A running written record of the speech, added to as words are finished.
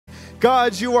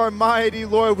God, you are mighty,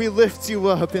 Lord. We lift you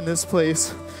up in this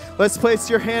place. Let's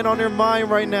place your hand on your mind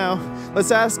right now.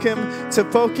 Let's ask him to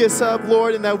focus up,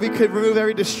 Lord, and that we could remove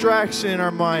every distraction in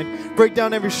our mind. Break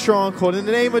down every stronghold. In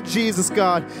the name of Jesus,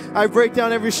 God, I break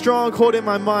down every stronghold in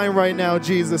my mind right now,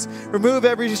 Jesus. Remove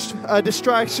every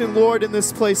distraction, Lord, in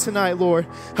this place tonight, Lord.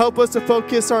 Help us to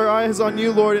focus our eyes on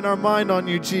you, Lord, and our mind on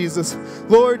you, Jesus.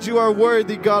 Lord, you are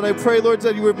worthy, God. I pray, Lord,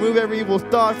 that you would remove every evil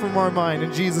thought from our mind.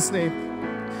 In Jesus' name.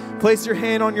 Place your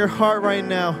hand on your heart right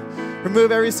now.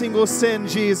 Remove every single sin,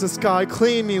 Jesus, God.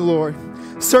 Clean me, Lord.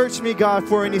 Search me, God,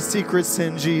 for any secret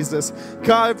sin, Jesus.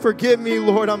 God, forgive me,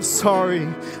 Lord. I'm sorry.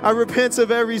 I repent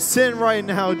of every sin right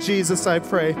now, Jesus, I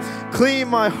pray. Clean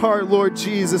my heart, Lord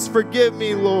Jesus. Forgive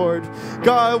me, Lord.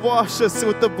 God, wash us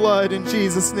with the blood in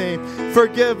Jesus' name.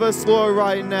 Forgive us, Lord,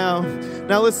 right now.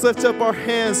 Now let's lift up our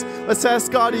hands. Let's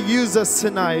ask God to use us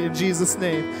tonight in Jesus'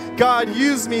 name. God,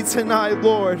 use me tonight,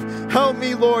 Lord. Help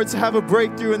me, Lord, to have a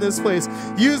breakthrough in this place.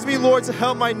 Use me, Lord, to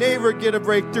help my neighbor get a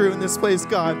breakthrough in this place,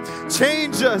 God.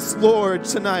 Change us, Lord,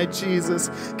 tonight, Jesus.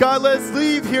 God, let's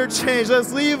leave here changed.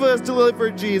 Let's leave us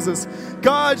delivered, Jesus.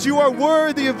 God, you are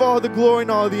worthy of all the glory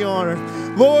and all the honor.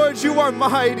 Lord, you are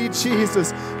mighty,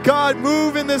 Jesus. God,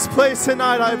 move in this place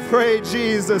tonight, I pray,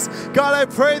 Jesus. God, I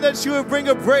pray that you would bring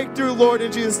a breakthrough, Lord,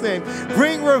 in Jesus' name.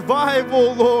 Bring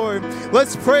revival, Lord.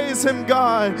 Let's praise him,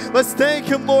 God. Let's thank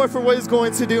him, Lord, for what he's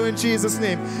going to do in Jesus'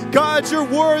 name. God, you're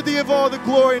worthy of all the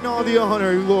glory and all the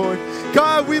honor, Lord.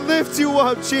 God, we lift you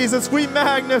up, Jesus. We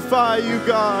magnify you,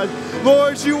 God.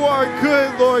 Lord, you are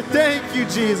good, Lord. Thank you,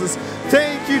 Jesus.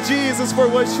 Thank you, Jesus, for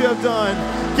what you have done.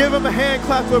 Give him a hand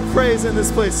clap of praise in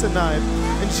this place tonight.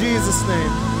 In Jesus'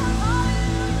 name.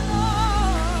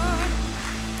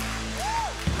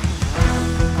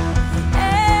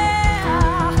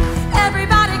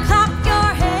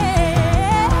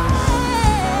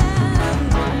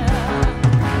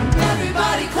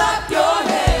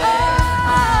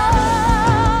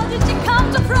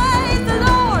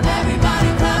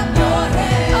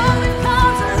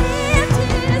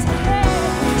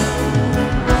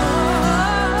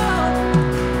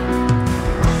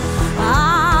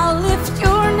 I'll lift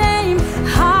your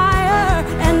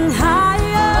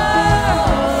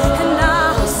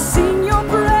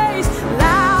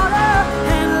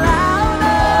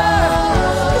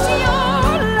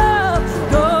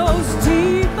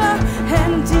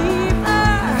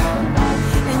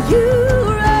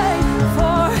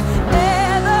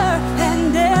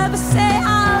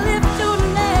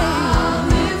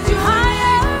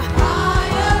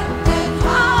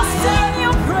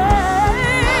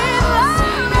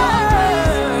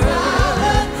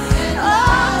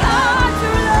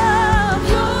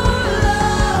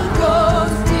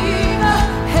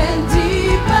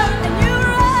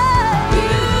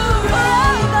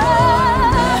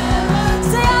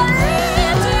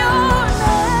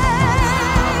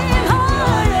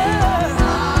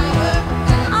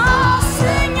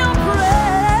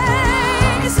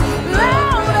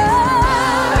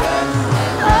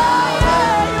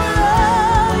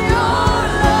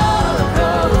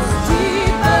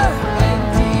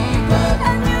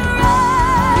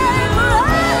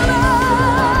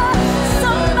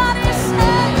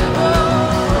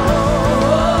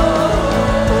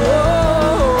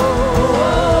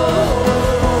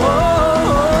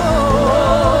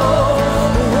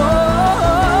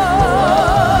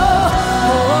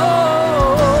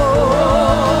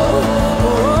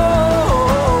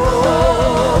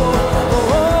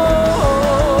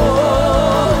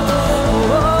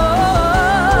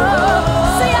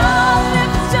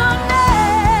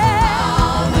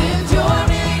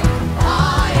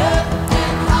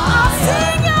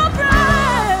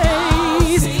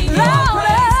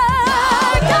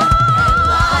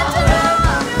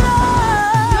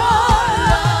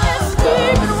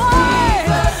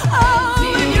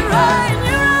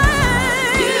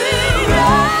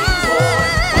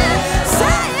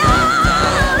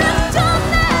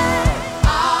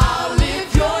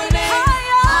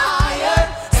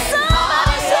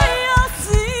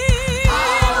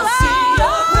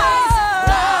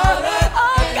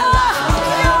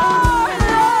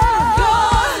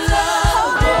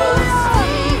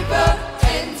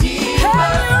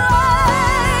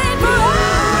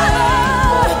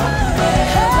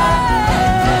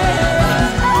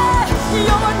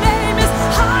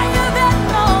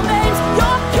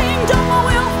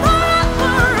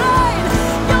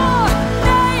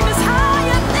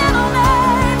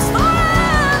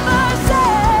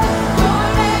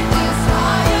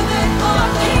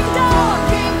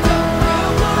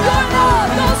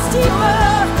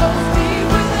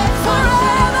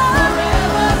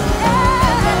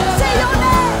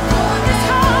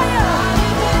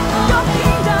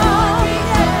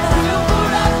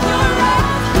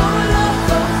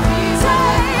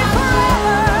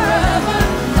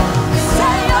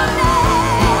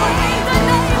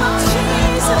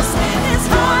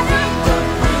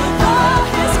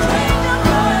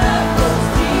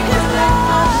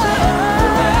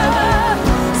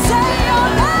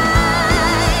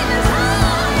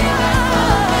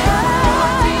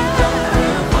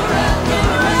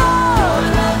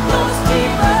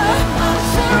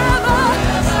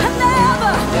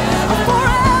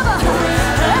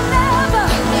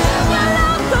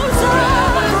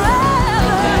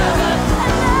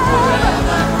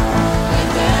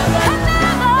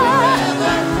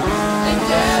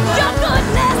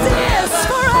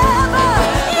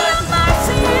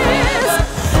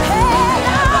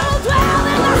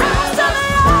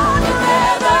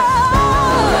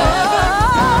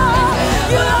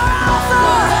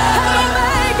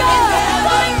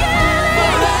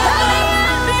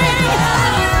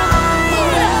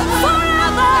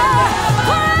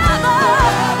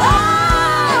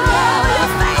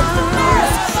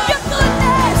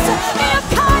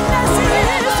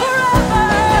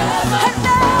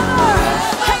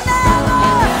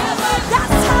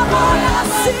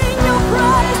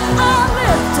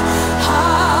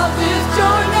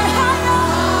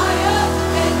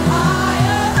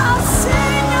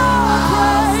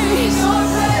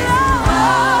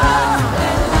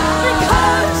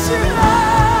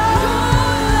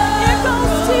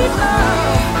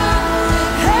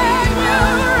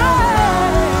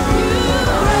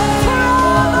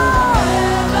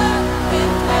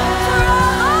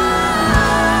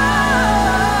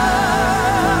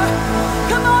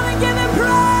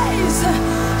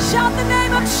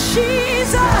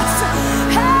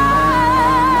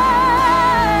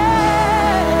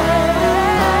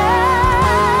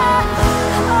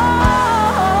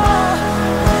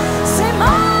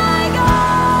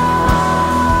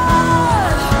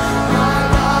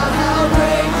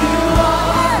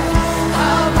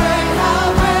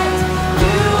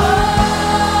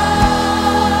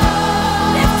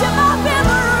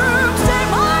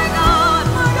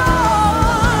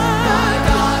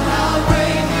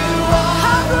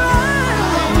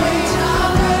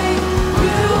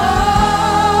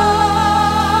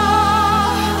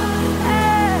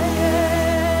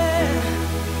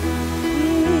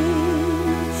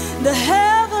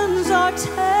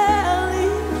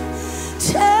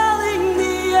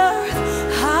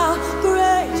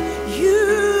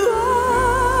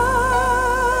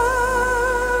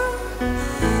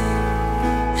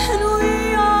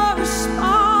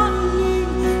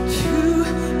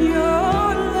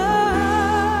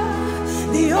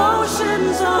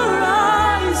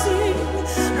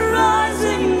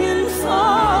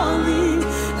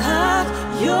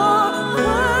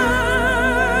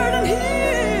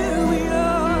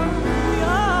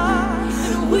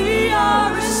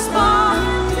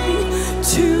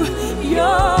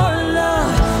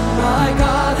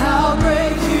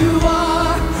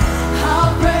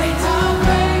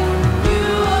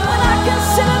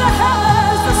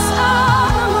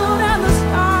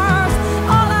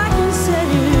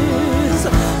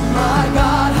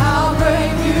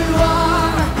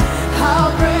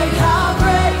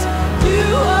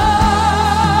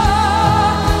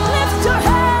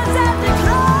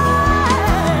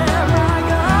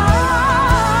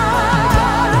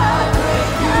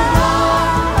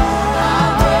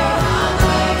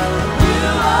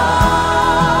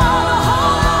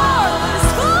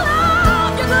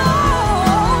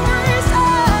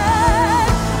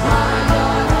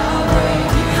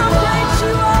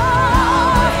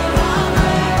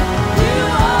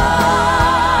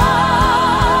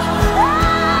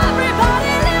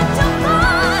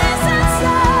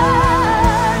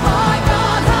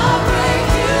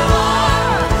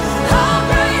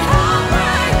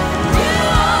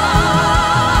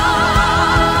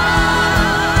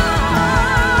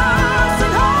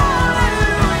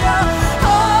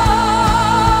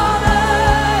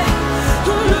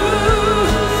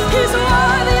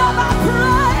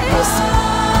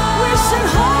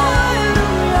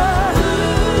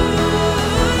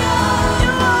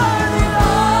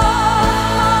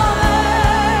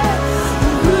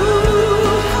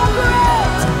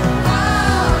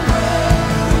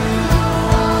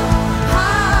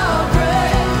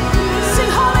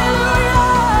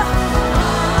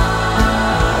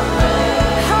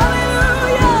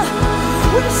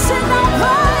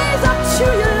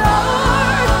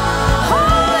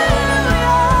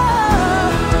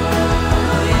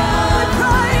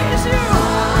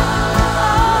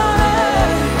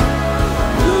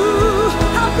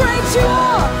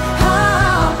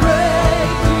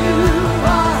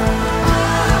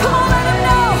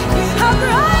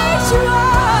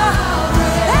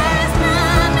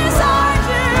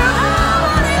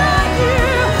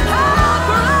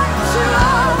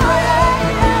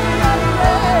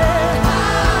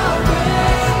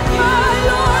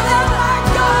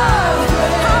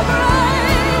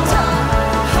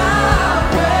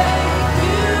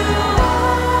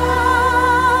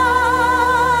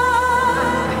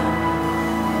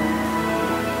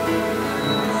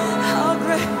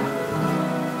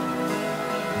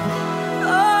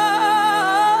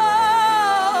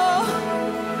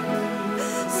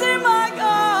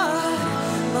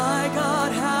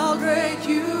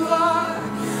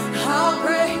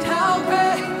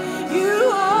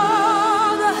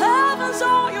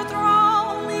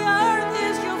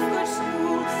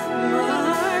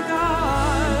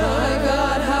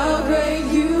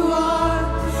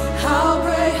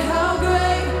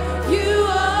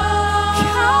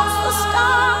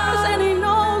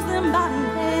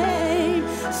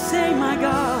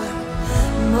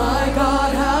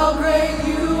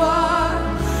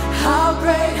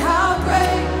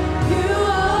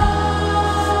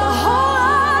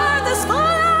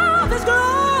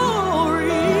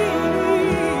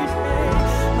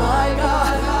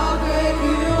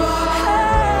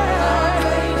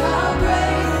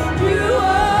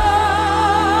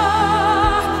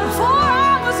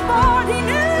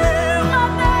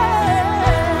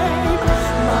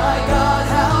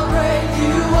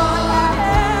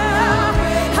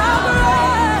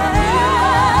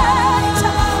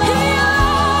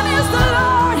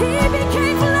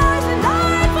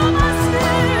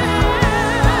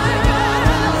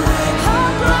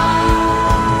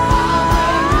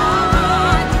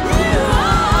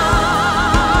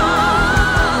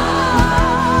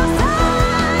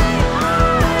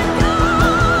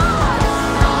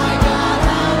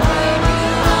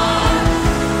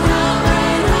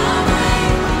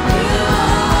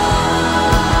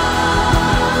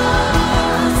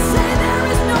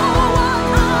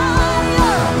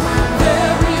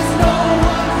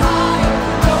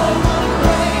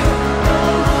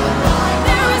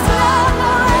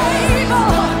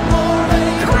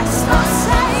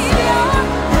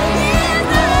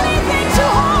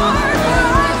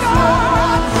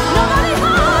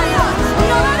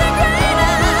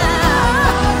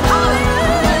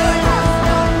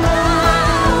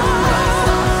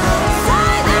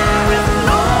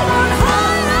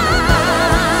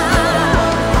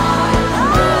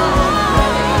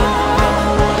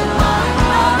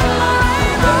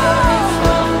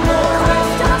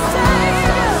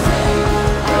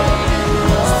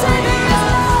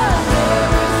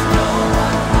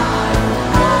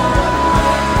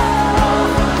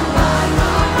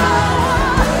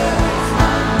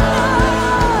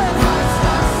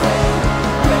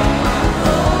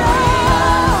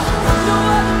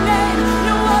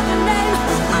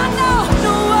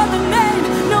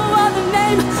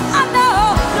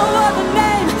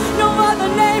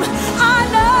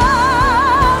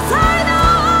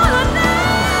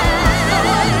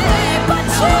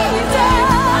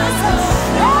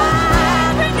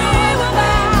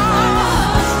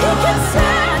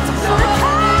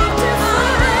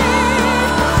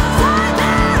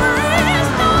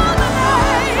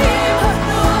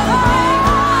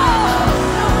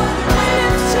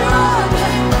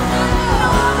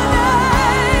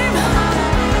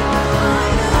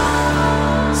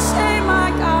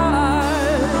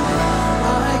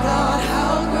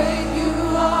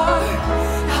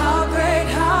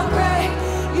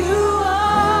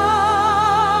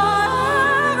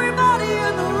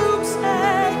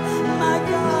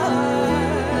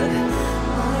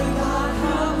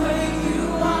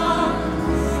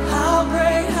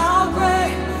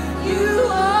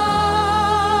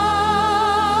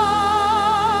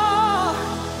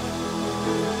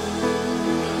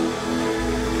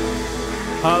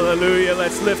Hallelujah.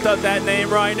 Let's lift up that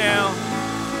name right now.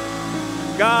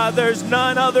 God, there's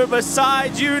none other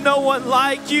beside you, no one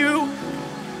like you.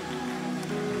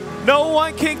 No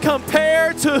one can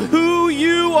compare to who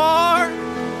you are.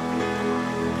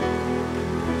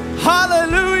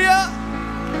 Hallelujah.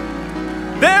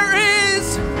 There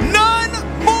is none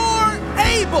more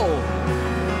able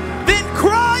than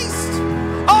Christ,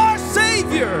 our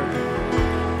Savior.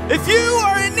 If you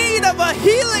are in need of a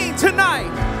healing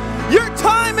tonight, your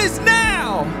time is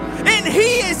now, and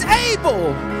He is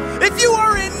able. If you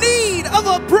are in need of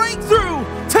a breakthrough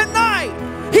tonight.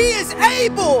 He is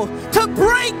able to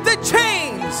break the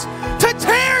chains, to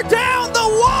tear down the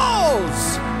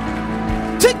walls,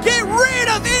 to get rid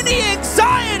of any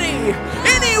anxiety,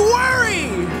 any worry.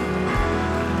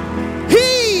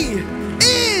 He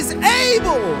is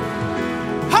able.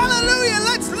 Hallelujah.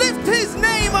 Let's lift his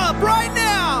name up right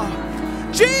now.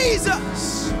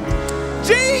 Jesus.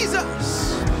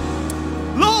 Jesus.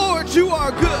 Lord, you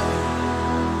are good.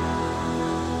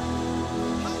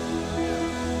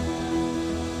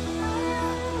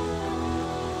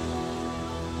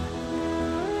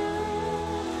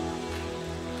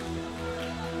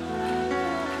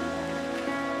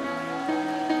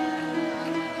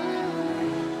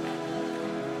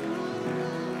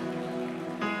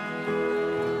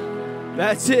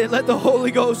 That's it. Let the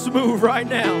Holy Ghost move right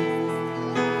now.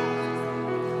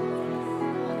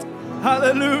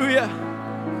 Hallelujah.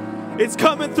 It's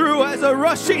coming through as a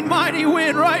rushing mighty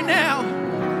wind right now.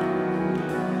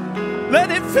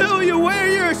 Let it fill you where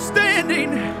you're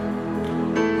standing.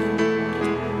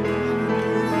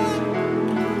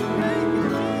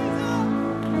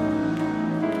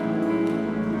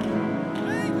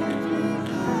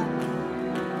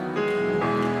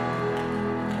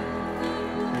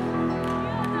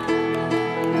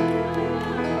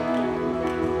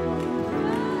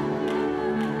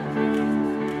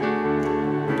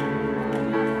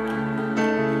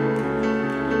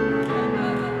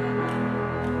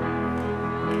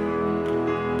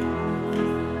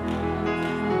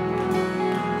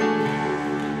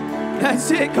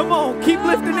 That's it. Come on. Keep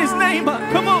lifting his name up.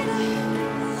 Come on.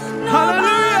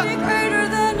 Hallelujah.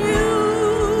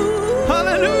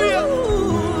 Hallelujah.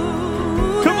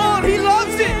 Come on. He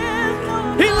loves it.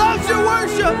 He loves your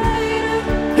worship.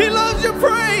 He loves your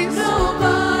praise.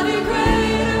 Nobody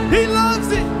greater. He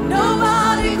loves it.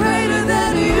 Nobody greater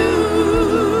than you.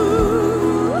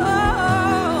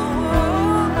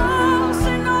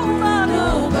 Say nobody.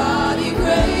 Nobody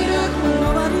greater.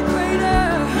 Nobody greater.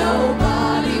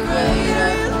 Nobody greater.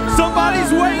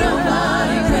 Somebody's waiting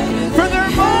for their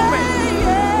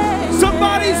moment.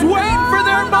 Somebody's waiting for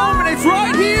their moment. It's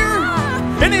right here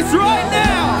and it's right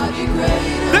now.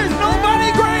 There's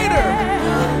nobody greater.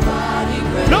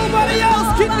 Nobody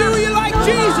else can do you like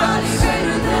Jesus.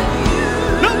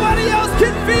 Nobody else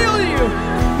can feel you.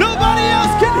 Nobody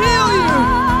else can heal you.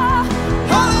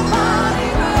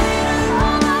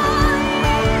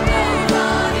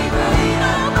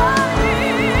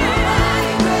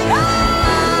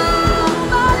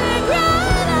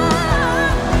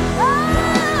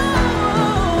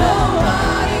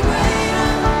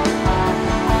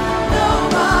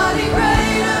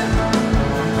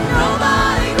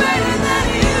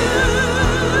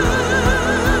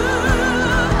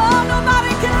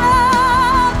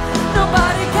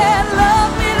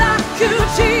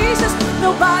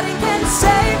 Nobody can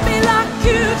save me like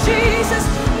you, Jesus.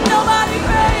 Nobody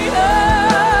greater.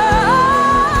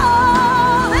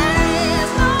 There is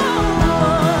no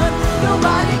one.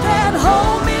 Nobody can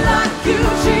hold me like you,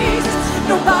 Jesus.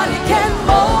 Nobody can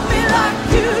mold me like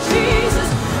you, Jesus.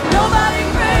 Nobody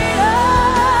greater.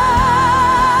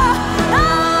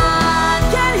 None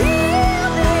can heal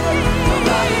me.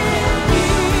 Nobody can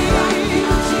heal me like you,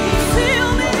 Jesus.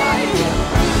 Heal me.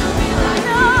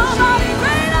 Nobody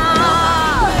can heal me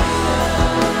like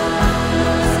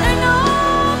you, Jesus.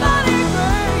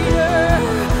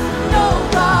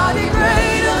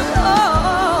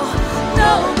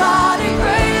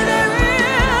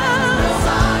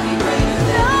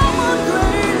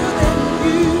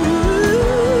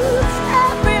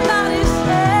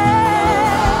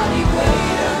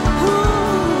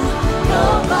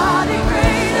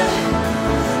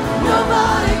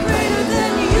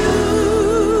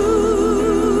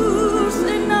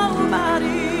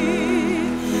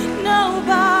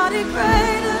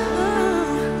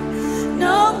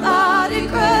 Nobody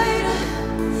greater.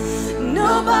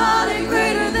 Nobody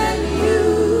greater than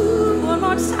you. One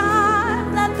more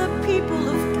time, let the people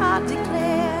of God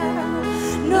declare.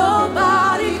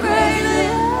 Nobody greater.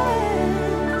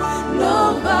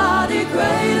 Nobody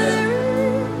greater.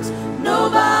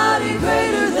 Nobody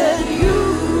greater than you.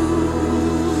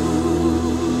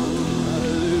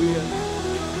 Hallelujah.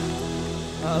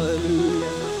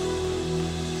 Hallelujah.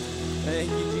 Thank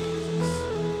you,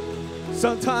 Jesus.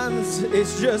 Sometimes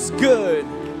it's just good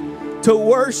to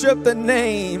worship the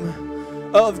name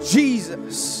of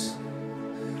Jesus,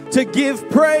 to give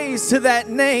praise to that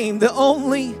name, the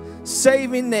only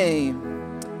saving name.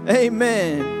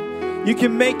 Amen. You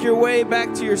can make your way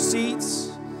back to your seats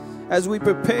as we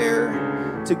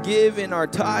prepare to give in our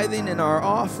tithing and our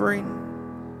offering.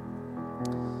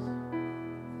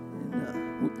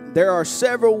 There are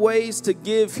several ways to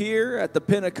give here at the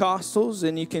Pentecostals,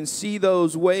 and you can see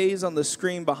those ways on the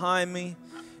screen behind me.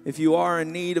 If you are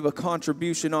in need of a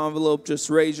contribution envelope, just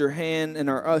raise your hand and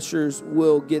our ushers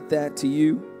will get that to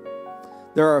you.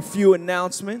 There are a few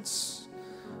announcements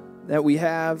that we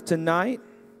have tonight.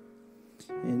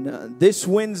 And this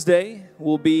Wednesday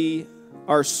will be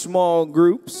our small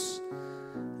groups.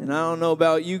 And I don't know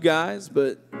about you guys,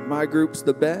 but my group's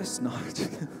the best. No,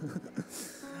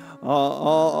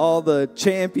 all the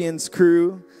champions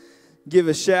crew give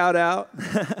a shout out.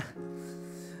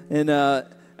 And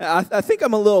I think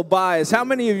I'm a little biased. How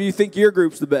many of you think your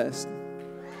group's the best?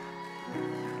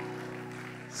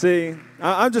 See,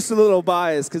 I'm just a little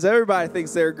biased because everybody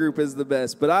thinks their group is the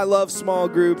best. But I love small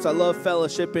groups. I love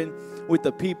fellowshipping with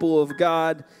the people of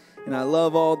God. And I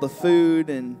love all the food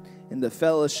and the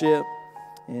fellowship.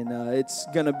 And it's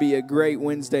going to be a great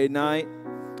Wednesday night.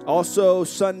 Also,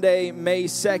 Sunday, May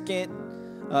 2nd,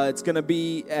 it's going to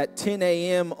be at 10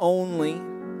 a.m. only.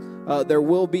 There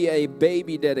will be a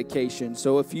baby dedication.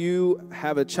 So if you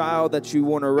have a child that you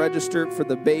want to register for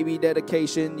the baby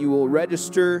dedication, you will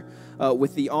register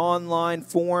with the online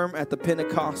form at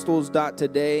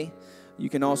thepentecostals.today. You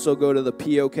can also go to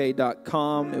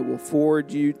thepok.com. It will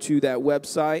forward you to that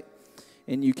website,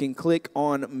 and you can click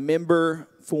on member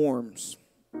forms.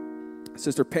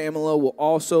 Sister Pamela will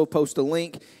also post a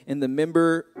link in the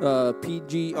member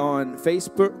PG on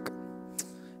Facebook.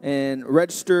 And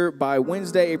register by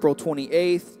Wednesday, April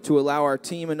 28th to allow our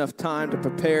team enough time to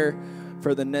prepare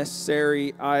for the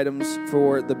necessary items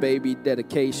for the baby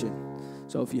dedication.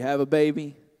 So if you have a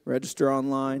baby, register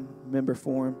online, member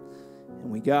form, and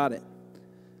we got it.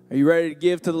 Are you ready to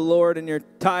give to the Lord in your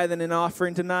tithing and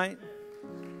offering tonight?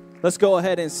 Let's go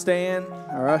ahead and stand.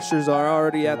 Our ushers are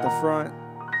already at the front.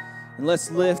 And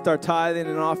let's lift our tithing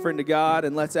and offering to God,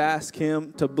 and let's ask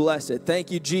Him to bless it.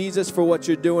 Thank you, Jesus, for what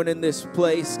you're doing in this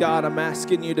place. God, I'm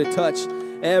asking you to touch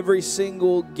every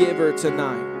single giver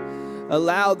tonight.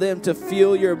 Allow them to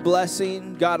feel your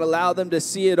blessing. God, allow them to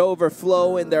see it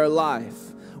overflow in their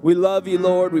life. We love you,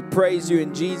 Lord. We praise you.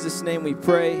 In Jesus' name we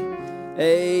pray.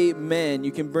 Amen.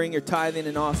 You can bring your tithing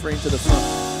and offering to the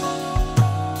front.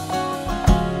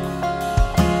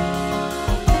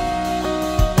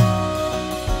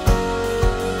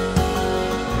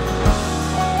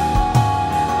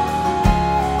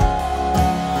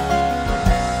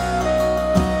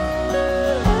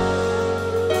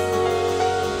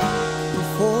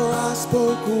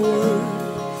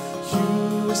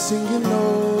 Singing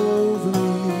over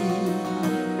me.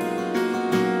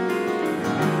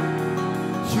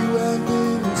 You have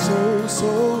been so,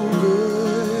 so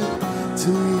good to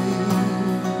me.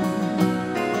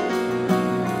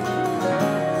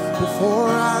 Before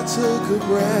I took a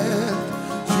breath,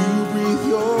 you breathed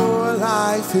your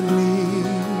life in me.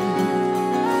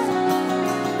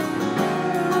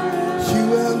 You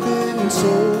have been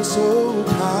so, so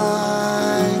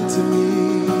kind to me.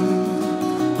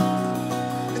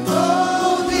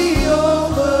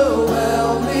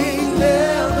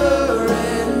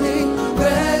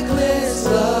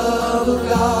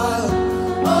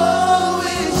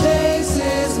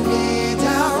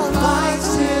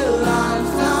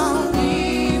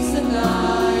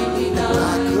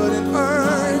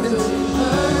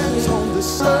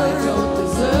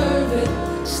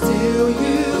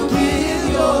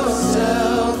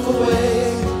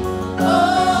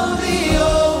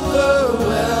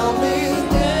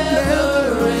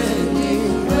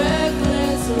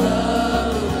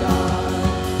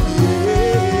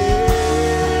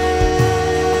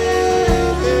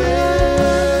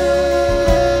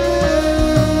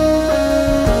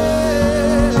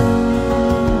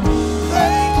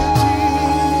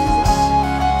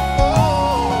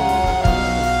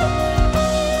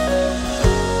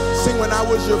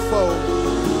 Your foe.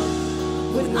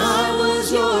 When I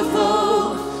was your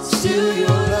foe, still your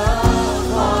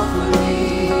love fought for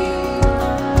me.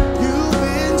 You've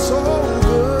been so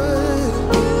good.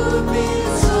 You've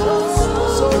been so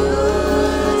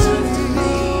good to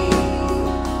me.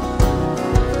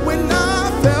 When I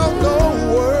felt no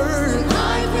word,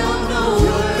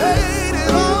 you paid it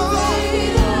all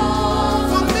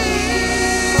for me.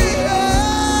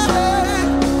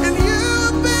 And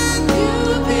you've been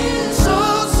so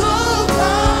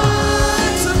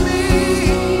kind to me.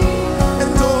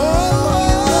 And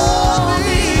oh,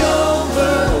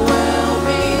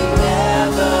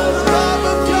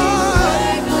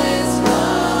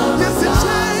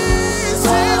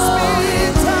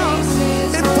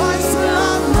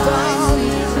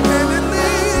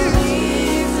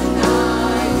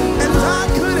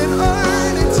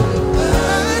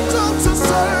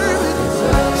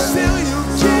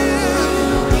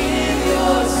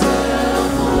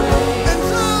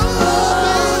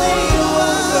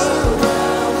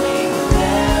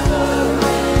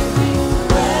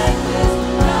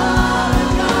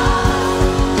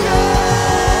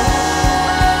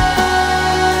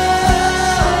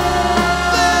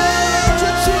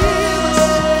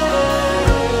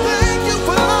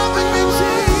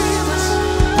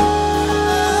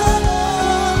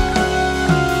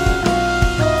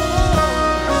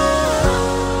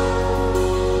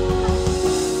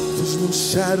 no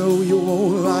shadow you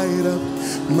won't light up,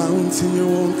 mountain you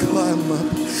won't climb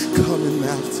up, coming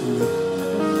after me.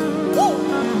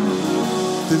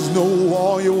 There's no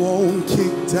wall you won't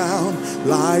kick down,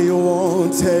 lie you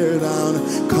won't tear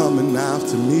down, coming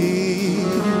after me.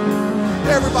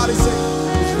 Everybody say,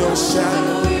 there's no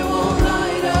shadow you won't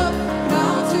light up,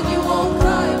 mountain you won't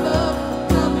climb up,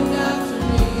 coming after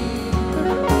me.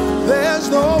 there's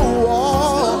no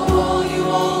wall, No wall you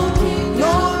won't kick no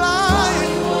down, lie,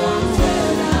 you won't tear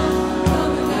down,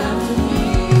 coming after me.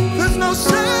 there's no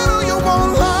shadow you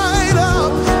won't light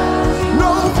up, no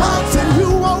mountain you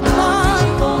won't climb,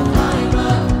 You won't climb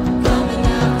up, coming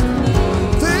after me.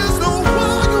 there's no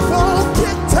wall you won't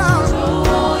kick down, No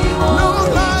wall you no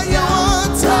won't lie you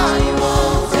won't tie, you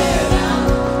won't tear down,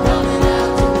 coming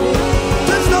after me.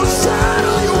 there's no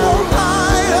shadow you won't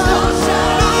light up,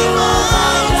 no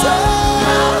mountain,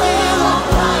 You won't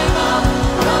climb up,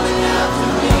 coming after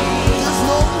me. there's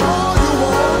no wall you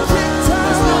won't kick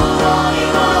down, No wall you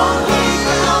won't kick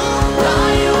down,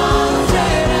 lie you won't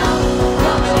tear down,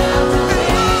 coming after me.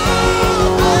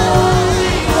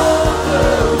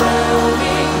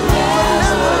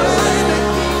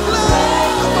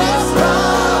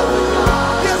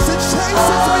 yes, it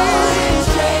chases me.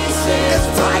 It's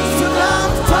tight till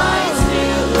I'm tight,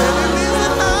 and it is a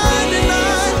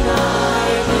 99,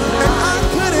 and I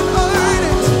couldn't earn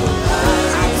it.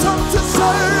 I don't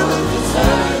deserve it,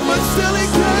 but still He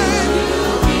came.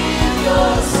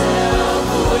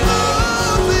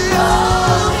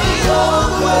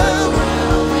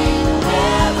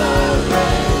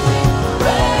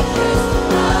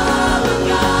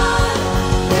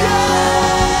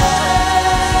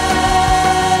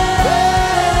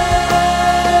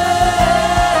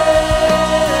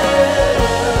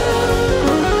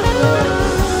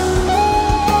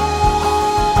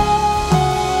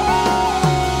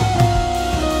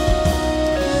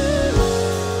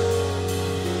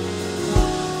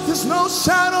 There's no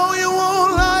shadow you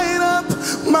won't light up,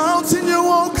 mountain you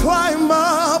won't climb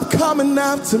up, coming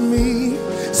after me.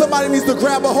 Somebody needs to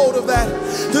grab a hold of that.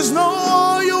 There's no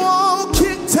wall you won't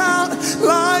kick down,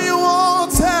 lie you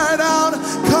won't tear down,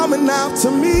 coming after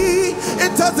me.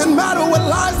 It doesn't matter what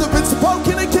lies have been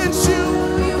spoken against you.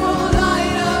 You won't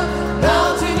light up,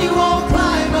 mountain you won't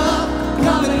climb up,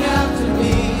 coming after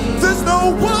me. There's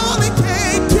no wall he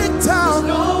can't kick down,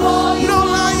 No wall you no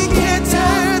lie he can't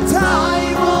tear down.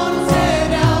 you won't tear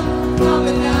down,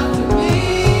 coming after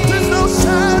me. There's no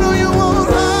shadow you won't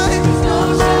light, No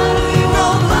shadow you no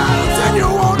won't light mountain you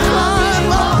won't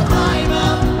climb up. climb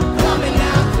up, coming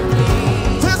after me.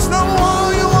 There's no wall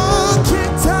you won't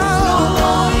kick down,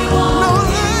 Wall you won't no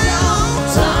lie you won't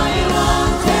tear. you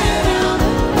won't tear down,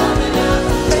 coming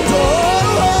after me. And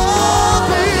all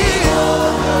me.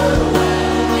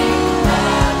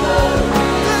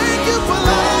 Thank you for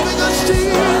loving us,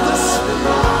 Jesus.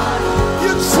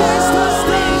 You chased us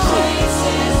down.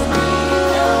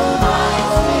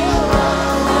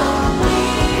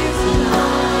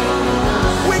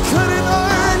 We couldn't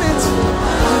earn it.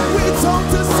 We don't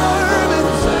deserve it.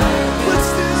 But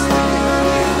still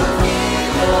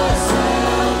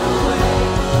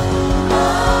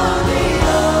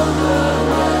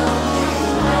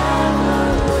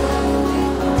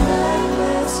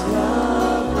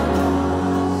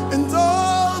and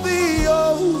all the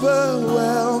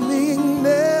overwhelming,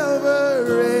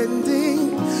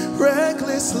 never-ending,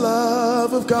 reckless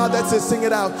love of God. That's it. Sing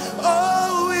it out.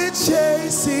 Oh, it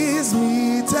chases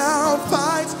me down,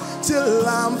 fights till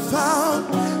I'm found,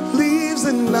 leaves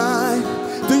the night.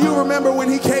 Do you remember when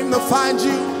He came to find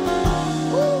you?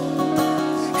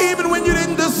 Even when you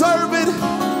didn't deserve it.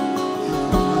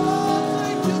 Oh,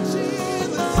 thank you,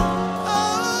 Jesus.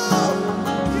 Oh,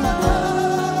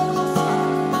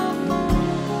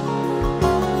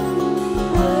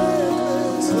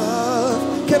 reckless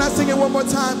love. Can I sing it one more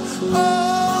time?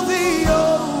 Oh, the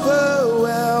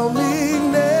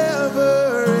overwhelming,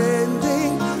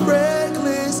 never-ending,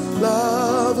 reckless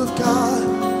love of God.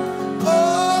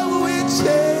 Oh, it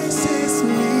chases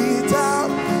me down,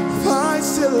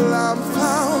 finds till I'm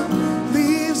found,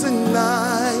 leaves a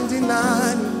 99.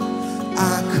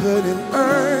 I couldn't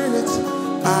earn it,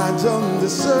 I don't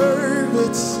deserve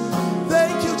it.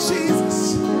 Thank you,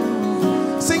 Jesus.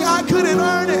 Sing, I couldn't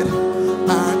earn it,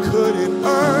 I couldn't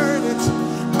earn it,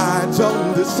 I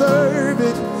don't deserve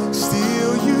it.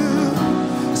 Still you.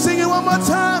 Sing it one more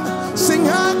time. Sing,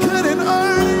 I couldn't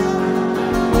earn it,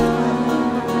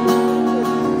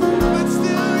 but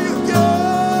still you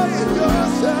gave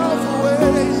yourself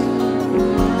away.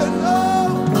 And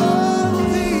oh,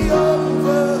 the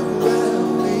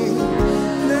overwhelming,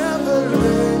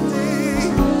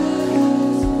 never-ending.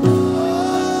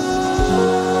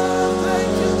 Oh,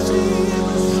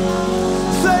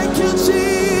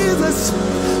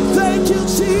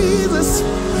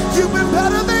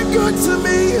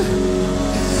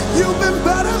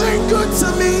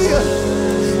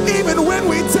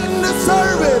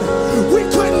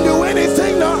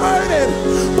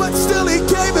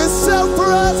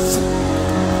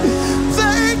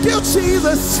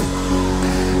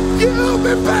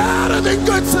 You've been better than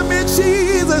good to me,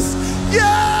 Jesus. Yes.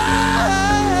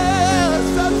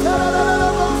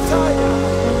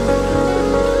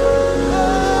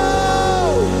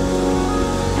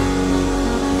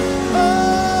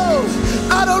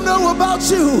 I don't know about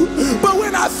you, but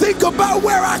when I think about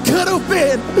where I could have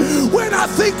been, when I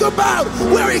think about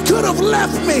where he could have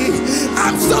left me,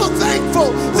 I'm so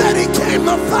thankful that he came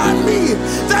to find me,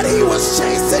 that he was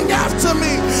chasing after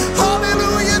me.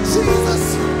 Hallelujah,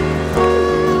 Jesus.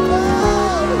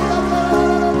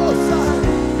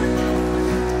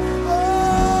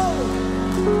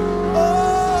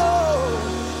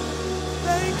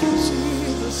 Thank you,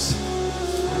 Jesus.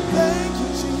 Thank you,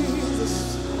 Jesus.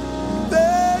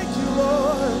 Thank you,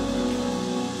 Lord.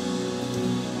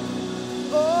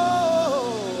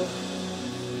 Oh,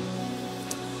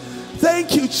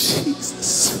 thank you,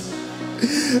 Jesus.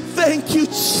 Thank you,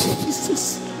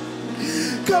 Jesus.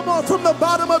 Come on, from the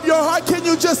bottom of your heart, can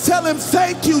you just tell him,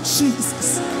 thank you,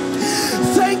 Jesus.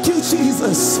 Thank you,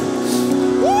 Jesus.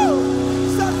 Woo!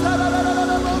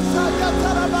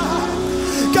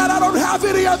 God, I don't have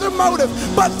any other motive,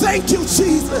 but thank you,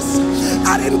 Jesus.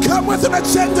 I didn't come with an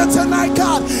agenda tonight,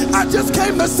 God. I just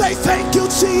came to say thank you,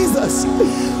 Jesus.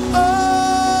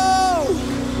 Oh,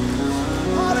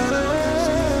 hallelujah.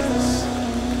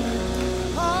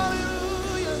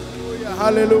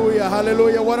 Hallelujah,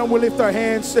 hallelujah. Why don't we lift our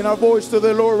hands and our voice to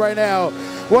the Lord right now?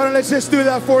 Why don't let's just do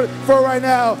that for right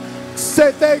now.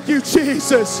 Say thank you,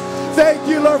 Jesus. Thank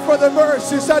you, Lord, for the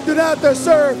mercies. I do not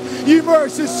deserve you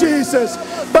mercies, Jesus.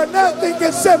 But nothing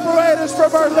can separate us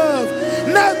from our love.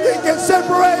 Nothing can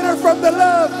separate us from the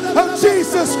love of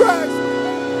Jesus Christ.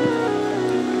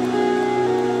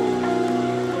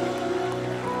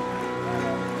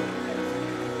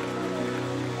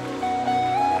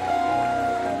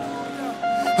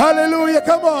 Hallelujah.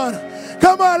 Come on.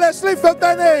 Come on, let's lift up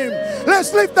thy name.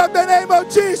 Let's lift up the name of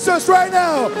Jesus right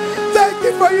now. Thank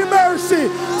you for your mercy.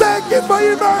 Thank you for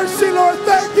your mercy, Lord.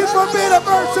 Thank you for being a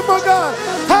merciful God.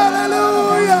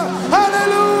 Hallelujah.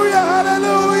 Hallelujah.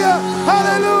 Hallelujah.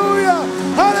 Hallelujah.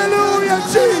 Hallelujah,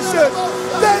 Jesus.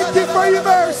 Thank you for your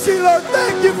mercy, Lord.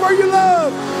 Thank you for your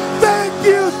love. Thank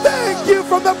you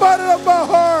from the bottom of my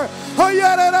heart.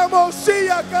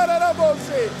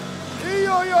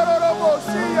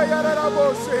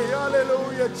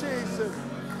 Hallelujah, Jesus.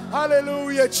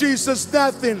 Hallelujah, Jesus.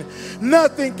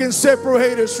 Nothing can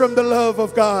separate us from the love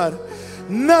of God.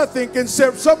 Nothing can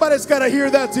separate. Somebody's got to hear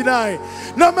that tonight.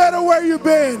 No matter where you've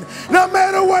been, no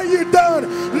matter what you've done,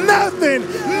 nothing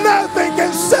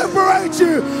can separate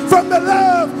you from the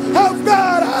love of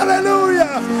God.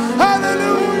 Hallelujah.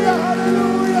 Hallelujah.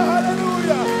 Hallelujah.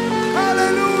 Hallelujah.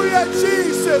 Hallelujah,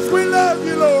 Jesus. We love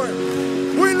you, Lord.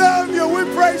 We love you. We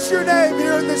praise your name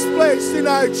here in this place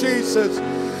tonight, Jesus.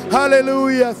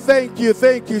 Hallelujah. Thank you,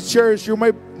 church. You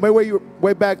may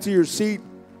way back to your seat.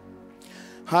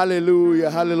 Hallelujah.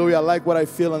 Hallelujah. I like what I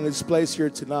feel in this place here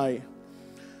tonight.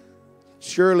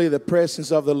 Surely the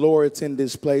presence of the Lord is in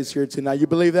this place here tonight. You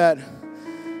believe that?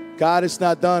 God is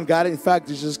not done. God, in fact,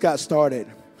 just got started.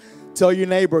 Tell your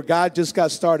neighbor, God just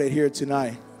got started here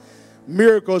tonight.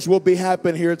 Miracles will be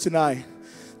happening here tonight.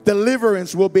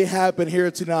 Deliverance will be happening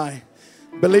here tonight.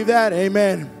 Believe that?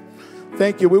 Amen.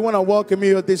 Thank you. We want to welcome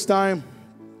you at this time.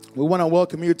 We want to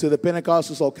welcome you to the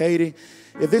Pentecostals of Gage.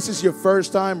 If this is your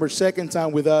first time or second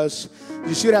time with us,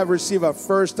 you should have received a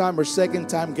first time or second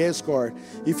time guest card.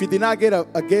 If you did not get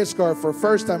a guest card for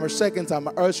first time or second time,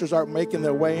 our ushers are making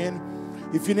their way in.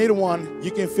 If you need one,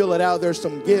 you can fill it out. There's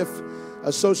some gift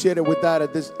associated with that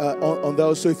at this on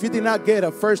those. So if you did not get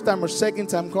a first time or second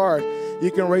time card,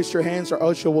 you can raise your hands, or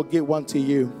usher will get one to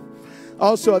you.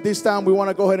 Also, at this time, we want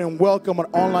to go ahead and welcome our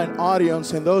online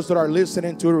audience and those that are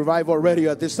listening to Revival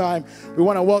Radio at this time. We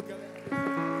want to welcome.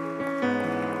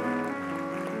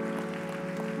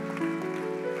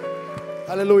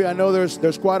 Hallelujah. I know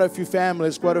there's quite a few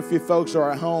families, quite a few folks that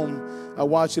are at home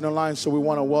watching online, so we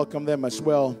want to welcome them as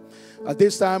well. At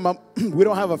this time, we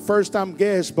don't have a first-time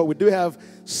guest, but we do have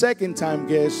second-time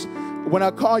guests. When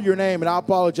I call your name, and I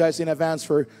apologize in advance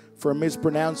for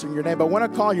mispronouncing your name, but when I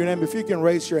call your name, if you can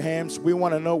raise your hands, we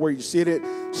want to know where you're seated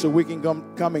so we can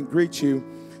come and greet you.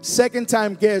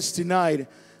 Second-time guests tonight,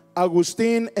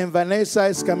 Agustin and Vanessa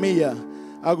Escamilla.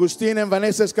 Agustin and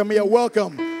Vanessa Escamilla,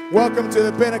 welcome. Welcome to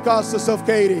the Pentecostals of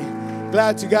Gage.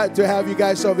 Glad to have you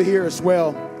guys over here as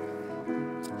well.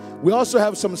 We also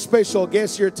have some special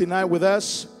guests here tonight with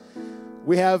us.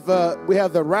 We have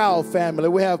the Rao family.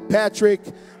 We have Patrick,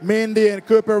 Mindy, and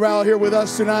Cooper Rao here with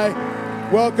us tonight.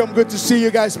 Welcome. Good to see you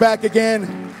guys back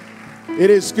again. It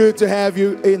is good to have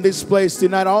you in this place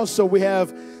tonight. Also, we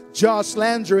have Josh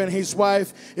Lander and his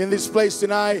wife in this place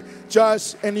tonight.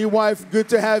 Josh and your wife, good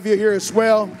to have you here as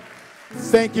well.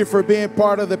 Thank you for being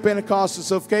part of the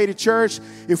Pentecostals of Gage Church.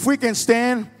 If we can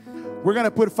stand, we're going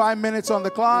to put 5 minutes on the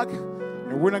clock,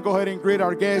 and we're going to go ahead and greet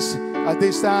our guests at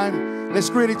this time. Let's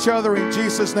greet each other in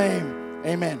Jesus' name.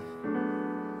 Amen.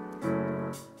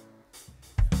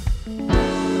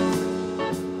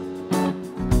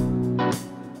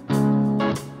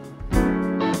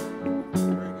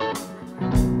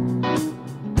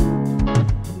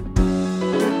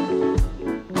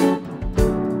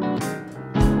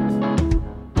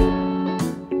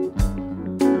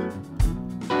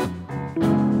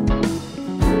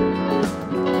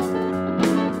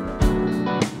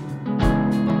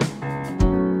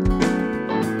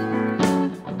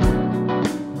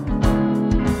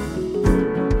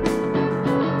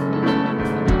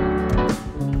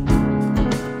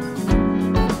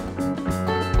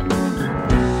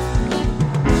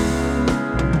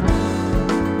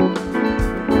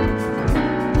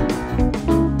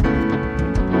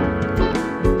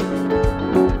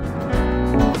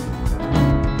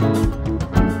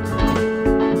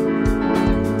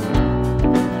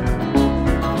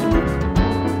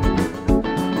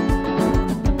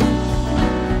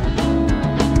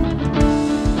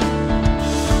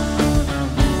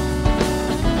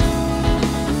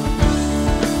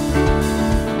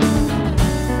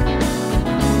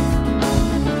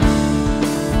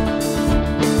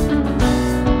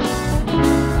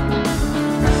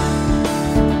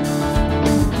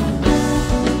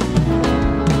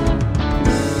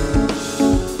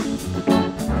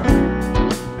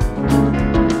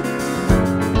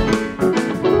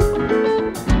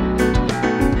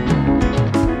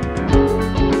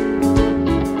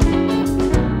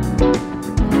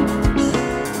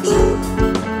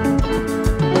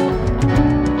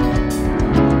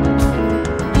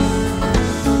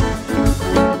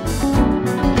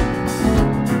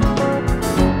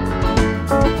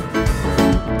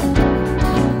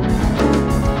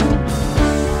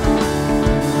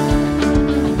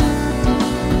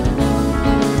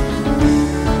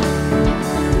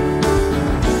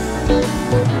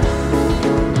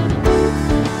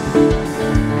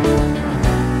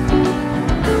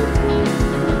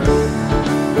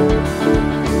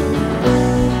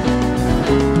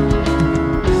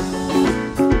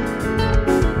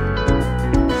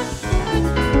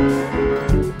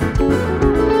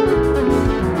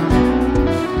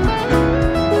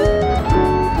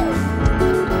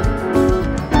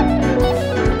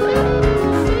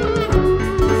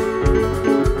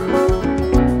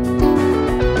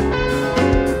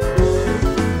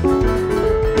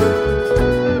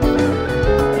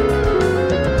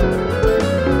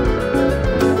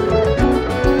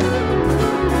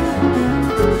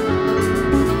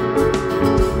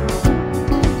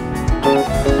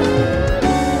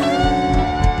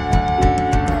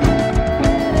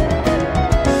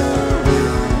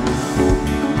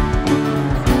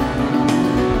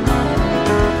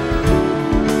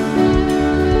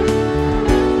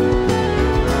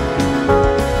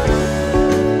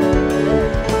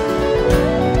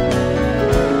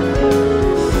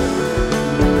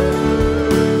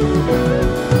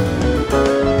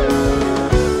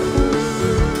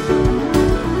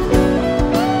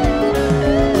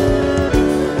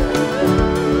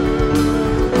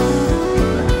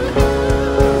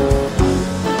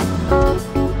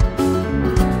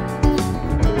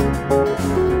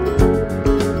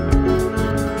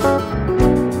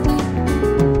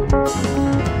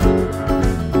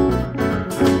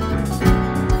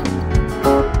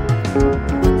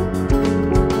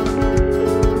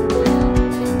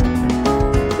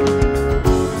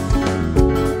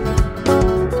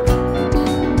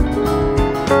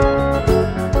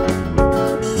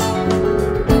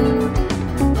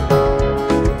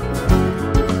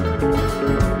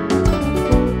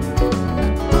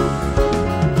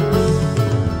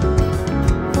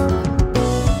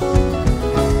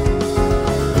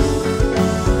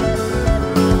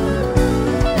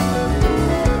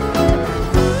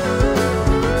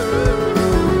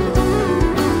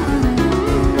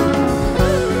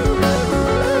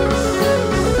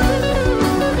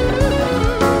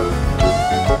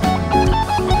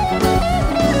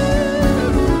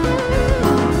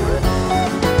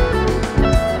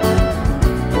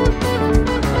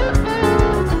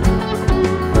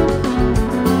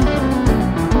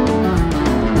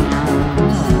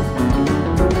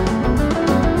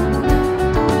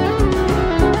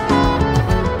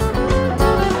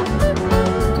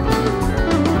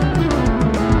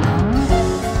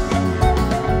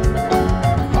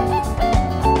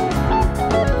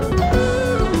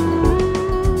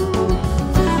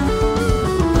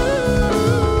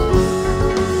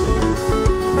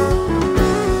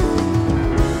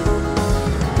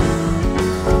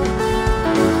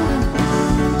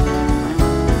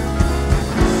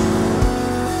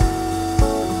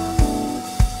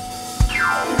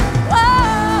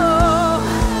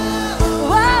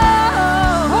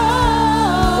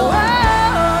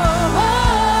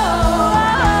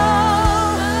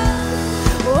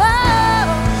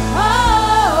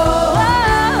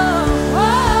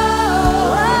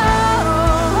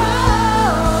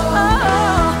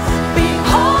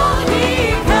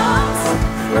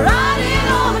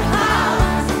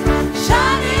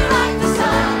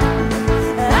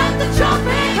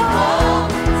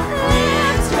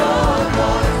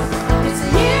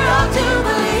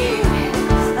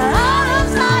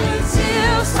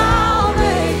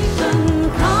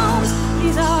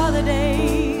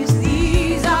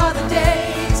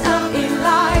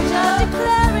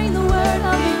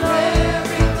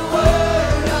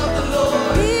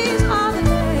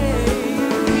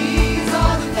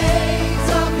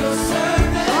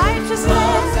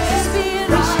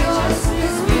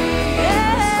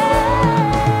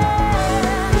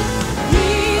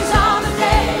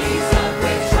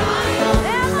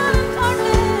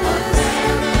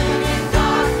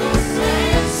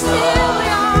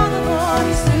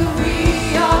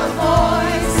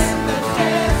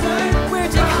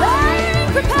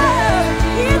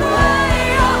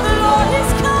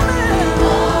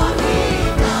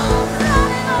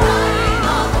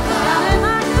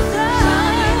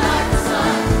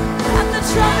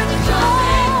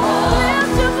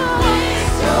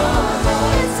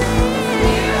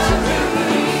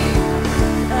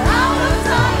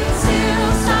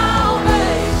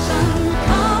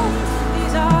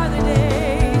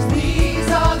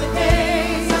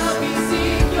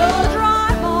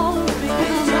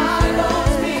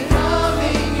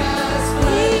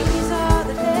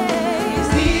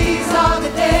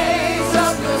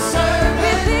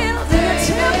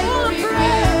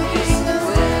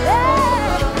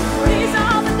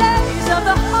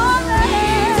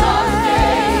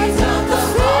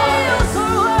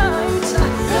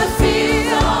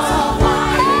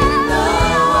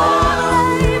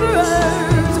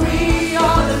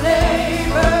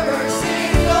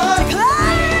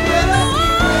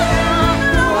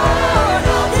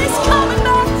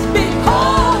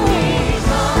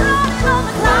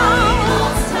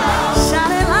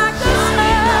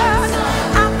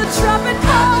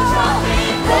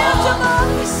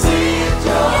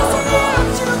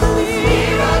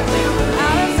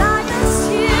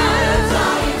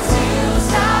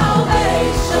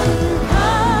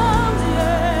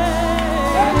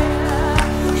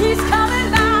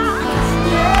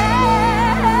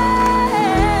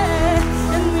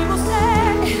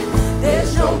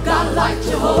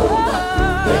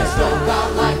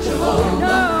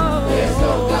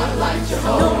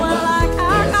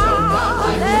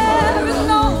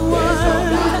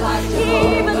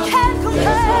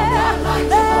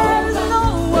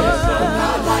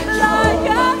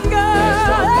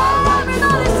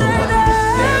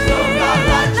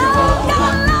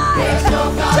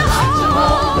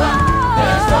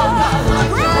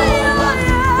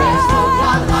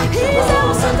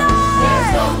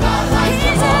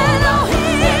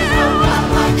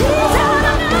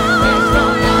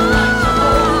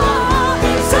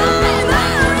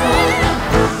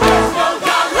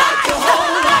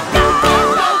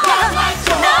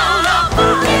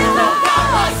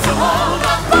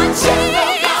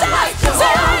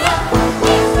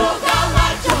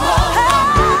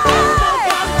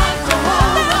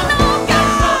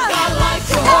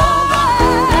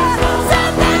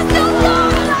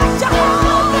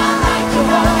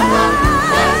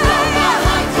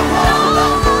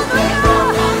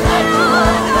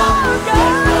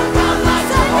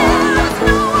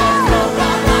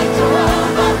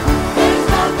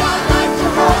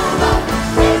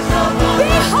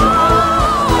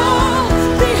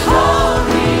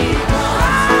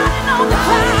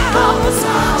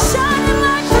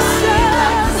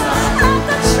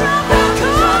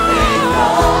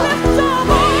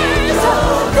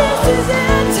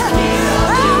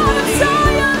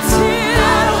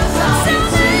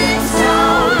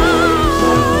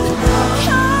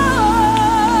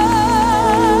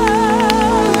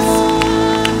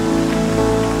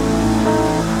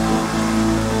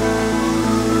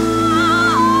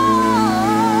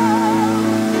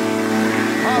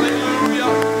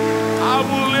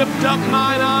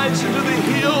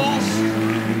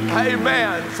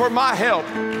 for my help.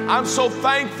 I'm so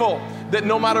thankful that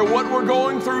no matter what we're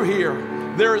going through here,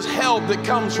 there is help that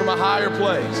comes from a higher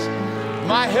place.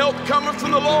 My help cometh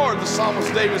from the Lord, the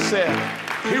psalmist David said,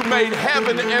 who made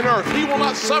heaven and earth. He will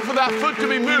not suffer thy foot to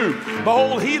be moved.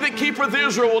 Behold, he that keepeth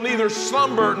Israel will neither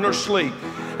slumber nor sleep.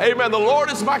 Amen. The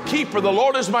Lord is my keeper. The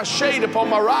Lord is my shade upon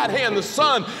my right hand. The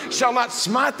sun shall not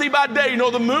smite thee by day, nor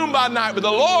the moon by night, but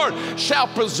the Lord shall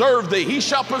preserve thee. He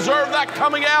shall preserve thy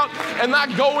coming out and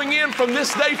thy going in from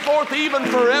this day forth, even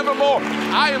forevermore.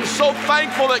 I am so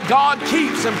thankful that God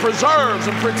keeps and preserves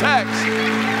and protects.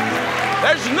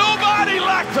 There's nobody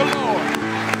like the Lord.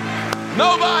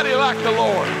 Nobody like the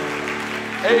Lord.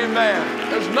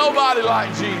 Amen. There's nobody like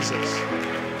Jesus.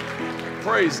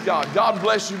 Praise God. God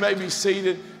bless you. You may be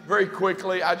seated. Very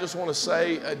quickly, I just want to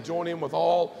say, join in with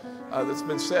all that's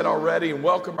been said already and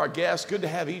welcome our guests. Good to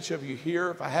have each of you here.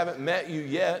 If I haven't met you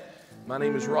yet, my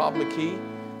name is Rob McKee,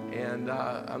 and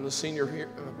I'm the senior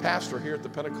pastor here at the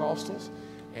Pentecostals.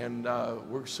 And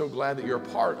we're so glad that you're a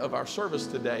part of our service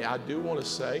today. I do want to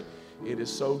say it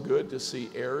is so good to see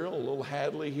Ariel, little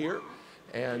Hadley here.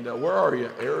 And where are you,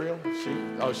 Ariel?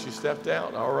 She stepped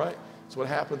out. All right. That's what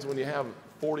happens when you have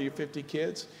 40 or 50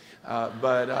 kids.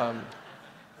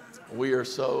 We are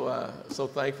so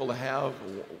thankful to have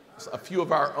a few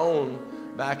of our own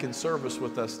back in service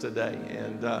with us today.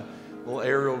 And little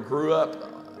Ariel grew up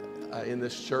in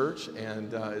this church,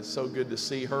 and it's so good to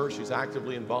see her. She's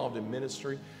actively involved in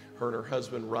ministry. Her and her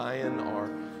husband Ryan are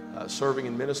serving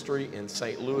in ministry in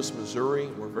St. Louis, Missouri.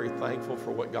 We're very thankful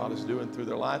for what God is doing through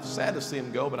their lives. Sad to see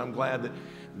them go, but I'm glad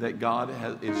that God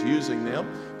is using them.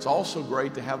 It's also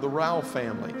great to have the Rao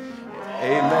family.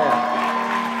 Amen.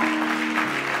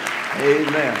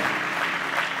 Amen.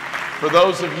 For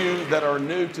those of you that are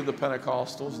new to the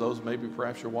Pentecostals, those maybe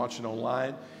perhaps you're watching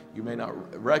online, you may not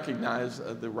recognize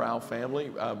the Rao family.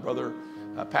 Brother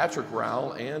Patrick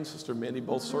Rao and Sister Mindy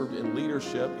both served in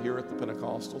leadership here at the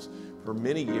Pentecostals for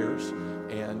many years,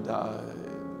 and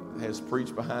has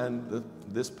preached behind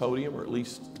this podium, or at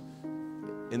least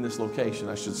in this location,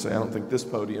 I should say. I don't think this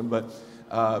podium, but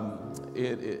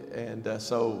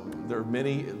so there are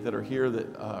many that are here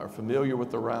that are familiar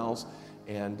with the Rouse,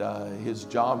 and his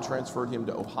job transferred him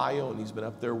to Ohio, and he's been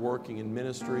up there working in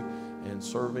ministry and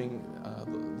serving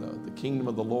the kingdom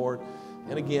of the Lord.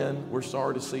 And again, we're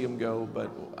sorry to see them go, but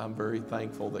I'm very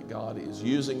thankful that God is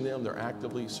using them. They're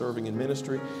actively serving in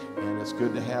ministry, and it's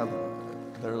good to have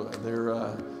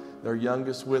their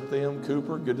youngest with them.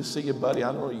 Cooper, good to see you, buddy.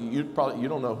 I don't know, you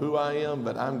don't know who I am,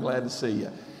 but I'm glad to see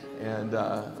you. And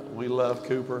we love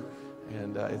Cooper,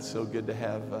 and it's so good to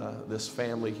have this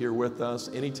family here with us.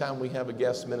 Anytime we have a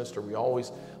guest minister, we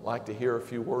always like to hear a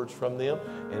few words from them.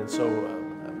 And so,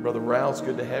 Brother Rouse,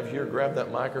 good to have you here. Grab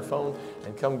that microphone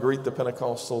and come greet the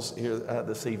Pentecostals here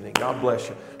this evening. God bless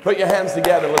you. Put your hands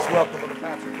together. Let's welcome Brother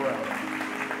Patrick Rouse.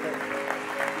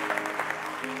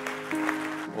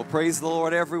 Well, praise the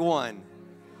Lord, everyone.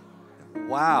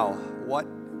 Wow, what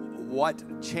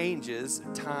changes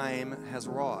time has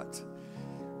wrought.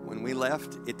 When we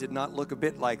left, it did not look a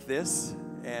bit like this,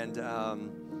 and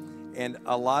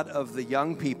a lot of the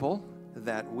young people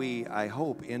that we, I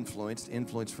hope,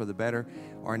 influenced for the better,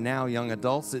 are now young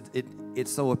adults. It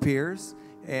so appears,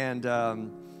 and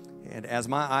as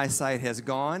my eyesight has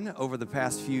gone over the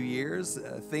past few years,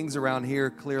 things around here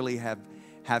clearly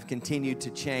have continued to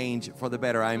change for the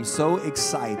better. I am so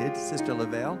excited, Sister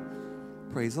Lavelle.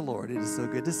 Praise the Lord. It is so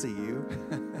good to see you.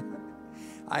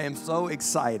 I am so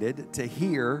excited to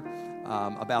hear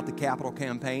about the capital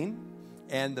campaign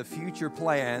and the future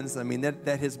plans. I mean,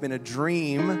 that has been a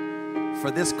dream for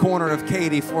this corner of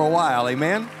Katy for a while.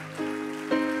 Amen?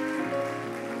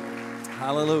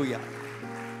 Hallelujah.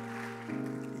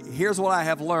 Here's what I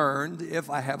have learned, if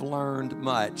I have learned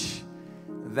much,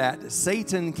 that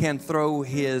Satan can throw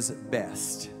his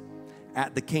best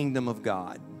at the kingdom of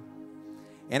God.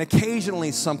 And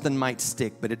occasionally something might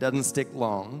stick, but it doesn't stick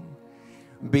long,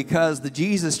 because the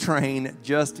Jesus train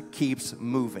just keeps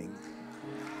moving.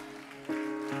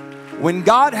 When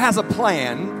God has a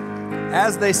plan,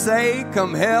 as they say,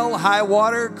 come hell, high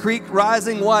water, creek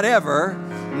rising, whatever,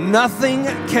 nothing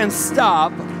can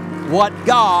stop what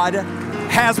God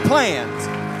has planned.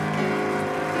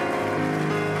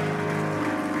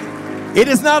 It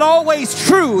is not always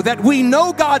true that we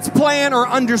know God's plan or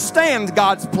understand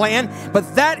God's plan,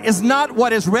 but that is not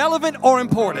what is relevant or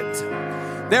important.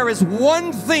 There is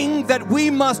one thing that we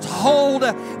must hold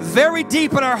very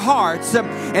deep in our hearts,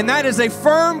 and that is a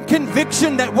firm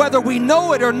conviction that whether we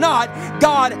know it or not,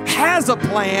 God has a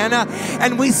plan,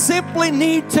 and we simply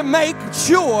need to make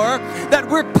sure that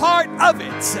we're part of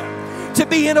it. to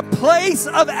be in a place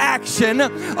of action,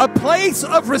 a place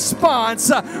of response,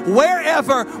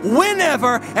 wherever,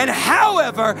 whenever, and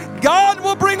however God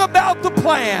will bring about the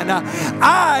plan.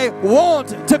 I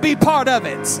want to be part of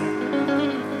it.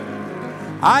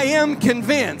 I am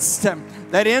convinced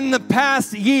that in the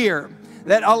past year,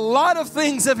 that a lot of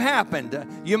things have happened.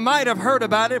 You might have heard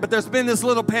about it, but there's been this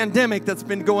little pandemic that's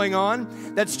been going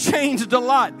on that's changed a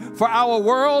lot for our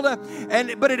world,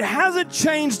 but it hasn't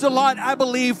changed a lot, I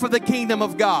believe, for the kingdom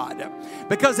of God.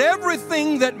 Because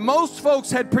everything that most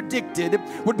folks had predicted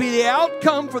would be the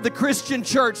outcome for the Christian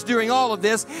church during all of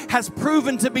this has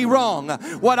proven to be wrong.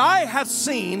 What I have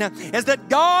seen is that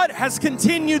God has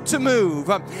continued to move,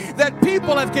 that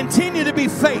people have continued to be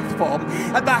faithful,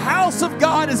 that the house of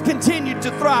God has continued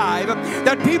to thrive,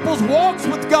 that people's walks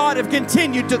with God have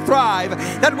continued to thrive,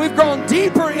 that we've grown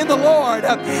deeper in the Lord.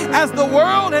 As the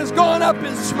world has gone up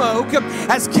in smoke,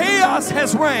 as chaos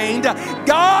has reigned,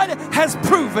 God has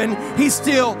proven He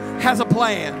still has a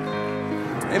plan.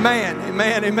 Amen,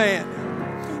 amen, amen.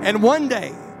 And one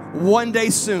day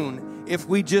soon, if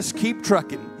we just keep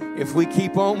trucking, if we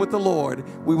keep on with the Lord,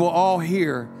 we will all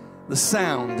hear the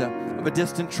sound of a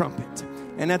distant trumpet.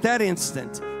 And at that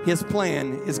instant, His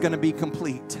plan is going to be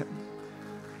complete.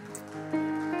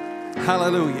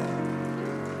 Hallelujah.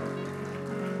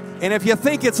 And if you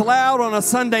think it's loud on a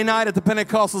Sunday night at the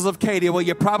Pentecostals of Katy, well,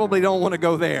 you probably don't want to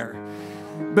go there.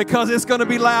 Because it's going to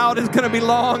be loud, it's going to be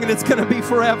long, and it's going to be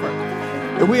forever.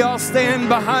 And we all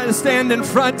stand in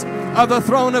front of the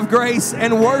throne of grace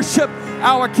and worship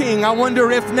our King. I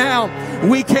wonder if now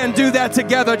we can do that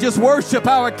together. Just worship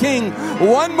our King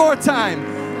one more time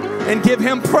and give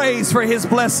Him praise for His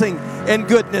blessing and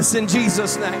goodness in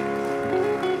Jesus' name.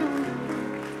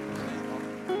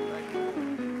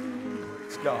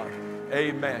 It's God.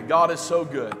 Amen. God is so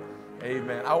good.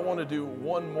 Amen. I want to do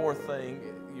one more thing.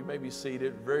 You may be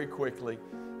seated very quickly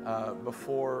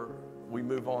before we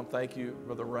move on. Thank you,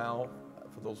 Brother Raul,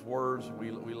 for those words.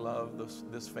 We love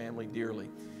this family dearly.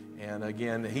 And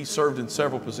again, he served in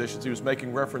several positions. He was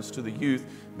making reference to the youth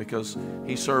because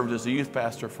he served as a youth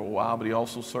pastor for a while, but he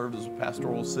also served as a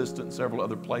pastoral assistant in several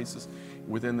other places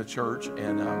within the church,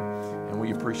 and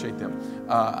we appreciate them.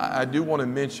 I do want to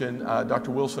mention Dr.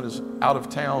 Wilson is out of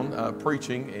town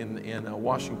preaching in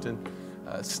Washington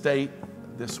State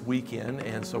this weekend,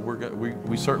 and so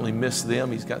we certainly miss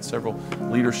them. He's got several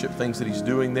leadership things that he's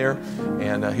doing there,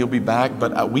 and he'll be back.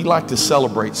 But we like to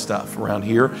celebrate stuff around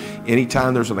here.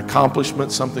 Anytime there's an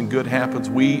accomplishment, something good happens,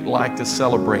 we like to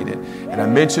celebrate it. And I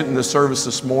mentioned in the service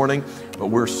this morning, but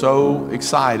we're so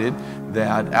excited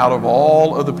that out of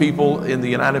all of the people in the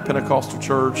United Pentecostal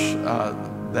Church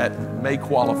that may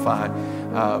qualify,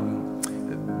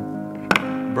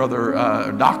 Brother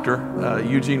Dr.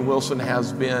 Eugene Wilson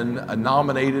has been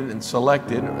nominated and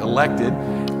elected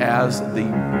as the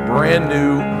brand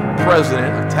new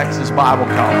president of Texas Bible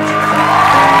College.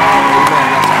 Amen.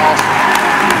 That's awesome.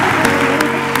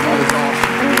 That is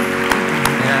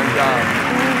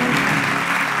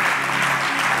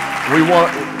awesome. And we want,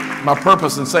 my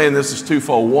purpose in saying this is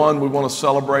twofold. One, we want to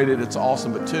celebrate it. It's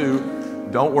awesome. But two,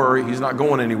 don't worry, he's not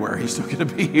going anywhere. He's still going to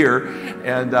be here,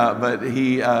 and but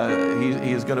he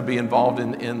is going to be involved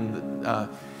in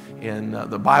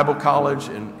the Bible College,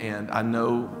 and I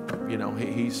know, you know,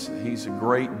 he's a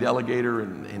great delegator,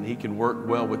 and he can work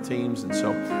well with teams, and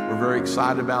so we're very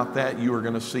excited about that. You are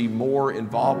going to see more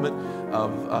involvement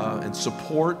of and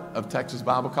support of Texas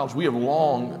Bible College. We have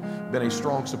long been a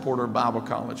strong supporter of Bible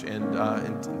College, and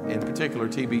in particular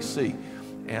TBC,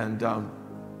 and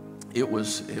it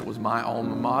was my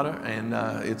alma mater, and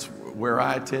it's where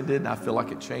I attended, and I feel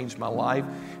like it changed my life.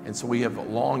 And so we have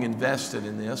long invested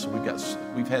in this.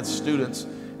 We've had students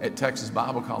at Texas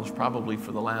Bible College probably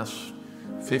for the last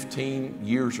 15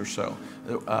 years or so.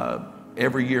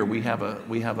 Every year we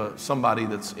have somebody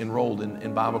that's enrolled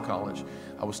in Bible College.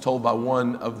 I was told by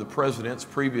one of the presidents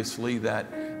previously that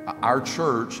our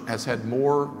church has had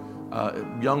more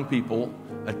young people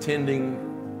attending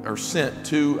or sent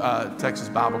to Texas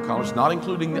Bible College, not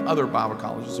including the other Bible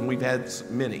colleges, and we've had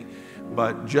many,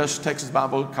 but just Texas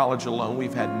Bible College alone,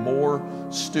 we've had more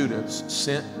students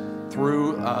sent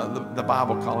through the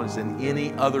Bible College than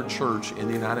any other church in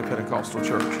the United Pentecostal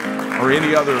Church or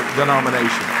any other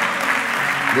denomination.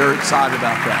 Very excited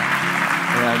about that.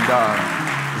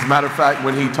 And as a matter of fact,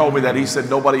 when he told me that, he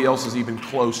said nobody else is even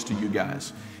close to you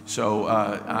guys. So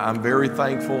I'm very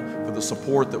thankful for the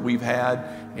support that we've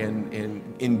had in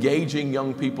engaging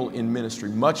young people in ministry.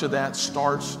 Much of that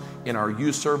starts in our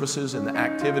youth services and the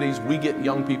activities. We get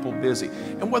young people busy.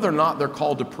 And whether or not they're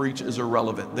called to preach is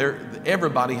irrelevant.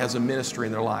 Everybody has a ministry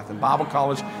in their life. And Bible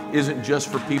college isn't just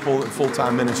for people in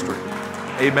full-time ministry.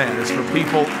 Amen. It's for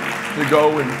people to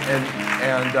go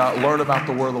and learn about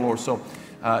the word of the Lord. So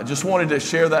just wanted to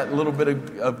share that little bit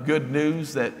of good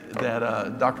news that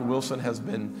Dr. Wilson has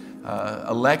been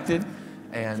elected.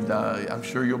 And I'm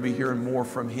sure you'll be hearing more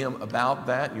from him about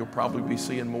that. You'll probably be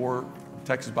seeing more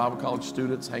Texas Bible College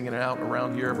students hanging out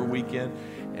around here every weekend.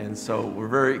 And so we're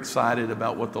very excited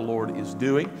about what the Lord is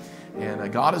doing.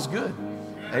 And God is good.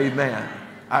 Amen.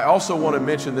 I also want to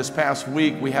mention this past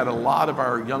week, we had a lot of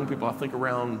our young people, I think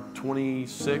around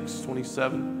 26,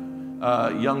 27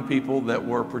 young people that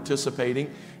were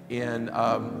participating in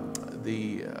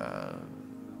the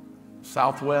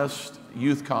Southwest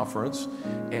Youth Conference,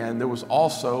 and there was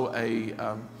also a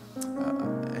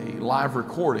live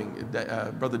recording.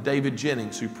 Brother David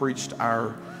Jennings, who preached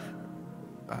our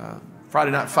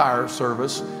Friday Night Fire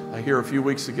service here a few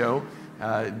weeks ago,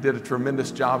 did a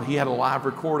tremendous job. He had a live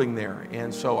recording there,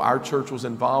 and so our church was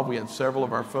involved. We had several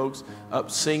of our folks up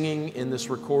singing in this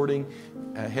recording,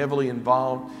 heavily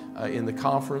involved in the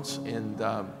conference, and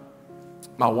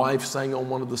my wife sang on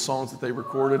one of the songs that they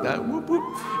recorded, whoop, whoop.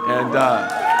 And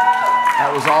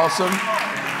that was awesome.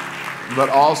 But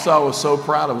also I was so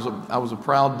proud. I was a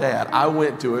proud dad. I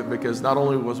went to it because not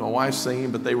only was my wife singing,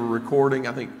 but they were recording,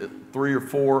 I think, 3 or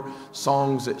 4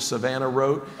 songs that Savannah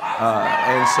wrote.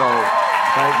 And so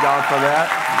thank God for that.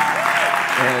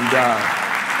 And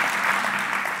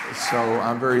so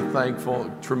I'm very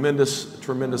thankful.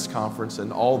 Tremendous conference.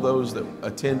 And all those that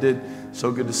attended,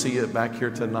 so good to see you back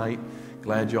here tonight.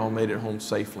 Glad you all made it home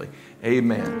safely.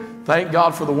 Amen. Thank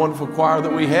God for the wonderful choir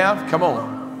that we have. Come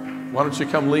on. Why don't you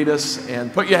come lead us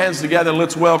and put your hands together and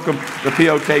let's welcome the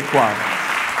POK choir.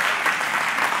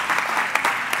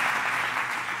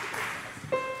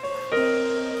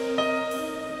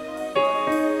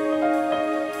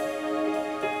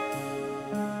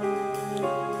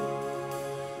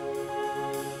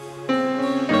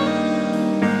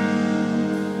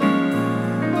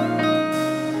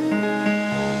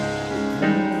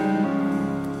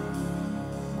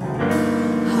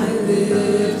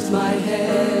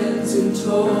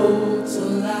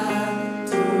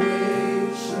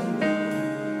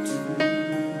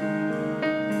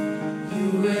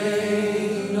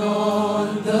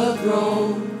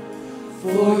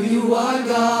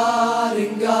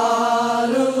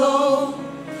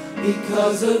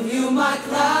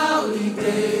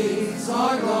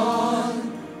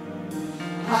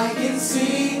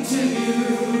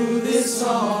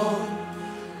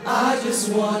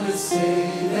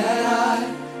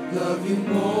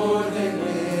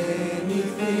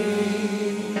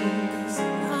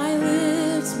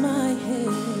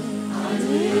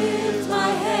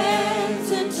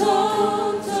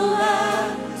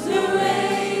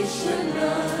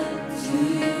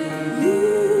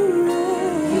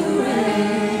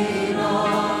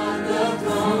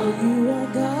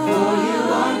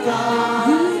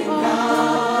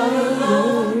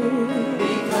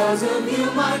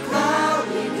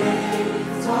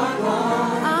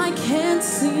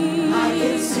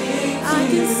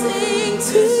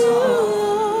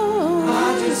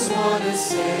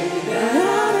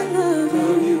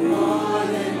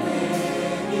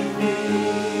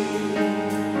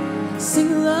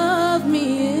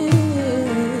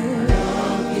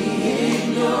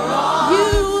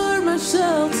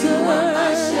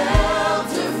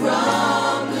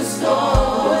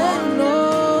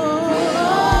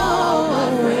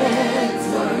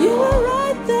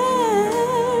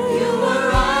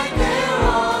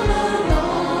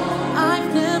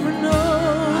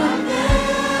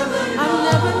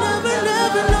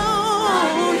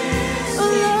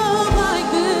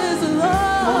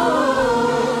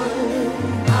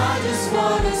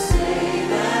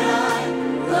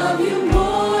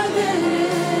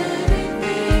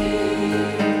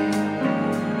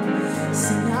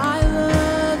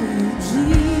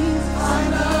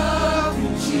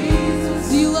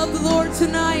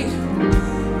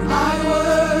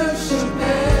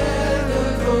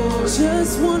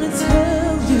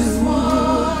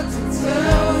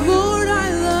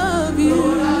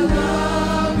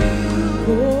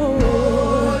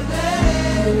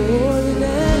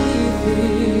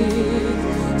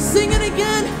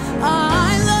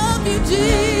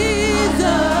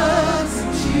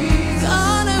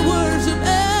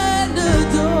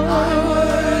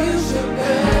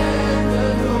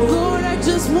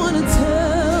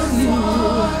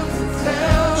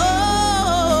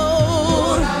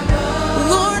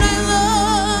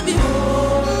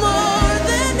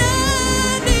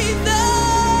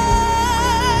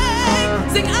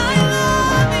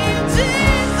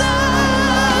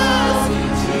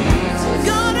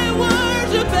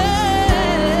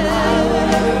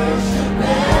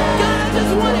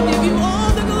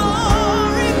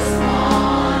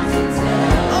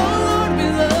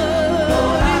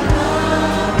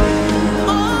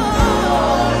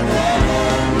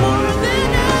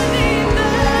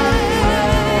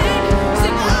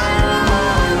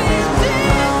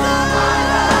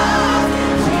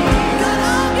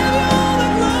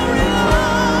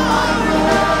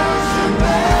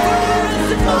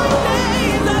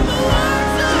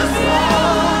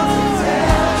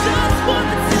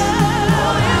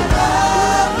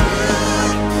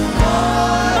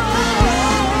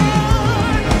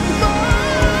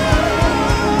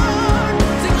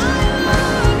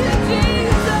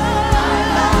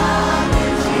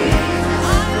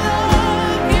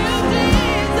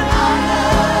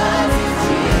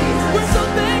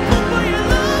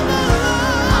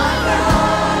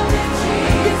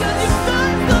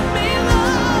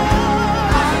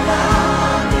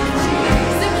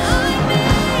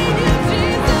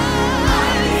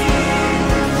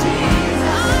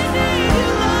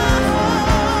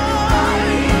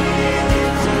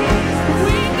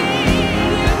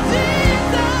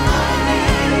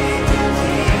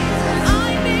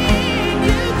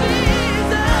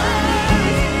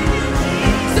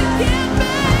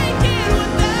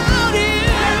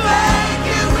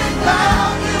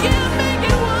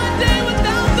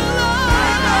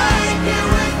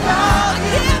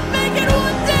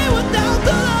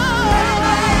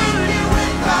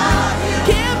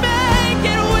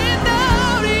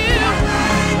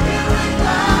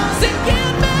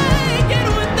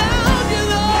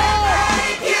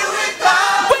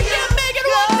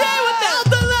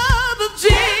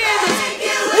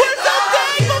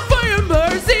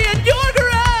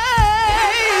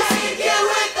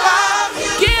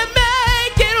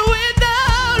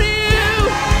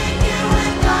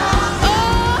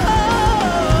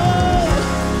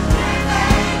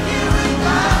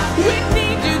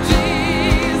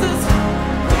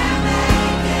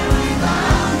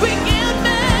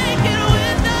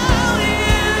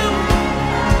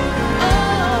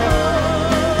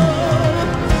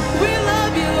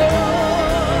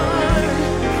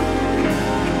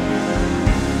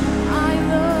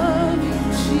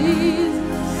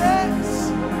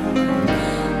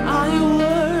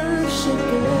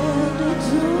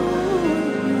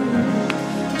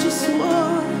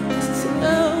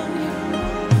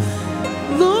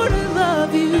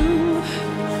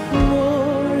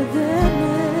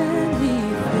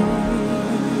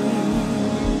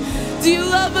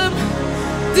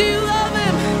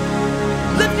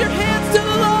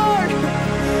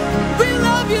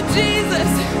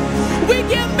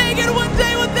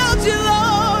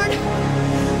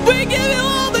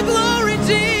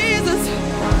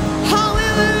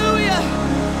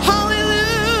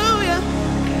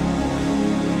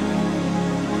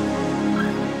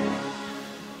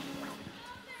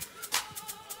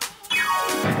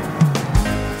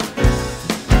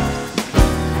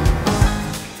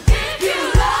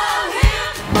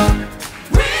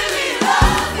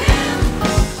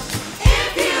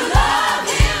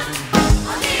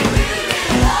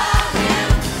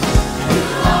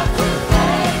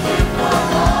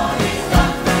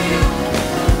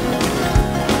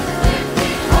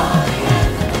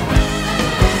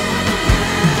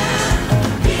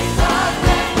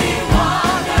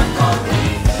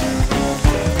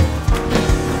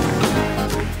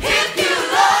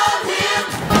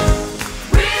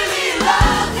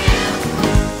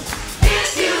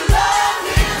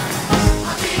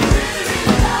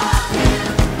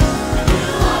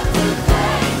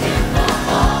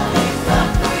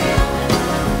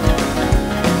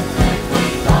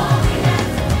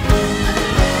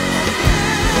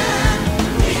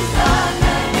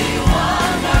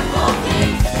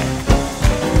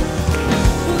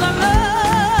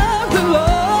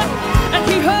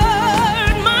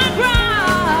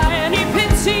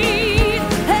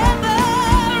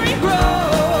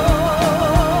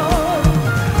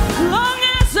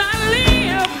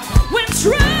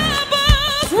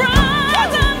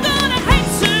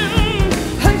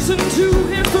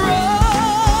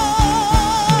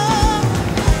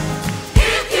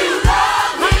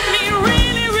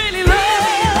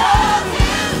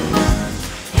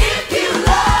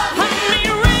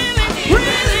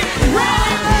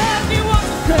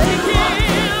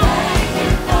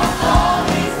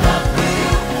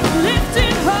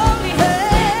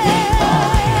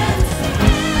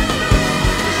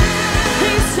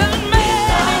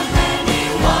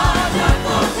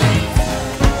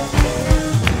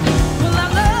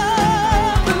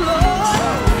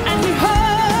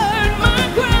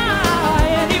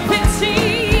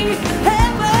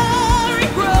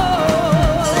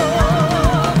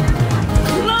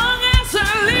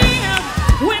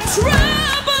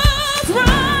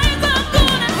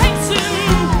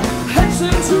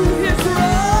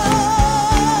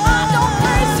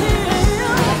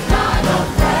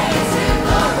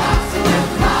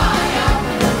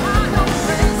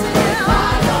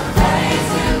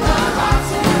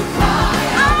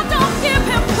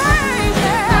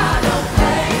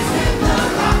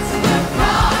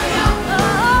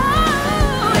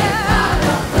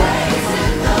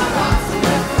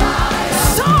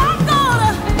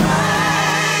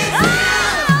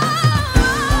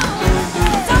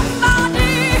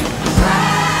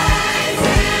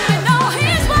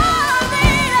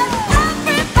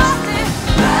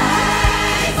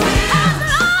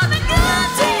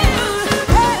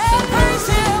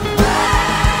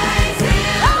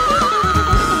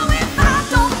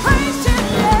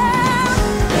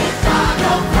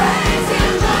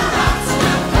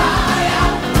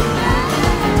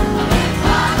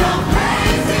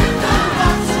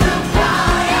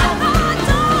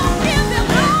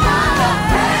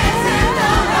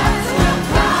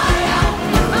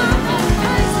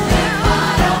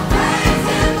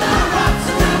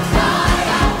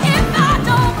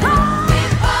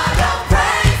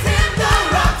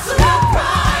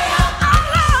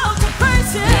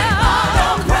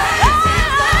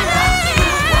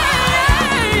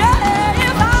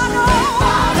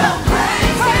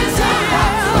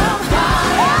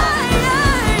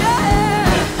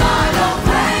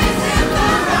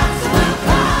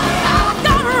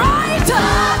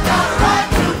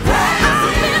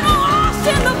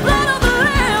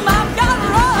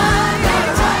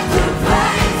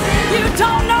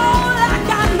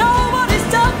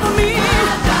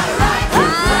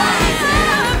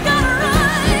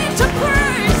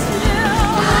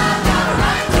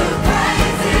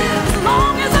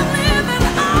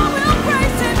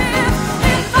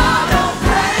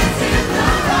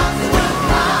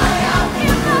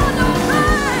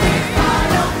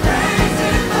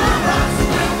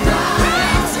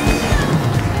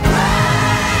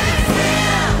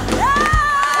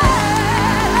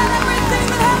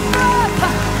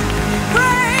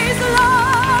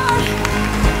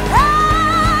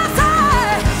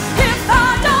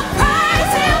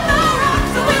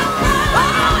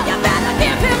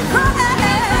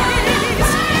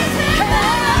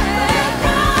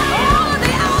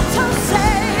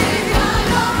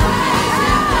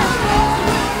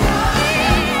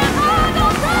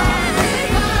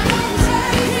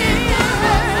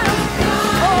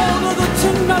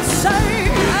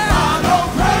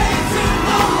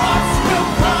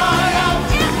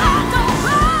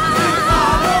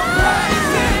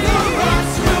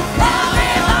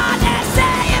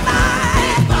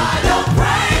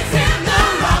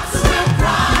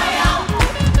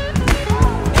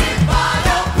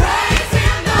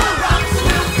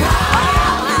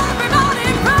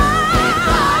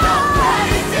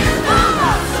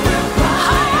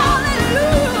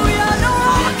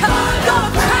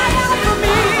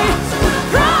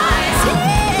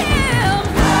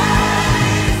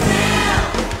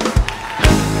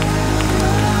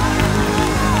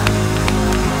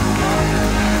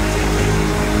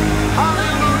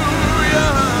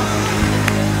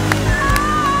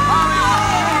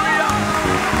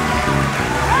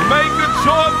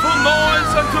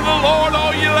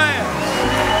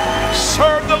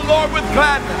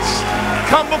 gladness.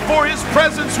 Come before his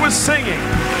presence with singing.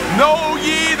 Know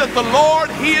ye that the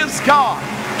Lord, he is God.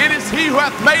 It is he who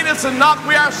hath made us and not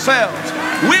we ourselves.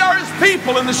 We are his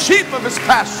people and the sheep of his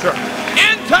pasture.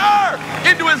 Enter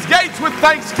into his gates with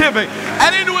thanksgiving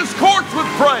and into his courts with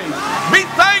praise. Be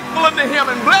thankful unto him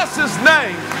and bless his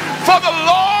name. For the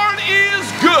Lord is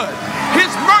good. His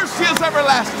mercy is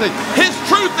everlasting. His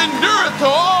truth endureth to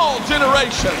all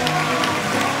generations.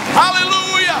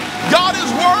 Hallelujah. God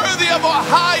is worthy of the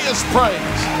highest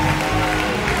praise.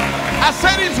 I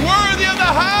said he's worthy of the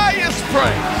highest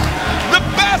praise. The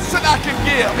best that I can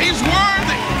give. He's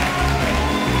worthy.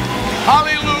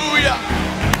 Hallelujah.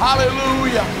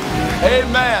 Hallelujah.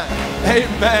 Amen.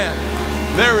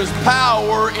 Amen. There is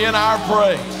power in our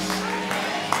praise.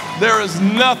 There is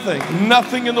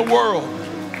nothing in the world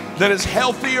that is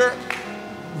healthier,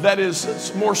 that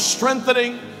is more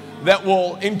strengthening, that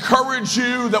will encourage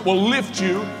you, that will lift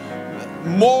you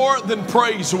more than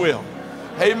praise will.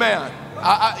 Amen.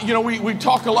 We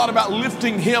talk a lot about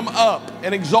lifting him up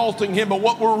and exalting him, but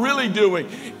what we're really doing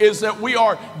is that we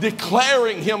are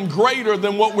declaring him greater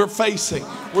than what we're facing.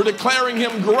 We're declaring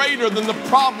him greater than the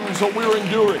problems that we're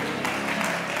enduring.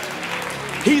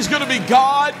 He's going to be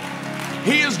God.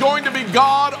 He is going to be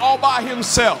God all by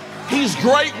himself. He's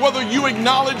great whether you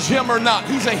acknowledge him or not.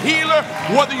 He's a healer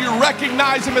whether you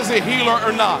recognize him as a healer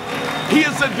or not. He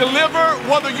is a deliverer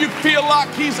whether you feel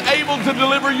like he's able to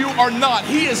deliver you or not.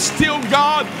 He is still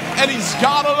God and he's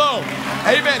God alone.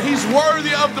 Amen. He's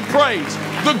worthy of the praise.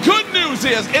 The good news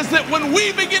is that when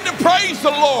we begin to praise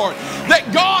the Lord,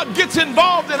 that God gets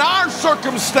involved in our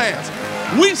circumstance.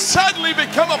 We suddenly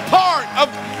become a part of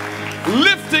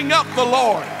lifting up the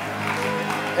Lord.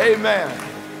 Amen.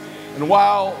 And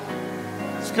while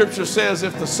Scripture says,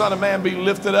 if the Son of Man be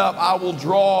lifted up, I will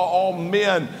draw all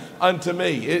men unto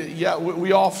me.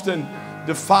 We often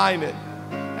define it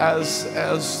as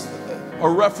a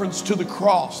reference to the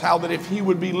cross, how that if he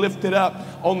would be lifted up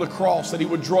on the cross, that he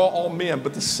would draw all men.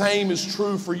 But the same is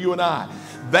true for you and I.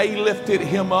 They lifted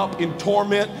him up in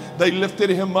torment. They lifted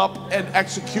him up in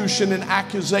execution and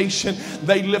accusation.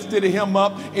 They lifted him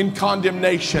up in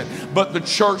condemnation. But the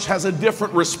church has a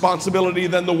different responsibility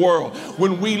than the world.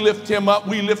 When we lift him up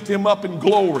in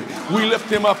glory. We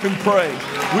lift him up in praise.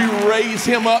 We raise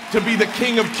him up to be the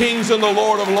King of Kings and the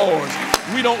Lord of Lords.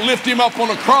 We don't lift him up on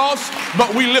a cross,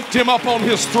 but we lift him up on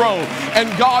his throne. And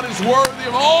God is worthy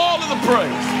of all of the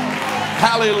praise.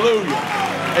 Hallelujah.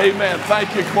 Amen.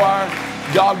 Thank you, choir.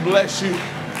 God bless you.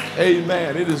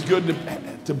 Amen. It is good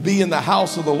to be in the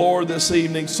house of the Lord this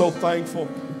evening. So thankful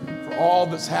for all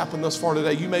that's happened thus far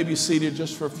today. You may be seated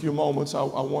just for a few moments. I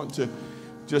want to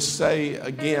just say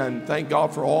again, thank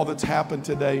God for all that's happened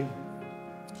today.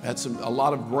 Had a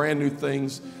lot of brand new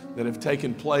things that have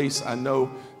taken place. I know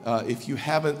if you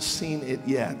haven't seen it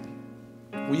yet,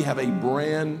 we have a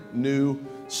brand new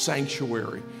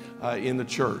sanctuary in the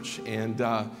church. And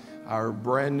our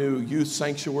brand new youth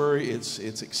sanctuary,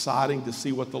 it's exciting to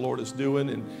see what the Lord is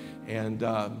doing. And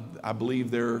I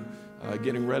believe they're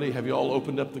getting ready. Have you all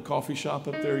opened up the coffee shop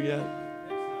up there yet?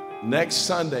 Next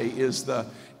Sunday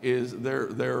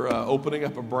they're opening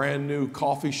up a brand new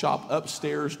coffee shop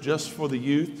upstairs just for the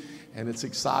youth. And it's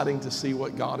exciting to see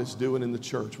what God is doing in the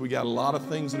church. We got a lot of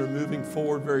things that are moving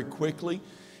forward very quickly.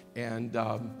 And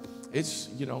it's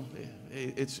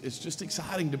just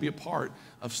exciting to be a part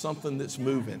of something that's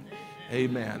moving.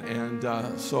 Amen. And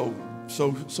so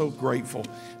grateful.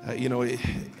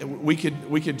 We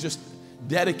could just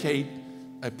dedicate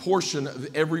a portion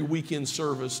of every weekend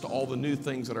service to all the new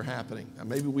things that are happening. Now,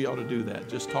 maybe we ought to do that.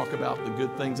 Just talk about the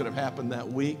good things that have happened that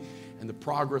week and the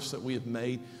progress that we have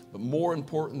made. But more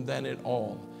important than it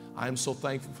all, I am so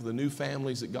thankful for the new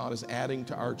families that God is adding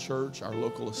to our church, our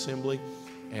local assembly.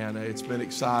 And it's been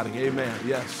exciting. Amen.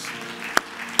 Yes.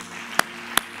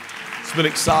 It's been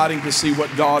exciting to see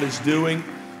what God is doing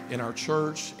in our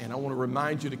church. And I want to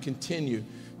remind you to continue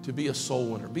to be a soul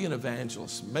winner, be an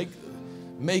evangelist.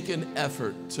 Make an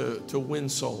effort to win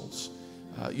souls.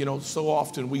 So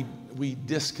often we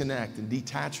disconnect and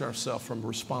detach ourselves from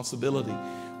responsibility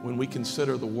when we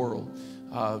consider the world.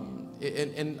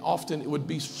 And often it would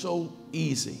be so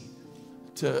easy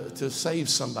to save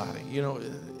somebody.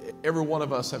 Every one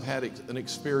of us have had an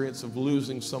experience of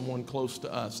losing someone close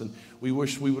to us, and we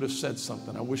wish we would have said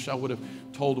something. I wish I would have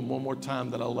told them one more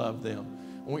time that I love them.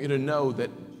 I want you to know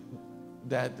that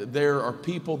there are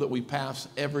people that we pass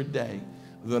every day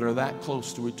that are that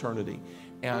close to eternity.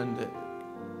 And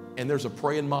there's a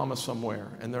praying mama somewhere,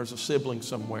 and there's a sibling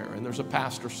somewhere, and there's a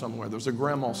pastor somewhere, there's a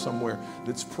grandma somewhere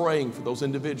that's praying for those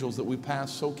individuals that we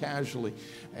pass so casually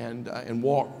and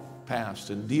walk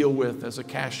past and deal with as a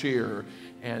cashier.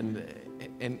 And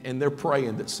and they're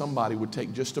praying that somebody would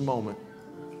take just a moment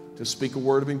to speak a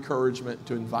word of encouragement,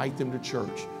 to invite them to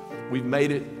church. We've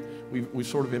made it, we've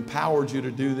sort of empowered you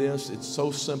to do this. It's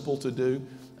so simple to do.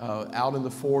 Out in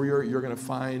the foyer, you're going to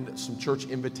find some church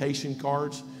invitation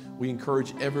cards. We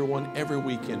encourage everyone every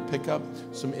weekend, pick up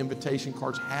some invitation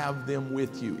cards, have them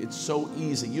with you. It's so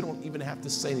easy. You don't even have to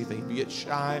say anything. If you get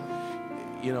shy,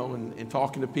 you know, and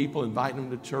talking to people, inviting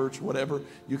them to church, whatever,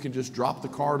 you can just drop the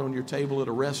card on your table at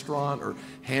a restaurant or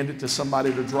hand it to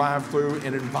somebody to drive through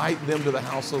and invite them to the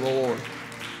house of the Lord.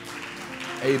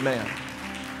 Amen.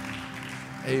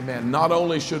 Amen. Not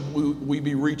only should we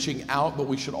be reaching out, but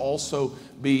we should also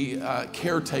be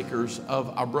caretakers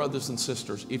of our brothers and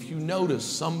sisters. If you notice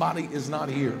somebody is not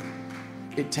here,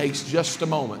 it takes just a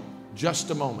moment,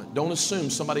 just a moment. Don't assume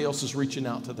somebody else is reaching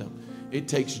out to them. It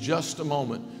takes just a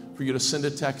moment for you to send a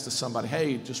text to somebody.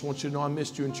 Hey, just want you to know I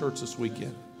missed you in church this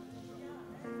weekend.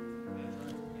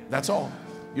 That's all.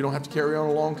 You don't have to carry on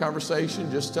a long conversation.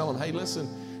 Just tell them, hey,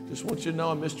 listen, just want you to know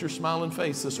I missed your smiling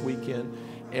face this weekend.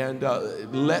 And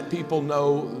let people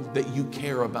know that you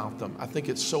care about them. I think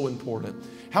it's so important.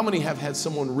 How many have had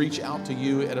someone reach out to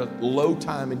you at a low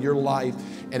time in your life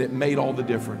and it made all the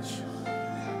difference?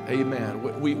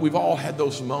 Amen. We've all had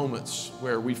those moments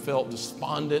where we felt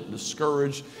despondent,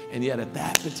 discouraged, and yet at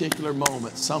that particular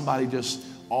moment, somebody just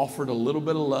offered a little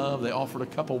bit of love. They offered a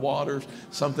cup of water,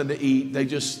 something to eat. They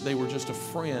were just a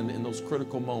friend in those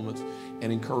critical moments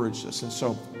and encouraged us. And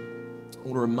so I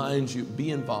want to remind you,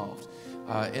 be involved.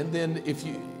 And then if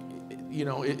you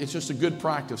know, it's just a good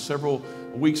practice. Several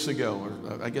weeks ago,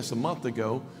 or I guess a month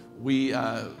ago, we,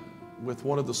 with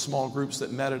one of the small groups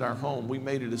that met at our home, we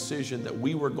made a decision that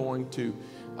we were going to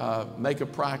make a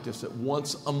practice that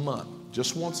once a month,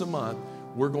 just once a month,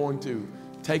 we're going to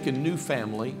take a new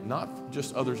family, not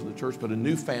just others in the church, but a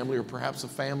new family, or perhaps a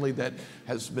family that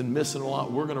has been missing a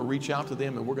lot. We're going to reach out to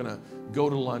them and we're going to go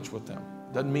to lunch with them.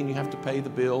 Doesn't mean you have to pay the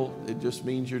bill. It just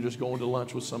means you're just going to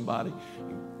lunch with somebody.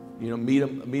 You know,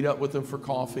 meet up with them for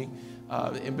coffee.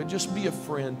 But just be a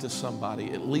friend to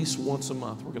somebody at least once a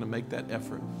month. We're going to make that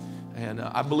effort. And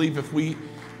I believe if we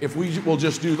will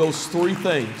just do those three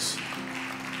things,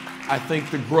 I think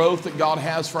the growth that God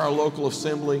has for our local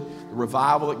assembly, the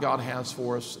revival that God has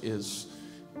for us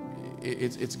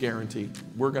it's guaranteed.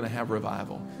 We're going to have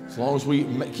revival. As long as we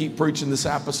keep preaching this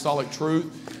apostolic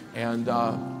truth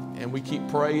and we keep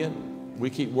praying,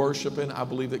 we keep worshiping, I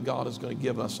believe that God is going to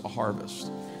give us a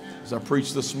harvest. As I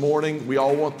preached this morning, we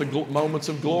all want the moments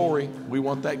of glory. We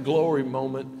want that glory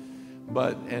moment,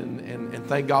 and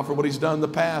thank God for what He's done in the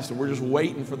past, and we're just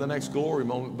waiting for the next glory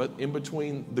moment. But in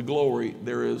between the glory,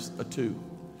 there is a two.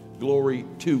 Glory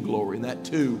to glory, and that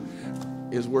two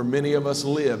is where many of us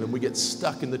live, and we get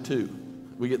stuck in the two.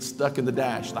 We get stuck in the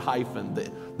dash, the hyphen,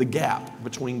 the gap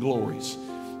between glories.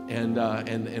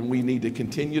 And we need to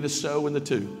continue to sow in the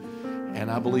two. And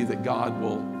I believe that God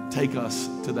will take us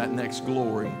to that next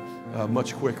glory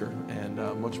much quicker and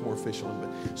much more efficiently.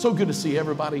 But so good to see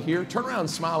everybody here. Turn around and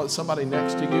smile at somebody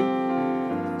next to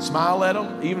you. Smile at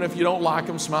them. Even if you don't like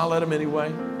them, smile at them anyway.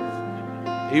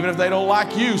 Even if they don't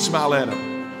like you, smile at them.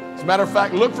 As a matter of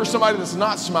fact, look for somebody that's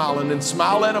not smiling and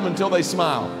smile at them until they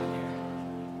smile.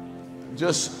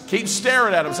 Just keep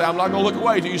staring at them. Say, I'm not going to look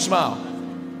away till you smile.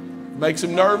 Makes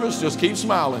them nervous, just keep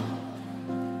smiling.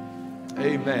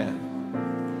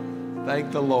 Amen.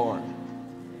 Thank the Lord.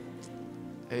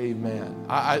 Amen.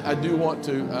 I do want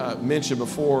to mention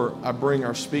before I bring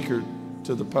our speaker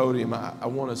to the podium, I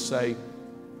want to say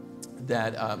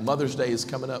that Mother's Day is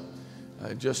coming up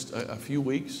just a few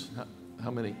weeks. How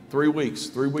many? 3 weeks.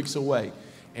 3 weeks away.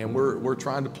 And we're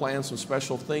trying to plan some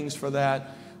special things for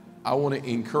that. I want to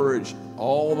encourage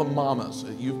all the mamas.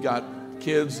 You've got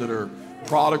kids that are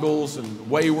prodigals and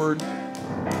wayward.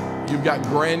 You've got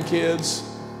grandkids.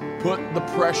 Put the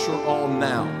pressure on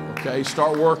now, okay?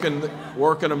 Start working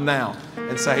them now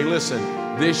and say, hey, listen,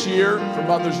 this year for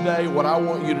Mother's Day, what I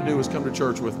want you to do is come to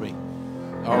church with me,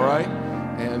 all right?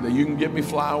 And you can get me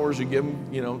flowers, you give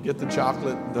them, get the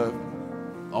chocolate,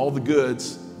 all the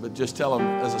goods, but just tell them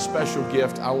as a special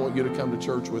gift, I want you to come to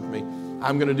church with me.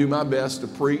 I'm going to do my best to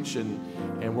preach, and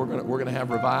we're going to have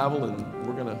revival, and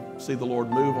we're going to see the Lord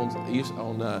move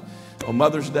on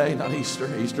Mother's Day, not Easter.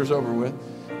 Easter's over with,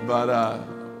 but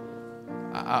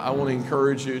I want to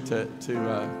encourage you to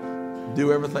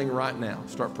do everything right now.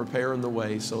 Start preparing the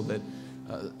way so that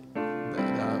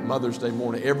Mother's Day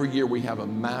morning, every year we have a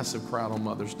massive crowd on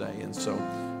Mother's Day, and so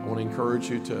I want to encourage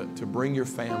you to bring your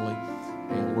family.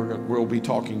 And we'll be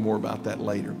talking more about that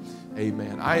later.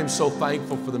 Amen. I am so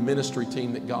thankful for the ministry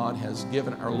team that God has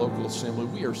given our local assembly.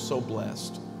 We are so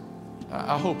blessed.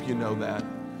 I hope you know that.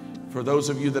 For those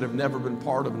of you that have never been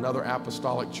part of another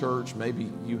apostolic church, maybe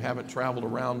you haven't traveled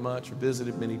around much or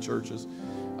visited many churches,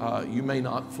 you may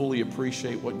not fully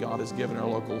appreciate what God has given our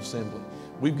local assembly.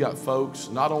 We've got folks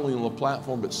not only on the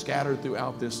platform but scattered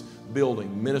throughout this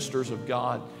building, ministers of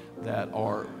God that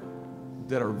are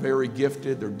very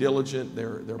gifted, they're diligent,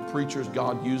 they're preachers.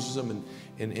 God uses them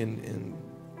in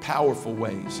powerful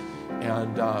ways.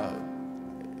 And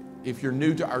if you're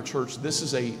new to our church, this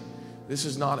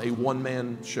is not a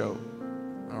one-man show.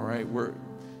 All right,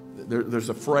 there's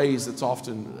a phrase that's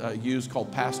often used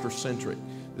called pastor-centric.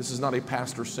 This is not a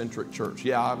pastor-centric church.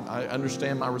 Yeah, I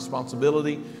understand my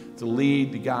responsibility to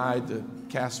lead, to guide, to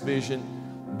cast vision,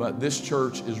 but this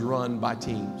church is run by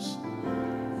teams,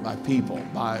 by people,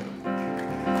 by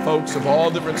folks of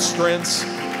all different strengths,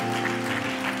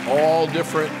 all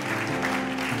different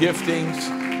giftings,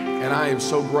 and I am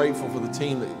so grateful for the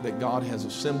team that God has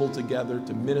assembled together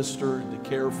to minister, to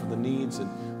care for the needs and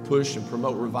push and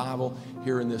promote revival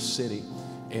here in this city.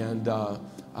 And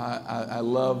I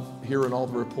love hearing all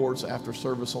the reports after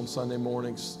service on Sunday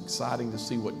mornings. Exciting to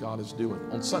see what God is doing.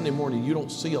 On Sunday morning, you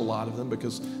don't see a lot of them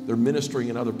because they're ministering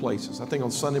in other places. I think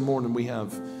on Sunday morning we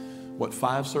have,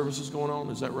 5 services going on?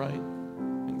 Is that right?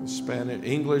 Spanish,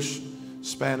 English,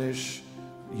 Spanish,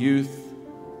 youth,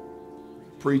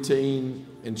 preteen,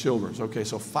 and children's. Okay,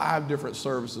 so 5 different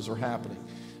services are happening.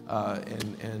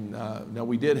 Now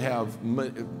we did have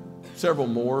several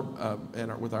more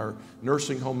with our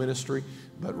nursing home ministry,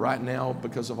 but right now,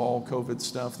 because of all COVID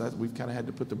stuff, that we've kind of had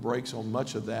to put the brakes on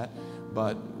much of that.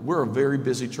 But we're a very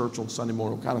busy church on Sunday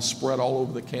morning. We're kind of spread all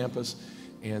over the campus,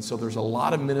 and so there's a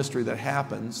lot of ministry that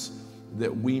happens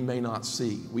that we may not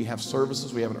see. We have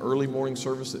services. We have an early morning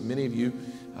service that many of you,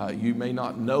 you may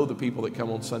not know the people that come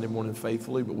on Sunday morning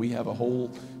faithfully, but we have a whole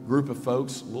group of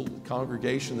folks, a little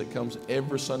congregation that comes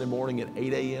every Sunday morning at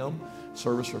 8 a.m.,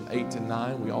 service from 8 to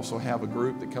 9. We also have a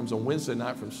group that comes on Wednesday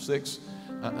night from 6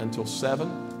 until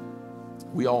 7.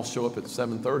 We all show up at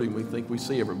 7:30 and we think we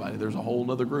see everybody. There's a whole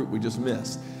other group we just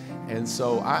missed. And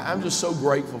so I'm just so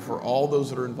grateful for all those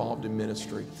that are involved in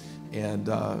ministry. And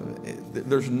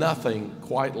there's nothing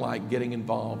quite like getting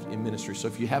involved in ministry. So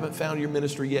if you haven't found your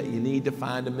ministry yet, you need to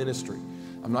find a ministry.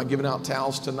 I'm not giving out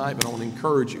towels tonight, but I want to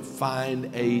encourage you, find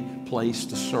a place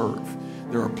to serve.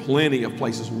 There are plenty of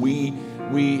places.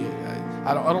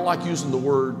 I don't like using the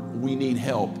word we need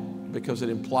help because it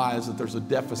implies that there's a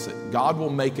deficit. God will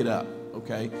make it up,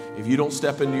 okay? If you don't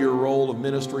step into your role of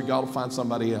ministry, God will find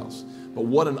somebody else. But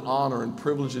what an honor and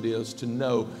privilege it is to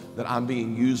know that I'm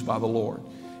being used by the Lord.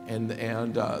 And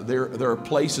there are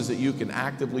places that you can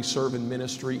actively serve in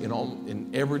ministry in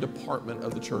every department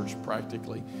of the church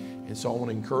practically. And so I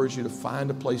want to encourage you to find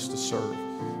a place to serve.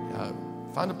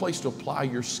 Find a place to apply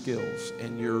your skills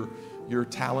and your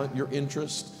talent, your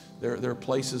interest. There are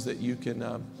places that you can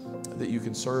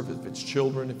serve. If it's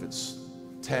children, if it's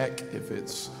tech, if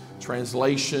it's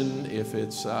translation, if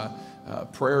it's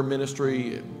prayer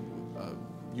ministry,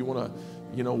 you want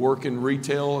to work in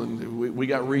retail, and we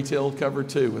got retail covered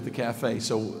too with the cafe.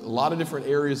 So a lot of different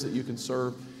areas that you can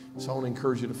serve. So I want to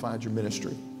encourage you to find your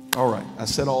ministry. All right, I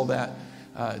said all that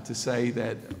to say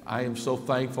that I am so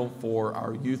thankful for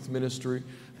our youth ministry,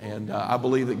 and I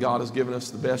believe that God has given us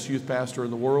the best youth pastor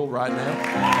in the world right now.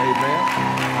 Amen.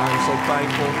 I'm so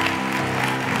thankful.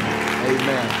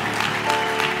 Amen.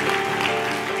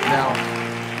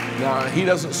 Now, he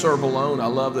doesn't serve alone. I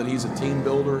love that he's a team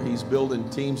builder. He's building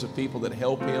teams of people that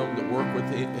help him, that work with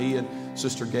him, he and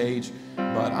Sister Gage.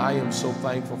 But I am so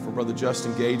thankful for Brother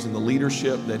Justin Gage and the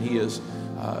leadership that he is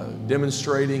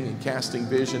demonstrating and casting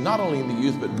vision, not only in the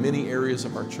youth, but many areas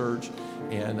of our church.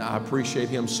 And I appreciate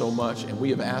him so much. And we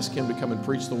have asked him to come and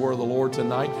preach the word of the Lord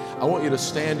tonight. I want you to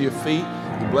stand to your feet.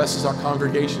 He blesses our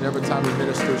congregation every time he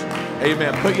ministers.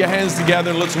 Amen. Put your hands together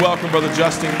and let's welcome Brother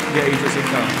Justin Gage as he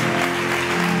comes.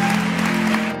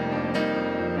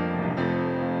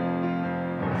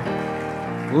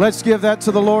 Let's give that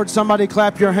to the Lord. Somebody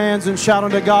clap your hands and shout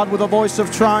unto God with a voice of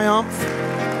triumph.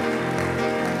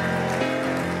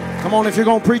 Come on, if you're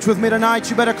going to preach with me tonight,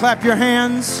 you better clap your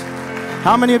hands.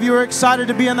 How many of you are excited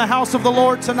to be in the house of the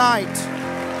Lord tonight?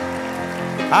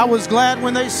 I was glad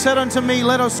when they said unto me,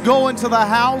 let us go into the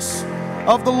house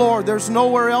of the Lord. There's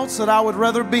nowhere else that I would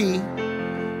rather be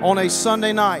on a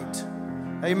Sunday night.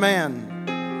 Amen.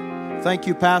 Thank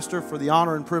you, Pastor, for the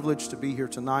honor and privilege to be here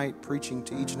tonight, preaching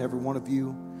to each and every one of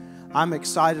you. I'm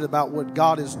excited about what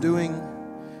God is doing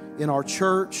in our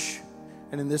church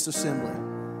and in this assembly.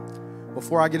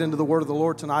 Before I get into the word of the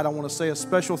Lord tonight, I want to say a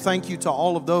special thank you to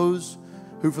all of those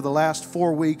who for the last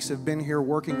 4 weeks have been here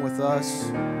working with us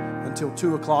until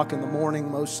 2 o'clock in the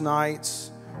morning most nights,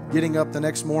 getting up the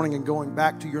next morning and going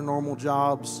back to your normal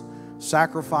jobs.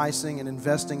 sacrificing and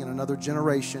investing in another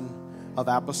generation of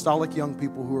apostolic young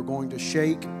people who are going to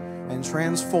shake and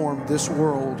transform this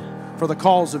world for the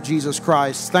cause of Jesus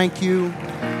Christ. Thank you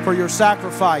for your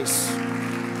sacrifice.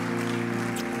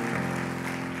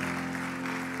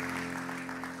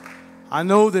 I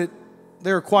know that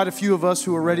there are quite a few of us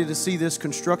who are ready to see this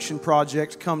construction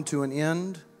project come to an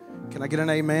end. Can I get an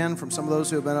amen from some of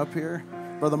those who have been up here?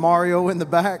 Brother Mario in the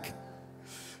back.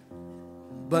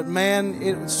 But man,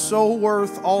 it's so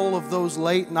worth all of those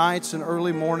late nights and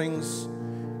early mornings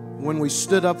when we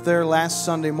stood up there last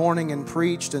Sunday morning and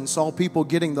preached and saw people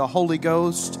getting the Holy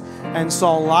Ghost and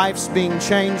saw lives being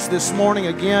changed this morning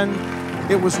again.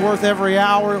 It was worth every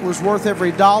hour. It was worth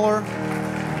every dollar.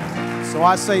 So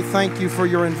I say thank you for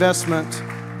your investment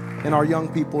in our young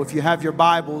people. If you have your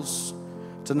Bibles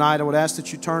tonight, I would ask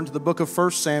that you turn to the book of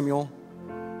 1 Samuel,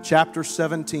 chapter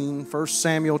 17. 1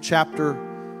 Samuel, chapter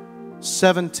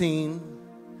 17.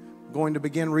 I'm going to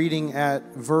begin reading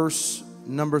at verse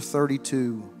number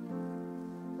 32.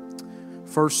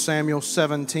 1 Samuel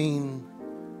 17,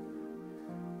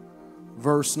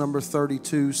 verse number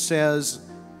 32 says,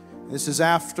 this is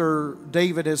after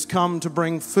David has come to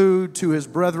bring food to his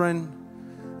brethren,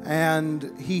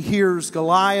 and he hears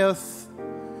Goliath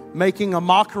making a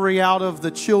mockery out of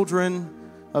the children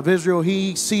of Israel.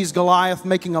 He sees Goliath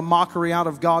making a mockery out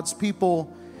of God's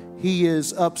people. He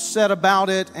is upset about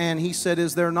it, and he said,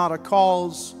 is there not a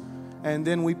cause? And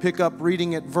then we pick up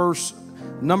reading at verse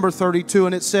number 32,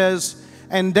 and it says,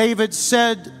 and David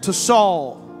said to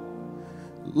Saul,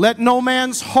 let no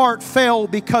man's heart fail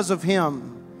because of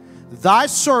him. Thy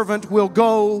servant will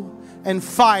go and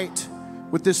fight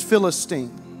with this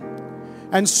Philistine.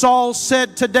 And Saul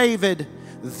said to David,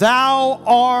 thou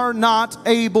art not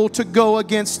able to go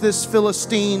against this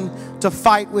Philistine to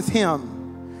fight with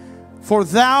him, for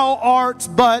thou art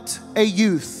but a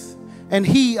youth, and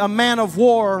he a man of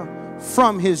war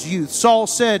from his youth. Saul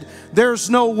said, there's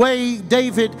no way,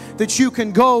 David, that you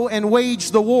can go and wage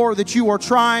the war that you are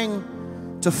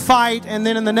trying to fight. And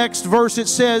then in the next verse it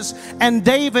says, and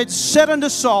David said unto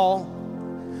Saul,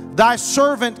 thy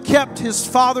servant kept his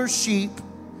father's sheep,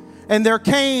 and there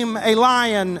came a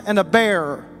lion and a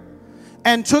bear,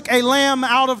 and took a lamb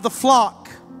out of the flock,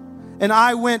 and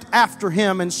I went after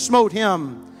him and smote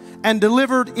him, and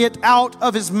delivered it out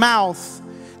of his mouth.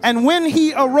 And when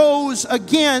he arose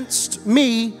against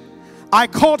me, I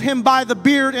caught him by the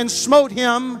beard and smote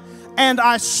him, and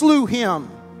I slew him.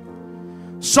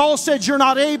 Saul said, you're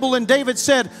not able. And David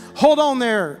said, hold on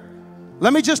there.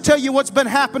 Let me just tell you what's been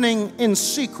happening in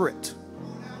secret.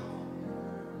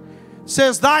 It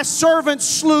says, thy servant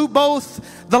slew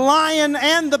both the lion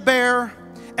and the bear,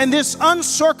 and this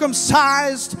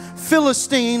uncircumcised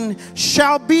Philistine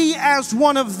shall be as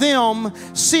one of them,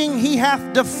 seeing he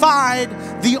hath defied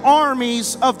the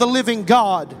armies of the living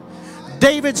God.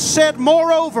 David said,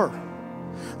 moreover,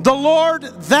 the Lord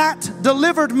that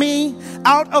delivered me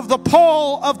out of the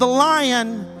paw of the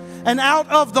lion and out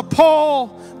of the paw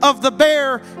of the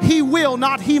bear, he will,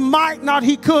 not he might, not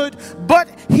he could, but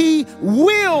he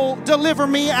will deliver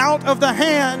me out of the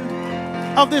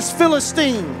hand of this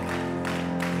Philistine.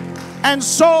 And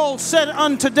Saul said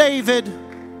unto David,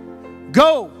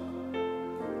 go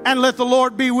and let the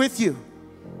Lord be with you.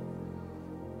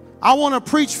 I want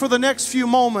to preach for the next few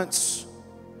moments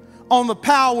on the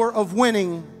power of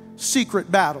winning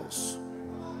secret battles.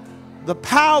 The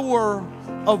power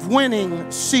of winning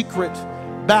secret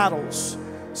battles.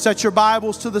 Set your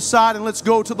Bibles to the side and let's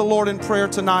go to the Lord in prayer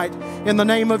tonight. In the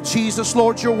name of Jesus,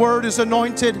 Lord, your word is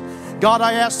anointed. God,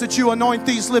 I ask that you anoint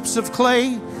these lips of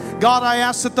clay. God, I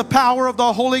ask that the power of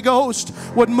the Holy Ghost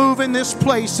would move in this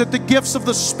place, that the gifts of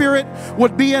the Spirit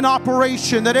would be in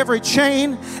operation, that every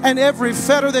chain and every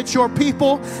fetter that your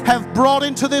people have brought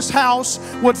into this house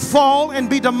would fall and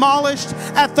be demolished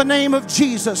at the name of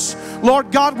Jesus.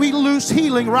 Lord God, we loose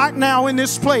healing right now in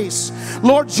this place.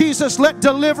 Lord Jesus, let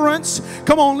deliverance,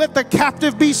 come on, let the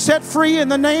captive be set free in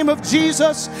the name of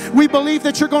Jesus. We believe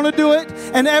that you're going to do it.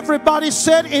 And everybody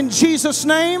said, in Jesus'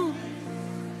 name.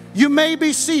 You may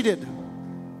be seated.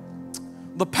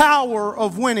 The power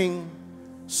of winning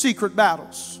secret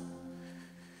battles.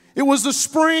 It was the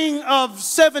spring of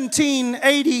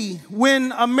 1780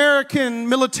 when American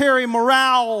military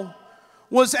morale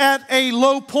was at a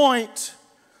low point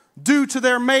due to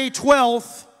their May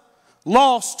 12th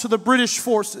loss to the British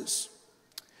forces.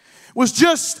 It was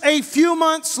just a few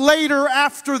months later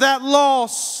after that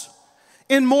loss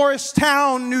in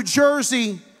Morristown, New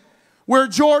Jersey, where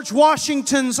George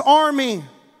Washington's army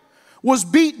was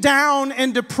beat down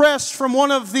and depressed from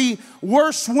one of the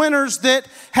worst winters that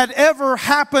had ever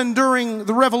happened during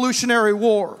the Revolutionary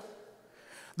War.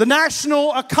 The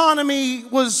national economy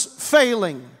was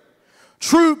failing.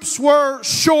 Troops were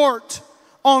short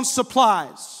on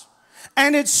supplies.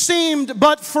 And it seemed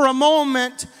but for a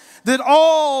moment that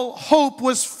all hope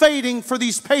was fading for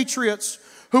these patriots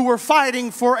who were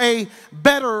fighting for a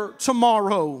better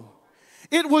tomorrow.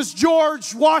 It was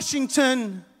George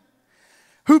Washington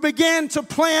who began to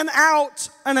plan out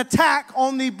an attack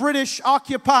on the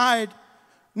British-occupied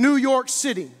New York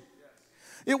City.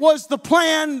 It was the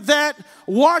plan that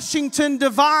Washington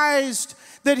devised,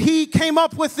 that he came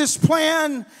up with this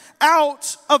plan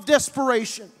out of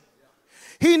desperation.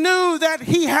 He knew that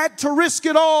he had to risk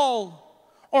it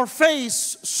all or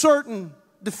face certain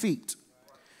defeat.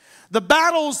 The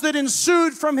battles that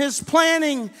ensued from his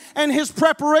planning and his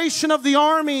preparation of the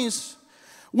armies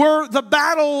were the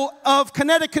Battle of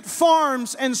Connecticut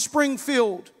Farms and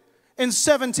Springfield in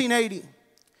 1780.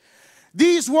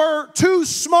 These were two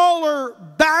smaller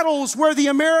battles where the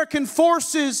American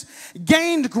forces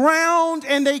gained ground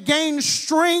and they gained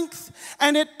strength,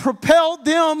 and it propelled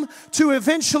them to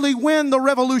eventually win the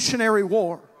Revolutionary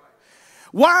War.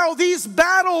 While these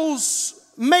battles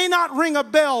may not ring a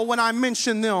bell when I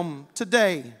mention them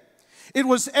today, it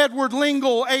was Edward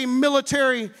Lingle, a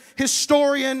military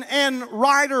historian and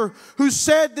writer, who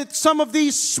said that some of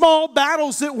these small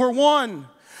battles that were won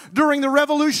during the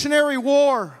Revolutionary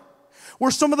War were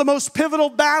some of the most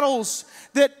pivotal battles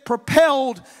that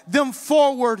propelled them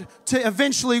forward to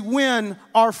eventually win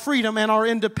our freedom and our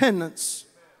independence.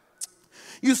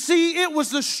 You see, it was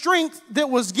the strength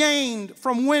that was gained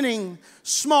from winning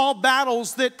small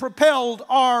battles that propelled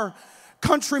our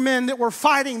countrymen that were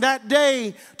fighting that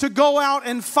day to go out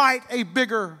and fight a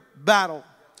bigger battle.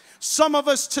 Some of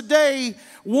us today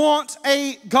want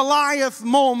a Goliath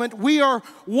moment. We are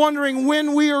wondering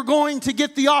when we are going to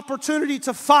get the opportunity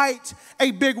to fight a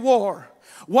big war.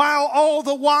 While all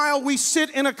the while we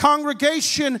sit in a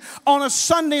congregation on a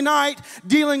Sunday night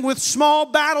dealing with small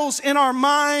battles in our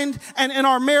mind and in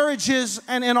our marriages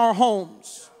and in our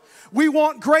homes. We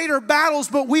want greater battles,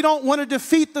 but we don't want to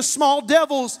defeat the small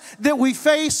devils that we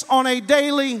face on a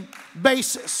daily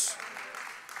basis.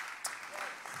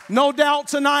 No doubt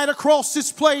tonight across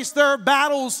this place there are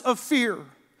battles of fear,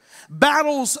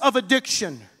 battles of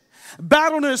addiction,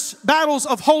 battles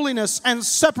of holiness and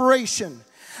separation,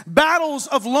 battles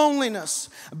of loneliness,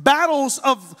 battles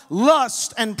of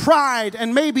lust and pride,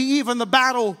 and maybe even the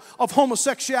battle of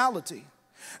homosexuality.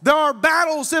 There are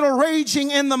battles that are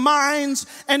raging in the minds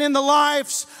and in the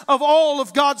lives of all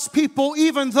of God's people,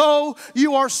 even though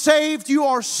you are saved, you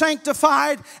are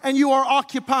sanctified, and you are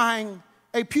occupying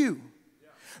a pew.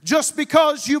 Just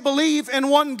because you believe in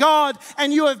one God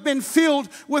and you have been filled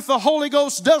with the Holy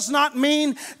Ghost does not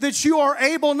mean that you are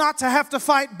able not to have to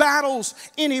fight battles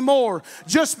anymore.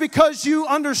 Just because you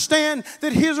understand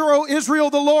that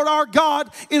Israel, the Lord our God,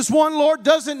 is one Lord,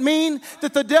 doesn't mean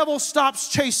that the devil stops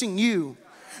chasing you.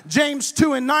 James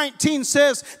 2:19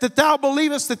 says that thou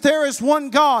believest that there is one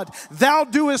God, thou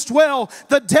doest well.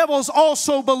 The devils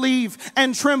also believe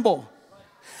and tremble.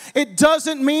 It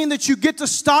doesn't mean that you get to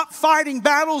stop fighting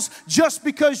battles just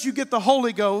because you get the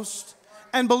Holy Ghost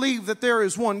and believe that there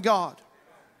is one God.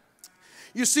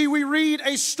 You see, we read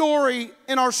a story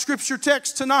in our scripture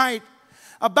text tonight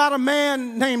about a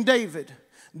man named David.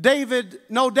 David,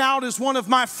 no doubt, is one of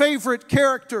my favorite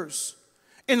characters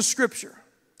in Scripture.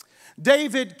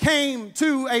 David came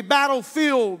to a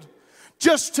battlefield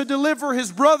just to deliver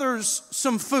his brothers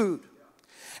some food.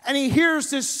 And he hears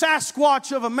this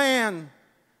Sasquatch of a man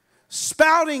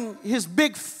spouting his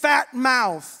big fat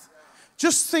mouth.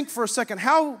 Just think for a second,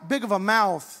 how big of a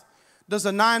mouth does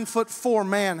a 9'4"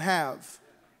 man have?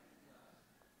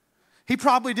 He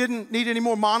probably didn't need any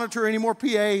more monitor, any more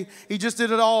PA. He just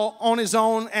did it all on his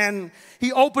own, and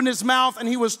he opened his mouth and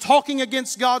he was talking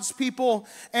against God's people.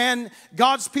 And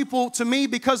God's people, to me,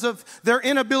 because of their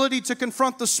inability to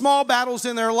confront the small battles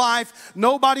in their life,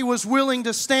 nobody was willing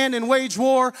to stand and wage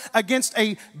war against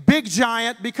a big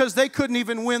giant because they couldn't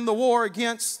even win the war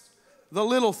against the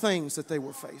little things that they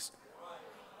were facing.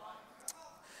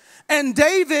 And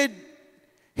David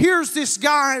hears this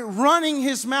guy running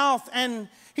his mouth, and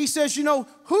he says, you know,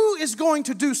 who is going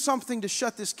to do something to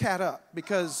shut this cat up?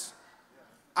 Because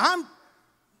I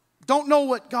don't know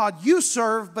what God you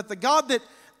serve, but the God that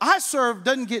I serve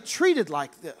doesn't get treated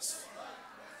like this.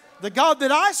 The God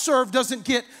that I serve doesn't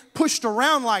get pushed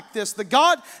around like this. The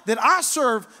God that I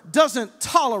serve doesn't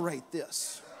tolerate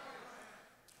this.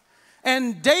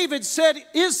 And David said,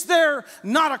 is there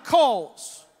not a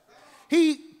cause?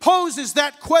 He poses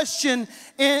that question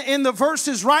in the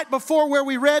verses right before where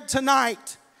we read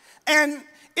tonight. And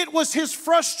it was his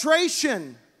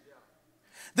frustration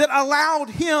that allowed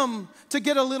him to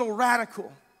get a little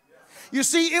radical. You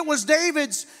see, it was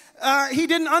David's, he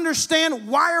didn't understand,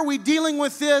 why are we dealing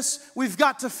with this? We've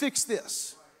got to fix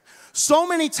this. So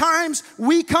many times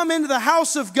we come into the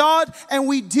house of God and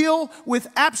we deal with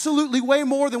absolutely way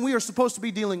more than we are supposed to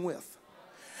be dealing with.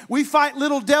 We fight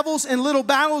little devils and little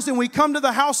battles, and we come to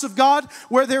the house of God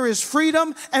where there is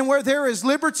freedom and where there is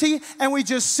liberty, and we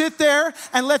just sit there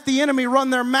and let the enemy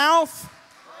run their mouth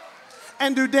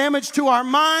and do damage to our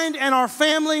mind and our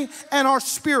family and our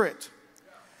spirit.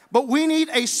 But we need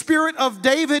a spirit of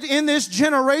David in this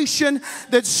generation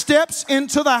that steps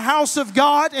into the house of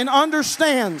God and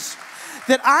understands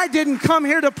that I didn't come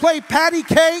here to play patty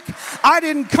cake. I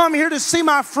didn't come here to see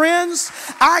my friends.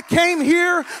 I came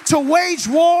here to wage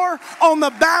war on the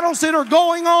battles that are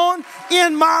going on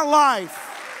in my life.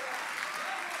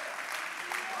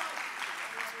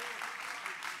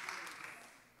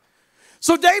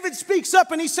 So David speaks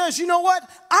up and he says, you know what?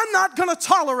 I'm not going to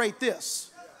tolerate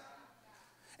this.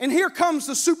 And here comes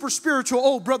the super spiritual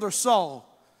old brother Saul,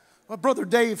 my brother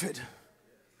David.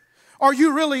 Are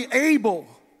you really able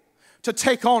to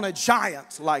take on a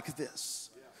giant like this?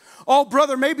 Oh,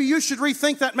 brother, maybe you should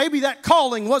rethink that. Maybe that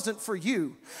calling wasn't for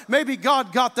you. Maybe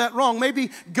God got that wrong.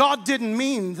 Maybe God didn't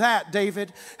mean that,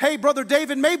 David. Hey, brother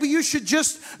David, maybe you should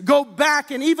just go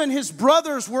back. And even his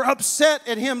brothers were upset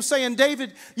at him, saying,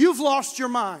 David, you've lost your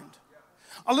mind.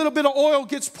 A little bit of oil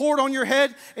gets poured on your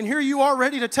head, and here you are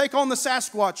ready to take on the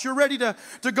Sasquatch. You're ready to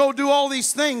go do all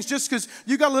these things just because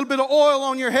you got a little bit of oil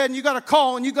on your head and you got a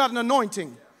call and you got an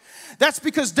anointing. That's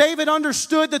because David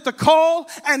understood that the call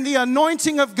and the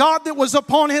anointing of God that was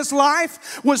upon his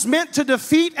life was meant to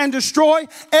defeat and destroy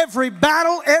every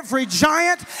battle, every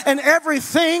giant, and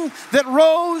everything that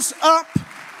rose up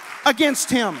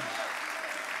against him.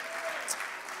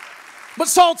 But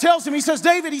Saul tells him, he says,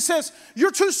 David, he says,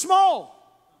 you're too small.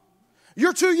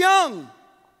 You're too young.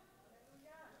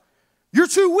 You're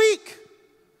too weak.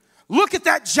 Look at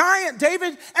that giant,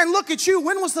 David, and look at you.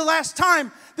 When was the last time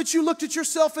that you looked at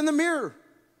yourself in the mirror?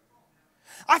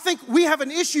 I think we have an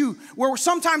issue where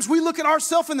sometimes we look at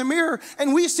ourselves in the mirror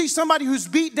and we see somebody who's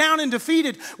beat down and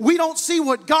defeated. We don't see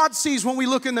what God sees when we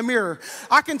look in the mirror.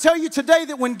 I can tell you today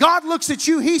that when God looks at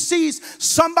you, He sees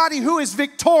somebody who is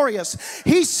victorious.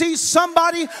 He sees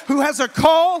somebody who has a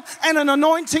call and an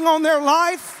anointing on their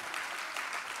life.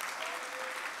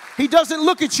 He doesn't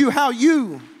look at you how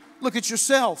you look at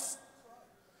yourself.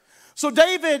 So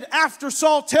David, after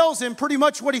Saul tells him pretty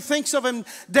much what he thinks of him,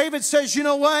 David says, you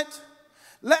know what?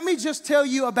 Let me just tell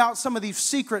you about some of these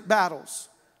secret battles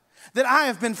that I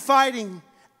have been fighting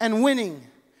and winning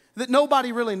that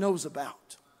nobody really knows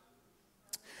about.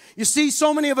 You see,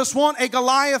 so many of us want a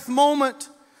Goliath moment,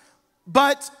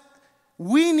 but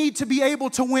we need to be able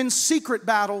to win secret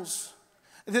battles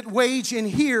that wage in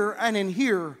here and in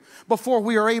here before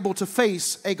we are able to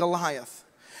face a Goliath.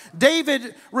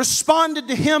 David responded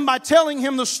to him by telling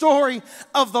him the story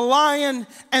of the lion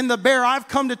and the bear. I've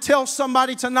come to tell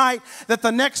somebody tonight that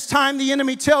the next time the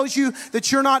enemy tells you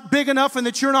that you're not big enough and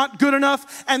that you're not good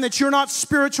enough and that you're not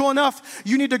spiritual enough,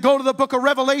 you need to go to the book of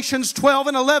Revelations 12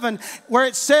 and 11 where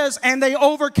it says, and they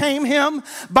overcame him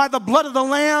by the blood of the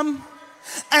Lamb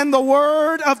and the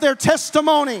word of their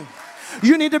testimony.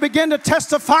 You need to begin to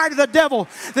testify to the devil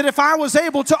that if I was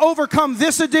able to overcome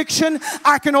this addiction,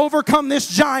 I can overcome this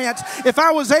giant. If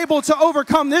I was able to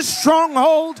overcome this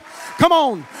stronghold, come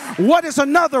on, what is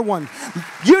another one?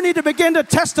 You need to begin to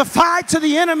testify to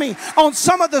the enemy on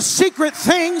some of the secret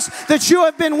things that you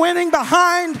have been winning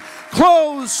behind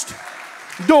closed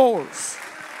doors.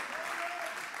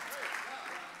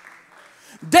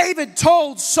 David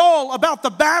told Saul about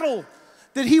the battle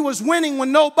that he was winning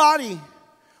when nobody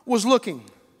was looking.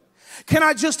 Can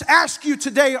I just ask you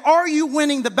today, are you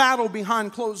winning the battle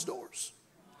behind closed doors?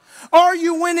 Are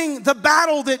you winning the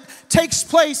battle that takes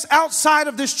place outside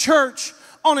of this church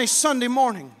on a Sunday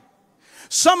morning?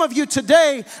 Some of you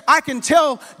today, I can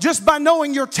tell just by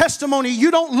knowing your testimony,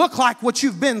 you don't look like what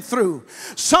you've been through.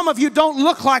 Some of you don't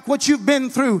look like what you've been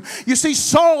through. You see,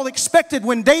 Saul expected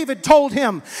when David told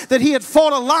him that he had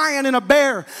fought a lion and a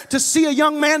bear to see a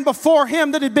young man before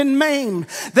him that had been maimed,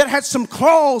 that had some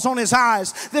claws on his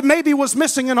eyes, that maybe was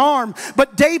missing an arm.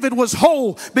 But David was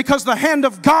whole because the hand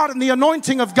of God and the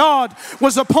anointing of God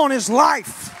was upon his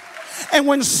life. And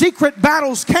when secret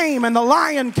battles came and the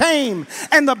lion came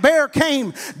and the bear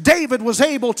came, David was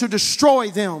able to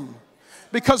destroy them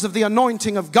because of the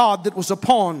anointing of God that was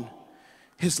upon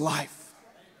his life.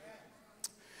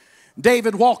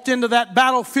 David walked into that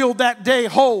battlefield that day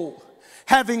whole,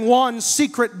 having won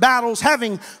secret battles,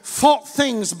 having fought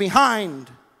things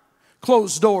behind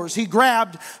closed doors. He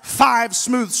grabbed 5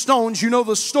 smooth stones. You know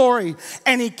the story.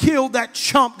 And he killed that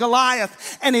chump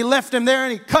Goliath. And he left him there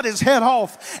and he cut his head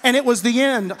off. And it was the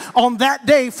end on that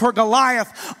day for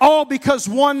Goliath. All because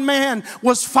one man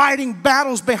was fighting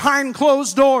battles behind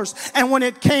closed doors. And when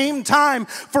it came time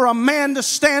for a man to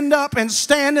stand up and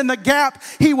stand in the gap,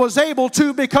 he was able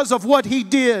to because of what he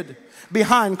did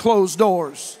behind closed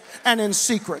doors and in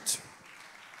secret.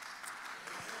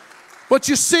 But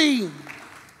you see,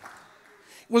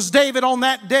 was David on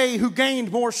that day who gained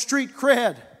more street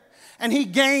cred. And he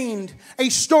gained a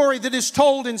story that is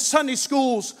told in Sunday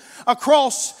schools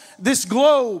across this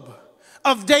globe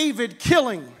of David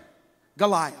killing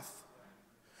Goliath.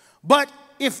 But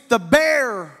if the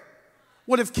bear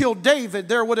would have killed David,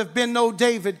 there would have been no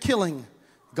David killing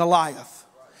Goliath.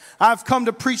 I've come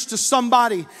to preach to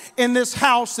somebody in this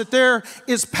house that there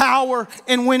is power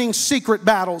in winning secret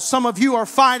battles. Some of you are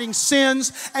fighting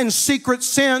sins and secret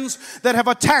sins that have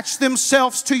attached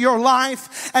themselves to your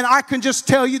life. And I can just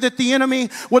tell you that the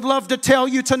enemy would love to tell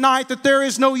you tonight that there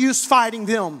is no use fighting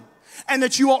them and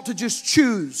that you ought to just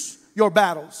choose your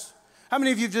battles. How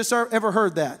many of you have just ever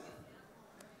heard that?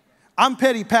 I'm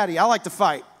Petty Patty. I like to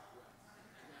fight.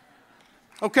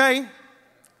 Okay?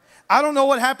 I don't know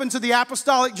what happened to the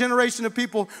apostolic generation of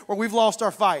people where we've lost our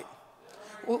fight.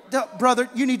 Well, brother,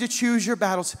 you need to choose your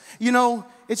battles. You know,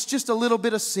 it's just a little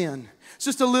bit of sin. It's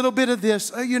just a little bit of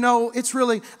this. It's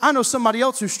really, I know somebody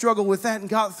else who struggled with that and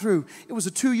got through. It was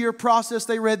a 2-year process.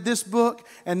 They read this book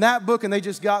and that book and they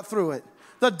just got through it.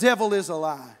 The devil is a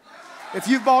lie. If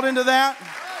you've bought into that,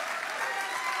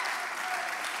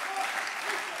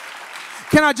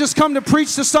 can I just come to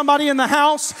preach to somebody in the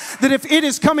house that if it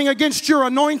is coming against your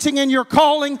anointing and your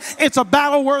calling, it's a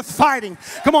battle worth fighting.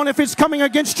 Come on, if it's coming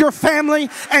against your family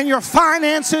and your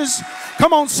finances,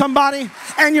 come on somebody,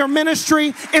 and your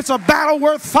ministry, it's a battle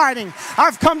worth fighting.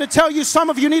 I've come to tell you, some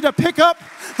of you need to pick up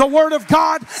the Word of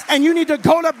God and you need to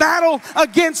go to battle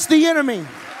against the enemy.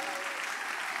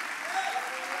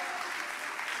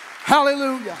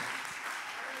 Hallelujah.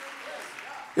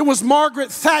 It was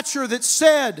Margaret Thatcher that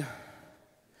said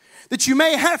that you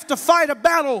may have to fight a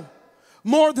battle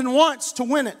more than once to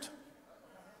win it.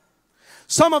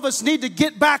 Some of us need to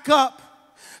get back up.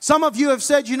 Some of you have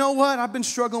said, you know what? I've been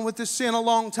struggling with this sin a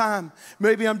long time.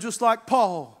 Maybe I'm just like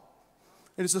Paul.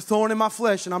 And it's a thorn in my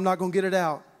flesh and I'm not going to get it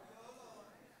out.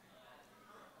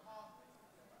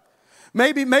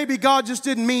 Maybe God just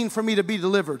didn't mean for me to be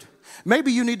delivered.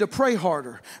 Maybe you need to pray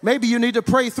harder. Maybe you need to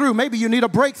pray through. Maybe you need a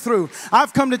breakthrough.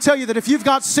 I've come to tell you that if you've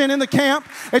got sin in the camp,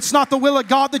 it's not the will of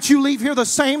God that you leave here the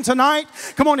same tonight.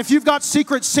 Come on, if you've got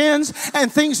secret sins and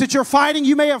things that you're fighting,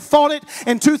 you may have fought it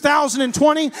in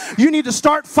 2020. You need to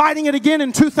start fighting it again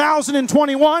in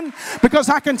 2021, because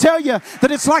I can tell you that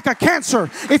it's like a cancer.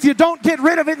 If you don't get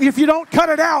rid of it, if you don't cut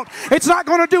it out, it's not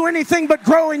going to do anything but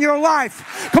grow in your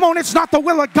life. Come on, it's not the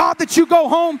will of God that you go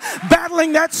home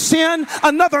battling that sin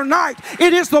another night.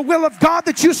 It is the will of God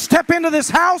that you step into this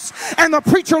house and the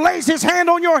preacher lays his hand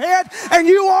on your head and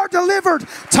you are delivered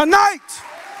tonight.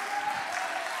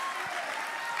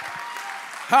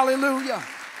 Hallelujah.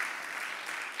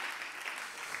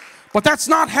 But that's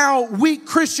not how weak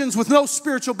Christians with no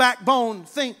spiritual backbone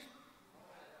think.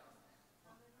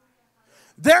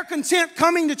 They're content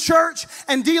coming to church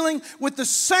and dealing with the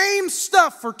same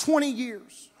stuff for 20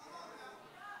 years.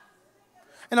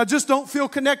 And I just don't feel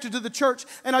connected to the church,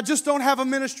 and I just don't have a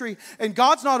ministry, and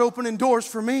God's not opening doors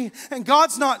for me, and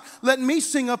God's not letting me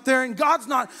sing up there, and God's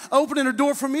not opening a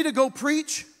door for me to go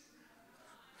preach.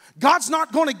 God's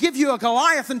not going to give you a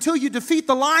Goliath until you defeat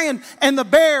the lion and the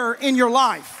bear in your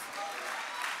life.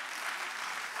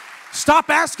 Stop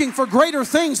asking for greater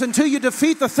things until you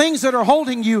defeat the things that are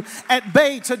holding you at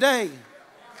bay today.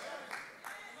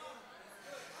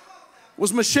 It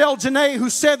was Michelle Janae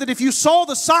who said that if you saw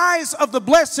the size of the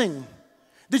blessing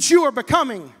that you are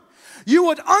becoming, you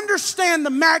would understand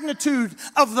the magnitude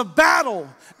of the battle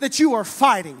that you are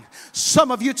fighting. Some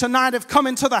of you tonight have come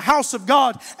into the house of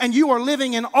God and you are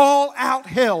living in all-out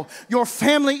hell. Your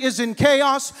family is in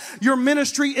chaos. Your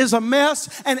ministry is a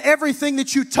mess. And everything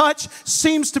that you touch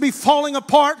seems to be falling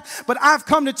apart. But I've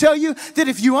come to tell you that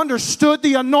if you understood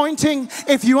the anointing,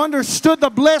 if you understood the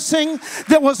blessing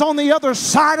that was on the other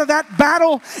side of that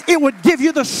battle, it would give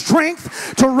you the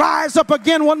strength to rise up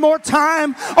again one more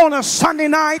time on a Sunday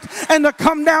night and to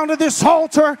come down to this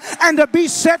altar and to be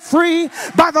set free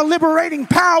by the liberating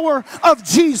power of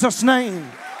Jesus' name.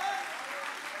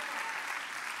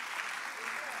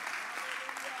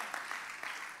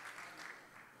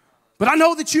 But I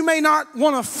know that you may not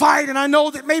want to fight, and I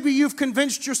know that maybe you've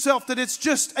convinced yourself that it's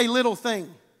just a little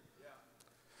thing.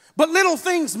 But little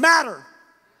things matter.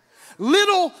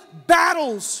 Little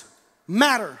battles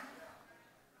matter.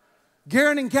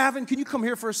 Garen and Gavin, can you come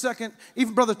here for a second?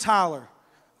 Even Brother Tyler.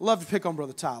 Love to pick on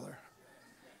Brother Tyler.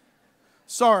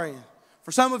 Sorry.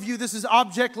 For some of you, this is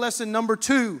object lesson number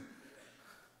 2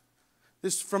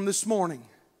 from this morning.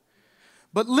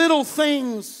 But little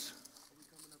things.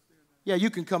 Yeah,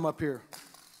 you can come up here.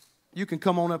 You can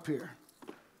come on up here.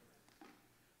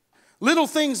 Little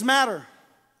things matter.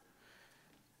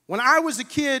 When I was a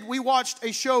kid, we watched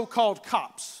a show called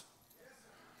Cops.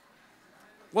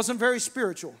 Wasn't very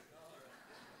spiritual.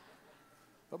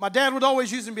 But my dad would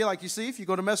always use it and be like, you see, if you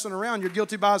go to messing around, you're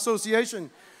guilty by association.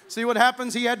 See what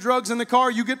happens? He had drugs in the car.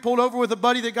 You get pulled over with a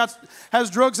buddy that has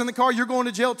drugs in the car. You're going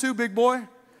to jail too, big boy.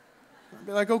 I'd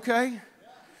be like, okay.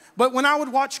 But when I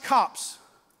would watch Cops,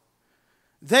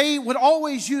 they would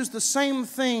always use the same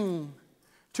thing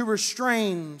to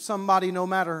restrain somebody no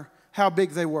matter how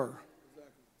big they were.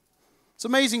 It's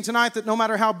amazing tonight that no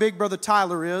matter how big Brother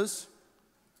Tyler is,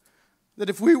 that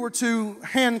if we were to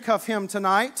handcuff him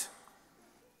tonight,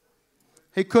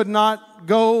 he could not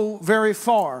go very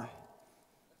far.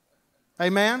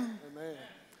 Amen? Amen.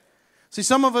 See,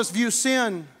 some of us view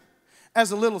sin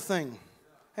as a little thing.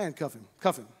 Handcuff him.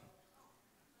 Cuff him.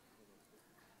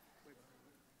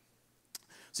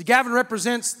 See, Gavin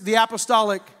represents the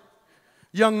apostolic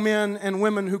young men and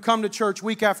women who come to church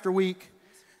week after week.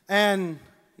 And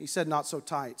he said, not so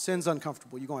tight. Sin's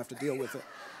uncomfortable. You're going to have to deal with it.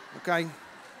 Okay?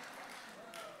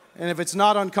 And if it's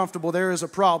not uncomfortable, there is a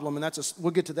problem. And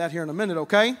we'll get to that here in a minute,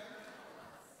 okay?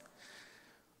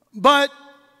 But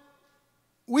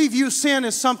we view sin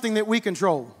as something that we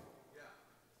control.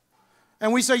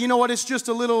 And we say, you know what, it's just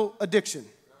a little addiction.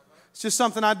 It's just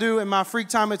something I do in my free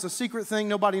time. It's a secret thing.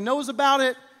 Nobody knows about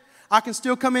it. I can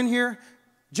still come in here,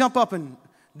 jump up and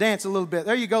dance a little bit.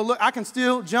 There you go. Look, I can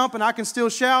still jump and I can still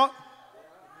shout.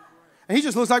 And he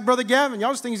just looks like Brother Gavin.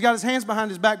 Y'all just think he's got his hands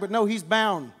behind his back, but no, he's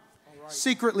bound.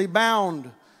 Secretly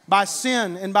bound by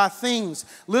sin and by things.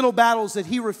 Little battles that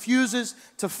he refuses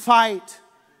to fight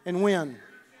and win.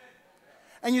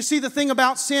 And you see, the thing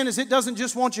about sin is it doesn't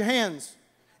just want your hands.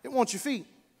 It wants your feet.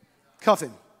 Cuff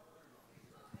him.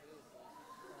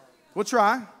 We'll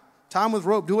try. Tie him with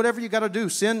rope. Do whatever you got to do.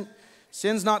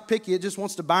 Sin's not picky. It just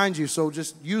wants to bind you. So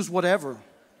just use whatever.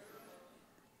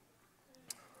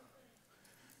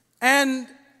 And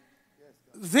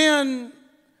then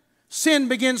sin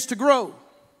begins to grow.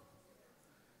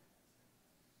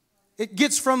 It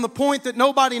gets from the point that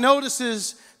nobody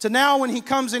notices to now when he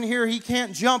comes in here, he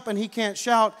can't jump and he can't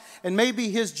shout. And maybe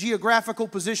his geographical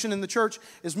position in the church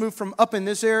is moved from up in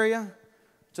this area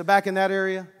to back in that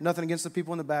area. Nothing against the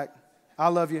people in the back. I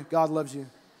love you. God loves you.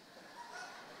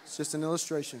 It's just an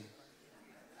illustration.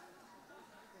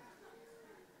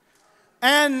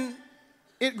 And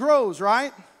it grows,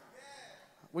 right?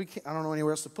 I don't know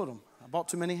anywhere else to put them. I bought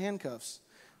too many handcuffs.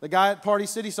 The guy at Party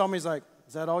City saw me. He's like,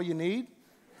 is that all you need?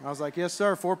 I was like, yes,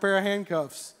 sir. 4 pair of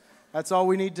handcuffs. That's all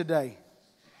we need today.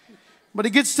 But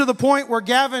it gets to the point where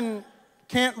Gavin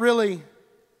can't really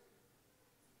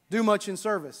do much in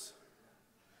service.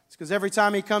 It's because every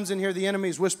time he comes in here, the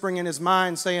enemy's whispering in his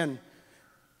mind saying,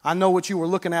 I know what you were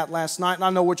looking at last night, and I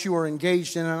know what you were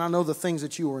engaged in, and I know the things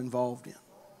that you were involved in.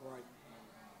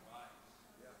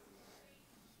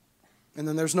 And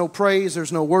then there's no praise,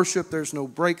 there's no worship, there's no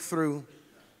breakthrough.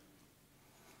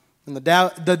 And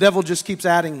the devil just keeps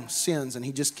adding sins, and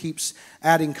he just keeps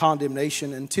adding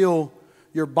condemnation until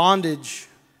your bondage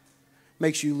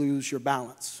makes you lose your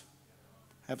balance.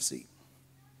 Have a seat.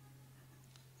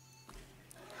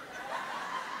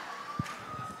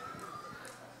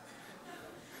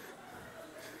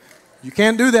 You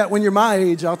can't do that when you're my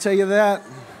age, I'll tell you that.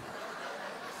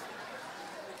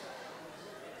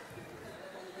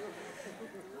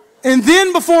 And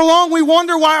then before long, we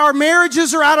wonder why our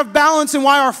marriages are out of balance and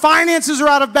why our finances are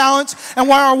out of balance and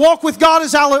why our walk with God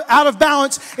is out of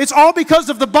balance. It's all because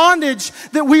of the bondage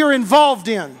that we are involved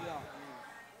in.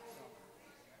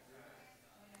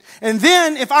 And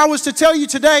then if I was to tell you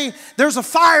today, there's a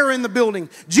fire in the building.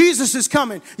 Jesus is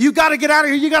coming. You got to get out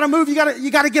of here. You got to move. You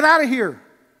got to get out of here.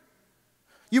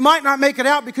 You might not make it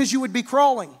out because you would be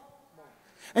crawling.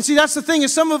 And see, that's the thing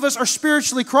is some of us are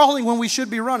spiritually crawling when we should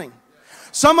be running.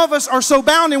 Some of us are so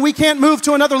bound and we can't move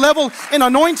to another level in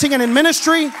anointing and in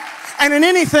ministry and in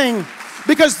anything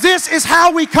because this is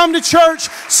how we come to church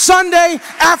Sunday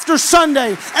after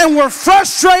Sunday. And we're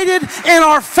frustrated in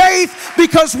our faith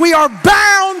because we are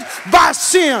bound by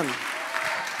sin.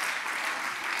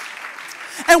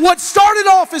 And what started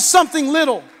off as something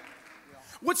little,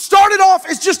 what started off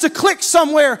as just a click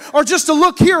somewhere or just a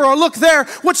look here or a look there,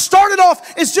 what started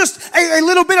off as just a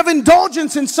little bit of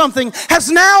indulgence in something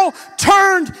has now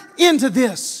turned into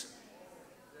this.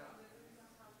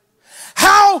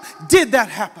 How did that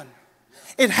happen?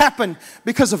 It happened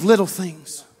because of little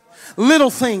things. Little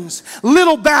things,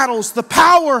 little battles. The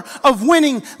power of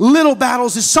winning little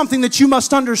battles is something that you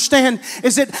must understand,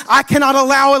 is that I cannot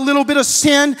allow a little bit of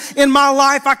sin in my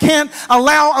life. I can't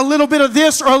allow a little bit of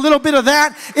this or a little bit of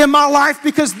that in my life,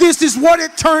 because this is what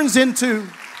it turns into.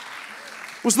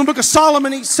 It was in the book of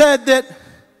Solomon. He said that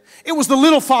it was the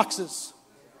little foxes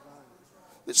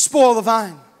that spoil the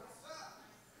vine.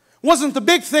 It wasn't the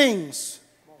big things.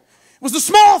 It was the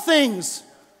small things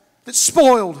that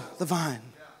spoiled the vine.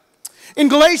 In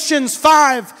Galatians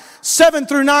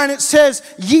 5:7-9, it says,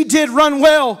 ye did run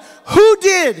well. Who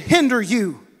did hinder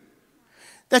you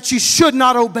that you should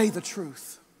not obey the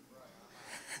truth?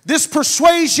 This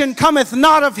persuasion cometh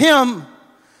not of him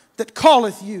that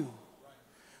calleth you.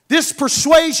 This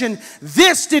persuasion,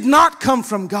 this did not come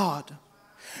from God.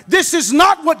 This is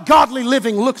not what godly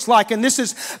living looks like, and this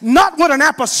is not what an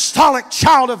apostolic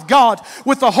child of God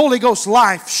with the Holy Ghost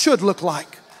life should look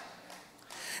like.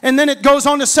 And then it goes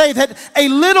on to say that a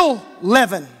little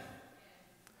leaven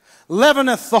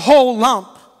leaveneth the whole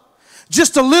lump.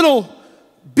 Just a little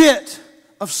bit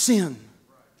of sin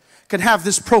can have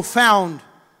this profound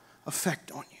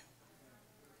effect on you.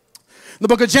 In the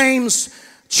book of James,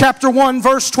 chapter 1,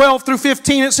 verse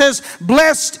 12-15, it says,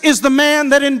 blessed is the man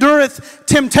that endureth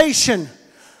temptation.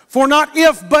 For not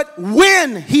if, but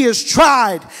when he is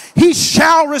tried, he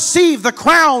shall receive the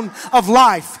crown of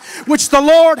life, which the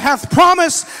Lord hath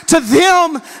promised to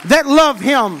them that love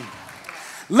him.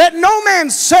 Let no man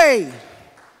say,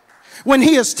 when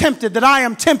he is tempted, that I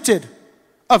am tempted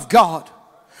of God.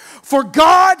 For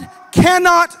God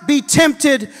cannot be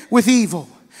tempted with evil,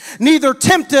 neither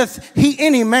tempteth he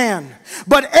any man.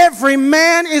 But every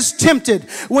man is tempted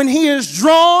when he is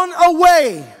drawn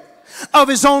away of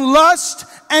his own lust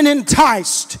and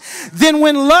enticed. Then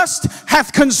when lust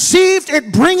hath conceived,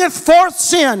 it bringeth forth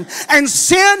sin. And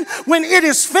sin, when it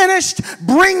is finished,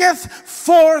 bringeth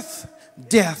forth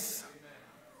death.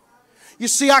 You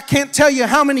see, I can't tell you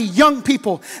how many young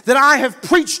people that I have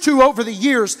preached to over the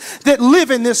years that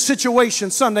live in this situation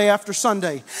Sunday after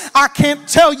Sunday. I can't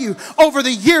tell you over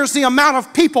the years the amount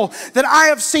of people that I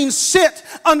have seen sit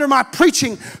under my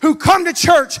preaching who come to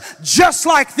church just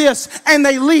like this and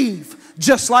they leave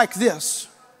just like this.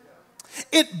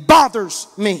 It bothers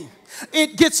me.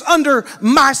 It gets under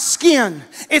my skin.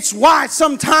 It's why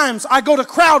sometimes I go to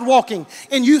crowd walking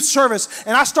in youth service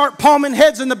and I start palming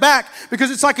heads in the back,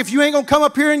 because it's like, if you ain't going to come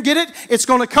up here and get it, it's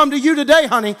going to come to you today,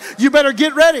 honey. You better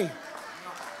get ready.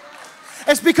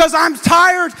 It's because I'm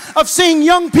tired of seeing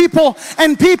young people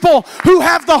and people who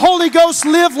have the Holy Ghost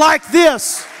live like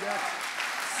this.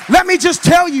 Let me just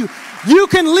tell you, you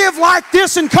can live like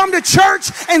this and come to church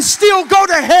and still go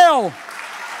to hell.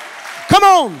 Come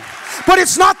on. But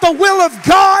it's not the will of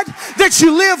God that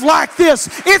you live like this.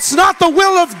 It's not the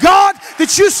will of God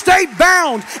that you stay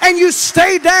bound and you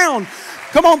stay down.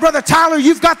 Come on, Brother Tyler,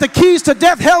 you've got the keys to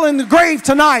death, hell, and the grave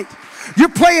tonight. You're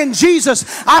playing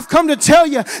Jesus. I've come to tell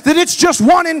you that it's just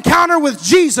one encounter with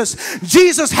Jesus.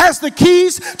 Jesus has the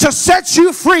keys to set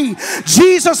you free.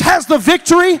 Jesus has the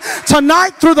victory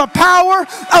tonight through the power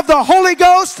of the Holy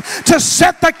Ghost to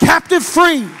set the captive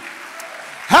free.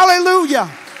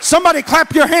 Hallelujah. Somebody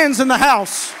clap your hands in the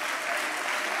house.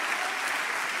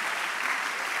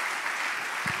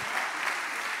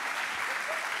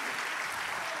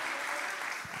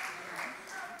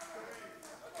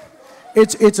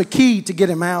 It's a key to get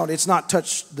him out. It's not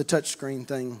the touch screen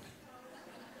thing.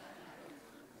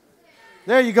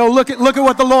 There you go. Look at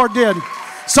what the Lord did.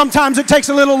 Sometimes it takes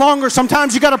a little longer.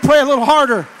 Sometimes you got to pray a little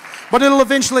harder, but it'll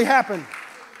eventually happen.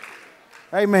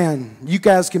 Amen. You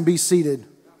guys can be seated.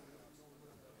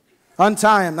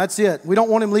 Untie him. That's it. We don't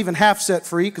want him leaving half set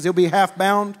free, because he'll be half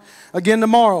bound again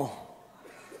tomorrow.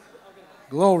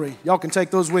 Glory. Y'all can take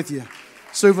those with you.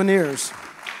 Souvenirs.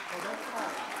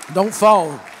 Don't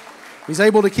fall. He's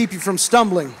able to keep you from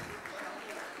stumbling.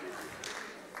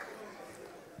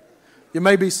 You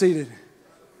may be seated.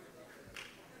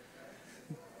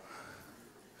 I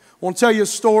want to tell you a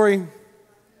story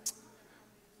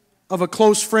of a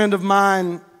close friend of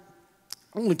mine.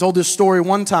 I only told this story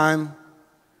one time,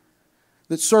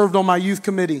 that served on my youth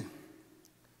committee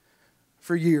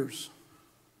for years.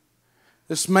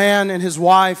 This man and his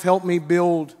wife helped me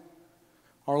build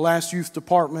our last youth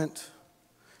department.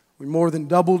 We more than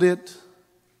doubled it.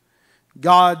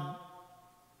 God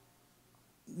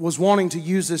was wanting to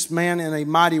use this man in a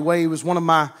mighty way. He was one of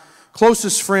my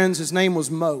closest friends. His name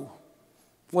was Mo.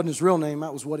 Wasn't his real name.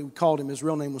 That was what we called him. His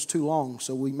real name was too long,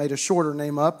 so we made a shorter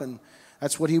name up, and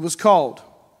that's what he was called.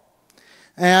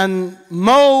 And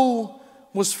Mo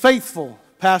was faithful,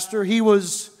 Pastor. He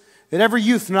was At every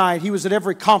youth night, he was at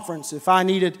every conference. If I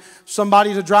needed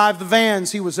somebody to drive the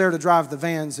vans, he was there to drive the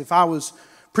vans. If I was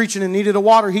preaching and needed a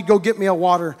water, he'd go get me a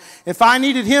water. If I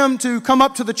needed him to come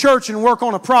up to the church and work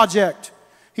on a project,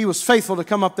 he was faithful to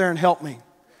come up there and help me.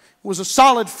 He was a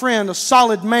solid friend, a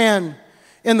solid man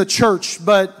in the church.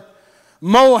 But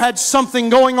Mo had something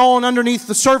going on underneath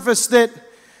the surface that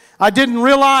I didn't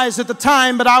realize at the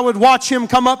time, but I would watch him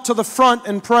come up to the front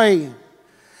and pray.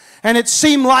 And it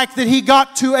seemed like that he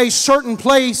got to a certain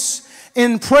place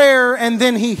in prayer and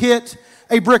then he hit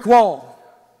a brick wall.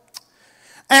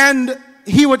 And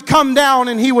he would come down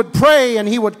and he would pray and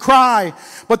he would cry.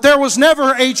 But there was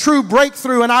never a true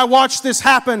breakthrough, and I watched this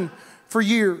happen for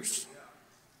years.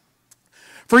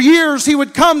 For years he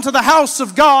would come to the house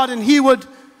of God and he would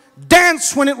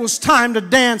dance when it was time to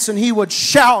dance, and he would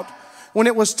shout when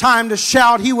it was time to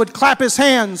shout. He would clap his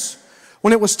hands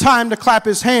when it was time to clap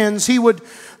his hands. He would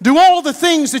do all the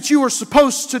things that you were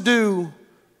supposed to do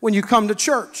when you come to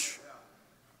church.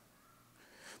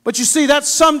 But you see, that's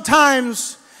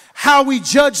sometimes how we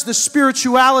judge the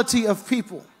spirituality of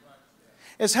people,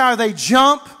 is how they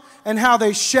jump and how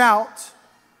they shout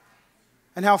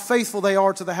and how faithful they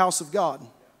are to the house of God.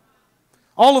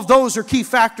 All of those are key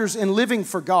factors in living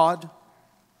for God.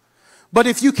 But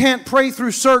if you can't pray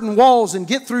through certain walls and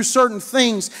get through certain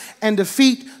things and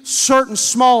defeat certain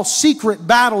small secret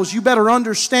battles, you better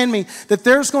understand me that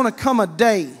there's going to come a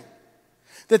day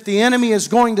that the enemy is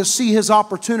going to see his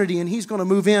opportunity and he's going to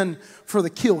move in for the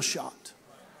kill shot.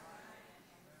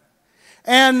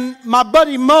 And my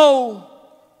buddy Mo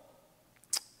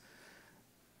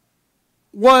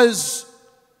was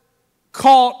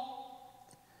caught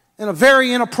in a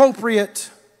very inappropriate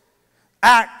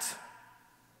act,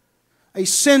 a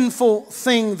sinful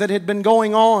thing that had been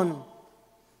going on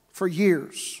for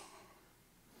years.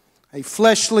 A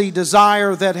fleshly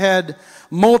desire that had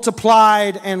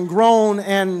multiplied and grown,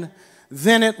 and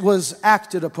then it was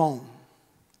acted upon.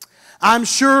 I'm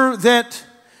sure that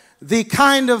the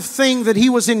kind of thing that he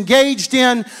was engaged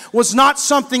in was not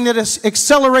something that is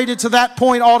accelerated to that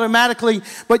point automatically,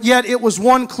 but yet it was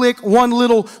one click, one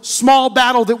little small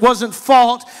battle that wasn't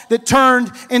fought that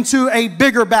turned into a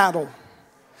bigger battle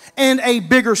and a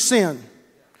bigger sin.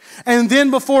 And then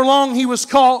before long he was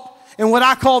caught in what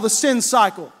I call the sin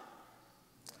cycle.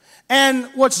 And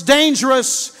what's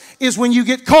dangerous is when you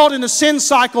get caught in a sin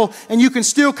cycle and you can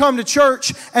still come to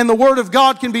church and the Word of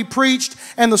God can be preached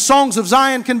and the songs of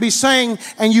Zion can be sang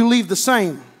and you leave the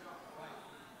same.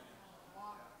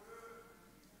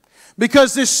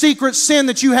 Because this secret sin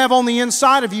that you have on the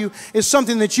inside of you is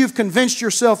something that you've convinced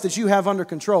yourself that you have under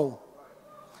control.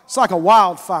 It's like a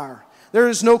wildfire. There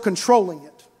is no controlling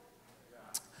it.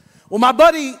 Well, my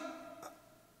buddy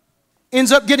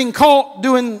ends up getting caught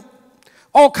doing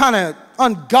all kind of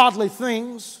ungodly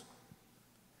things.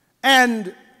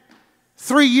 And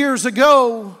 3 years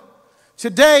ago,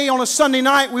 today on a Sunday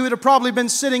night, we would have probably been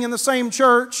sitting in the same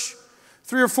church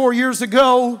 3 or 4 years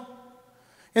ago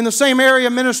in the same area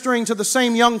ministering to the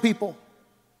same young people.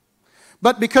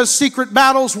 But because secret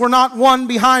battles were not won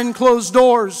behind closed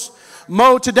doors,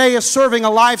 Mo today is serving a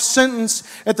life sentence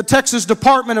at the Texas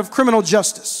Department of Criminal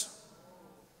Justice.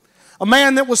 A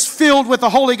man that was filled with the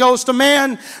Holy Ghost, a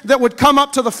man that would come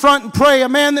up to the front and pray, a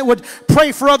man that would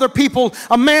pray for other people,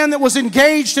 a man that was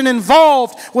engaged and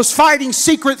involved, was fighting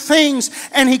secret things,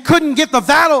 and he couldn't get the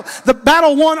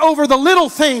battle won over the little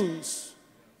things.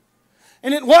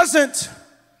 And it wasn't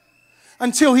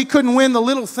until he couldn't win the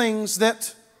little things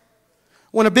that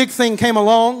when a big thing came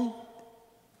along,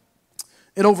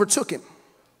 it overtook him.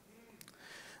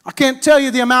 I can't tell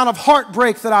you the amount of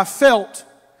heartbreak that I felt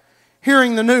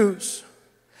hearing the news.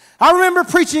 I remember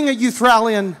preaching a youth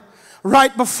rally, and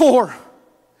right before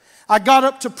I got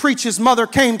up to preach, his mother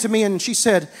came to me and she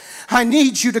said, "I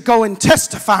need you to go and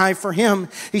testify for him.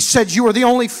 He said you are the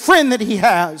only friend that he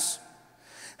has."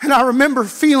 And I remember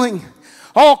feeling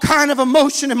all kind of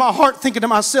emotion in my heart, thinking to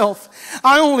myself,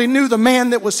 I only knew the man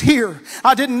that was here.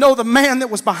 I didn't know the man that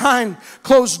was behind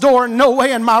closed door. No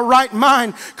way in my right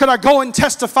mind could I go and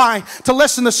testify to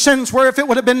lessen the sins, where if it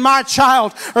would have been my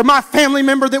child or my family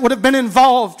member that would have been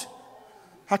involved,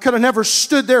 I could have never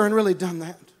stood there and really done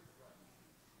that.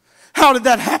 How did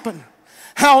that happen?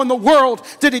 How in the world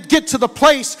did it get to the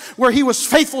place where he was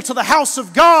faithful to the house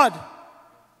of God?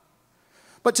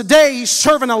 But today he's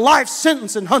serving a life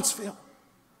sentence in Huntsville.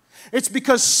 It's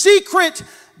because secret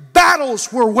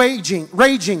battles were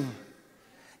raging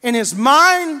in his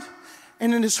mind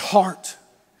and in his heart,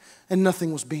 and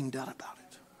nothing was being done about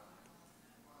it.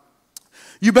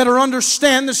 You better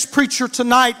understand this, preacher,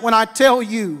 tonight when I tell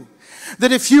you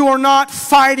that if you are not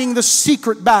fighting the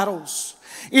secret battles,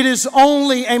 It is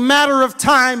only a matter of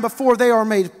time before they are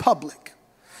made public.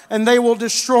 And they will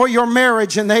destroy your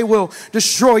marriage, and they will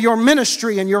destroy your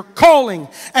ministry, and your calling,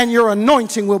 and your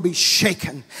anointing will be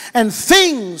shaken. And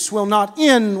things will not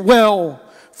end well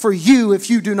for you if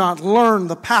you do not learn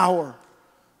the power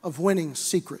of winning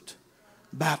secret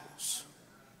battles.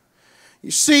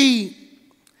 You see,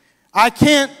 I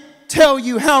can't tell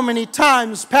you how many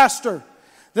times, Pastor,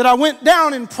 that I went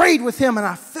down and prayed with him and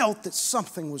I felt that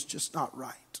something was just not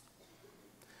right.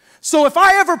 So if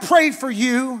I ever prayed for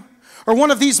you, or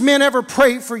one of these men ever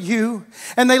prayed for you,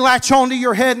 and they latch onto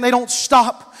your head and they don't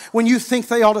stop when you think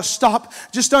they ought to stop,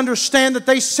 just understand that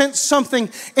they sense something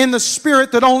in the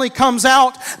spirit that only comes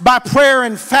out by prayer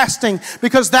and fasting,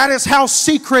 because that is how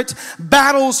secret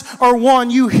battles are won.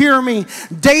 You hear me?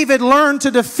 David learned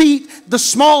to defeat the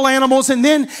small animals, and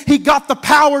then he got the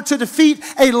power to defeat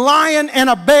a lion and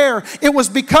a bear. It was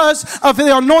because of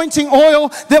the anointing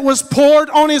oil that was poured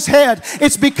on his head.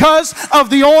 It's because of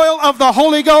the oil of the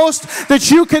Holy Ghost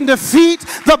that you can defeat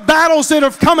the battles that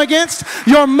have come against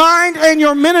your mind and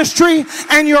your ministry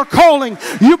and your calling.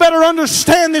 You better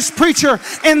understand this, preacher,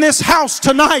 in this house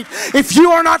tonight. If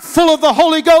you are not full of the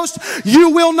Holy Ghost, you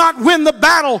will not win the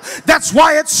battle. That's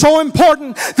why it's so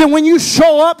important that when you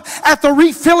show up at the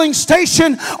refilling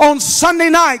station on Sunday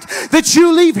night, that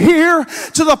you leave here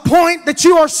to the point that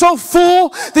you are so full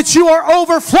that you are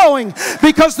overflowing,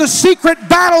 because the secret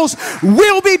battles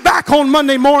will be back on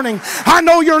Monday morning. I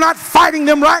know you're not fighting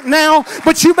them right now,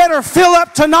 but you better fill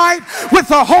up tonight with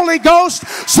the Holy Ghost,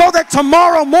 so that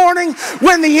tomorrow morning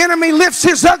when the enemy lifts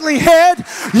his ugly head,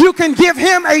 you can give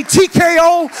him a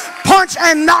TKO punch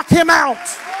and knock him out.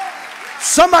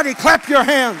 Somebody clap your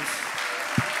hands.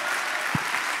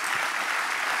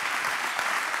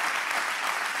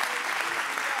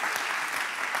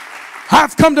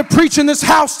 I've come to preach in this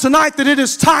house tonight that it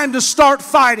is time to start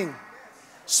fighting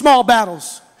small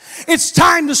battles. It's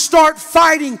time to start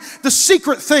fighting the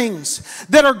secret things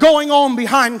that are going on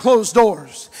behind closed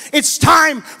doors. It's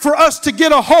time for us to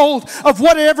get a hold of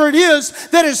whatever it is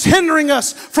that is hindering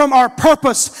us from our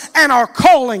purpose and our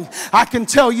calling. I can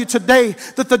tell you today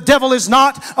that the devil is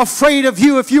not afraid of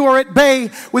you if you are at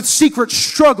bay with secret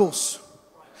struggles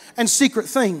and secret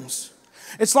things.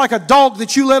 It's like a dog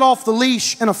that you let off the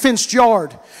leash in a fenced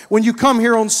yard when you come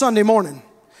here on Sunday morning.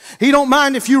 He don't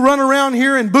mind if you run around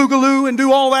here and boogaloo and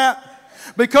do all that,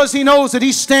 because he knows that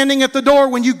he's standing at the door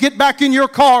when you get back in your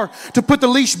car to put the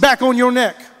leash back on your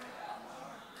neck.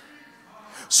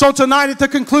 So tonight at the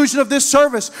conclusion of this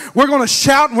service, we're going to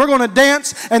shout and we're going to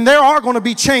dance, and there are going to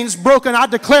be chains broken. I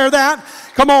declare that.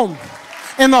 Come on,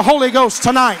 in the Holy Ghost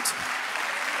tonight.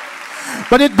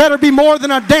 But it better be more than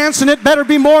a dance, and it better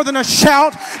be more than a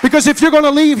shout, because if you're going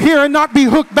to leave here and not be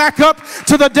hooked back up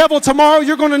to the devil tomorrow,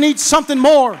 you're going to need something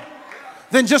more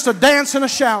than just a dance and a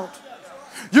shout.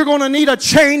 You're going to need a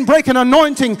chain-breaking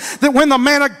anointing, that when the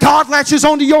man of God latches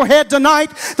onto your head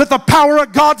tonight, that the power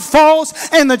of God falls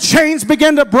and the chains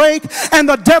begin to break and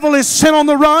the devil is sent on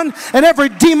the run, and every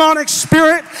demonic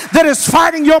spirit that is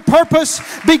fighting your purpose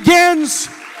begins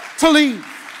to leave.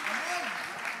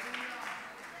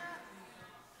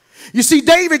 You see,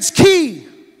 David's key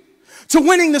to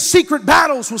winning the secret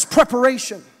battles was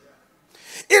preparation.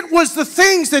 It was the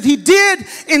things that he did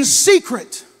in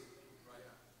secret.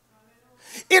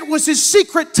 It was his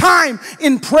secret time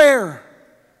in prayer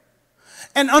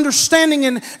and understanding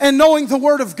and knowing the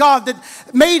Word of God that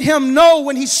made him know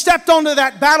when he stepped onto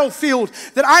that battlefield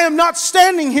that I am not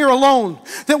standing here alone.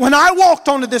 That when I walked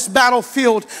onto this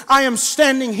battlefield, I am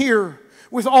standing here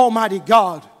with Almighty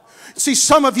God. See,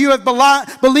 some of you have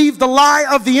believed the lie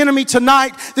of the enemy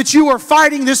tonight that you are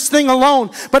fighting this thing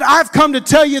alone. But I've come to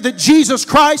tell you that Jesus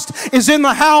Christ is in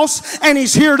the house, and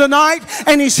He's here tonight,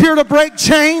 and He's here to break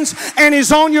chains, and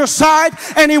He's on your side,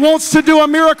 and He wants to do a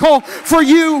miracle for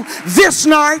you this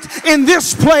night, in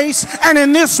this place, and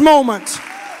in this moment.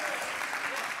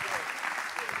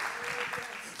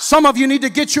 Some of you need to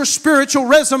get your spiritual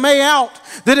resume out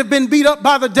that have been beat up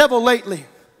by the devil lately.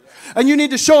 And you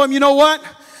need to show him, you know what?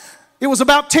 It was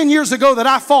about 10 years ago that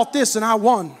I fought this and I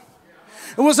won.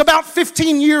 It was about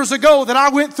 15 years ago that I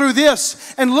went through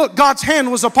this, and look, God's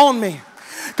hand was upon me.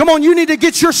 Come on, you need to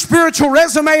get your spiritual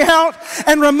resume out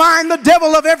and remind the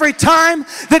devil of every time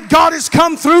that God has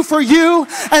come through for you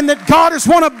and that God has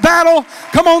won a battle.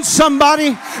 Come on,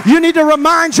 somebody. You need to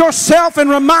remind yourself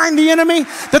and remind the enemy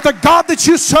that the God that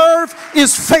you serve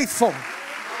is faithful.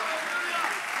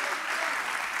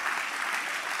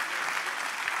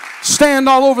 Stand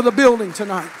all over the building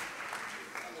tonight.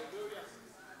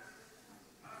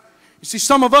 You see,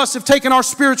 some of us have taken our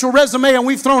spiritual resume and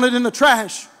we've thrown it in the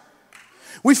trash.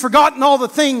 We've forgotten all the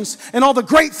things and all the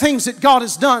great things that God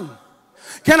has done.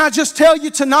 Can I just tell you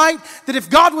tonight that if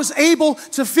God was able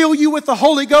to fill you with the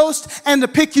Holy Ghost and to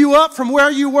pick you up from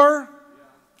where you were,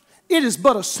 it is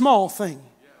but a small thing.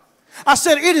 I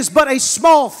said it is but a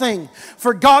small thing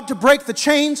for God to break the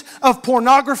chains of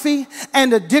pornography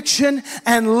and addiction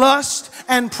and lust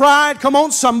and pride. Come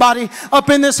on, somebody, up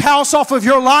in this house off of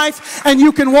your life, and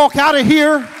you can walk out of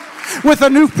here with a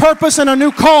new purpose and a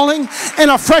new calling and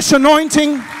a fresh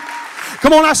anointing.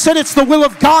 Come on, I said it's the will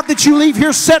of God that you leave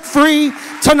here set free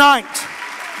tonight.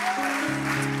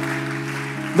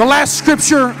 The last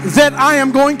scripture that I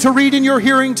am going to read in your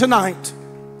hearing tonight.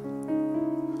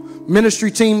 Ministry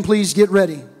team, please get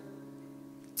ready.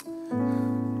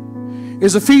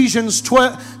 Is Ephesians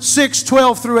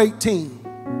 6:12 through 18.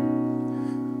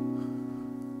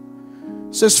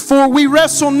 It says, for we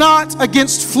wrestle not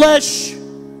against flesh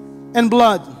and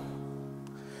blood,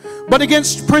 but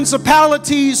against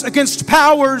principalities, against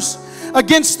powers,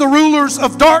 against the rulers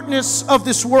of darkness of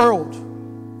this world,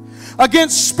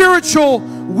 against spiritual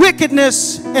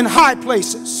wickedness in high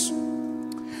places.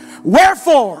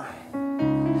 Wherefore,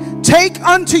 take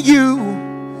unto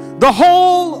you the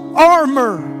whole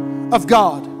armor of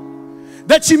God,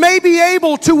 that you may be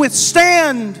able to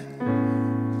withstand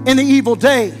in the evil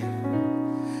day.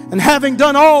 And having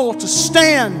done all to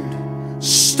stand,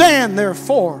 stand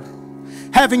therefore,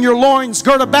 having your loins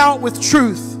girt about with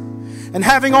truth, and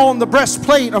having on the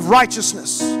breastplate of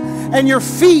righteousness, and your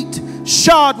feet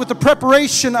shod with the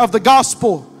preparation of the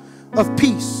gospel of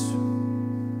peace.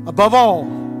 Above all,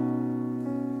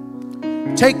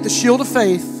 take the shield of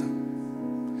faith,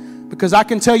 because I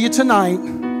can tell you tonight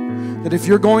that if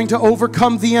you're going to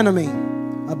overcome the enemy,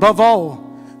 above all,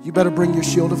 you better bring your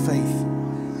shield of faith.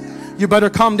 You better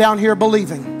come down here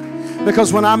believing,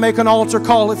 because when I make an altar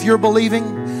call, if you're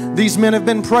believing, these men have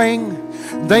been praying.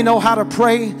 They know how to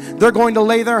pray. They're going to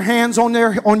lay their hands on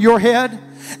your head,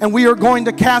 and we are going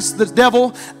to cast the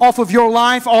devil off of your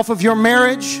life, off of your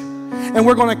marriage, and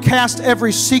we're going to cast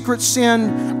every secret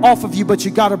sin off of you. But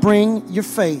you got to bring your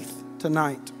faith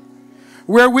tonight,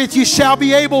 wherewith you shall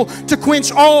be able to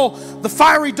quench all the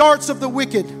fiery darts of the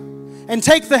wicked, and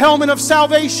take the helmet of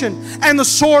salvation and the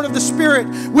sword of the Spirit,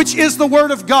 which is the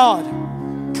word of God,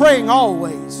 praying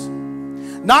always.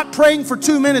 Not praying for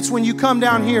 2 minutes when you come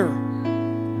down here.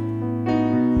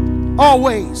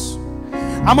 Always.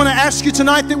 I'm going to ask you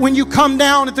tonight that when you come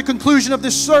down at the conclusion of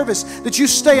this service, that you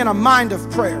stay in a mind of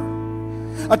prayer.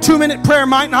 A 2-minute prayer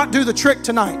might not do the trick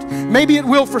tonight. Maybe it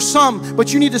will for some,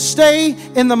 but you need to stay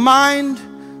in the mind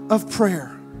of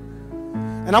prayer.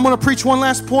 And I'm going to preach one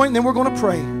last point, and then we're going to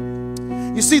pray.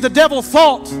 You see, the devil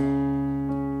thought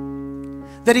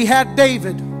that he had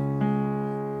David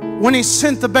when he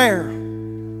sent the bear.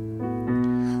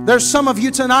 There's some of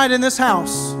you tonight in this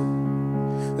house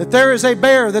that there is a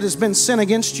bear that has been sent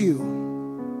against you.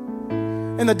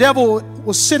 And the devil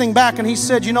was sitting back and he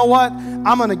said, you know what?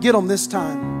 I'm going to get him this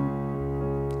time.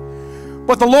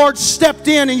 But the Lord stepped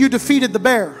in and you defeated the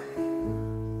bear.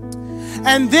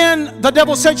 And then the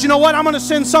devil said, you know what? I'm going to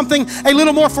send something a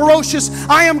little more ferocious.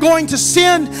 I am going to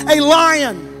send a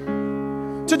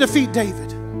lion to defeat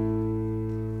David.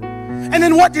 And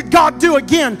then what did God do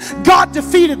again? God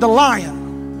defeated the lion.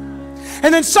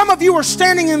 And then some of you are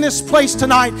standing in this place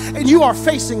tonight and you are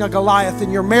facing a Goliath in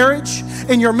your marriage,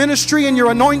 in your ministry, in your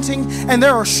anointing, and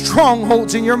there are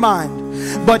strongholds in your mind.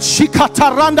 But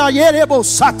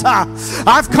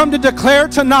I've come to declare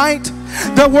tonight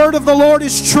the word of the Lord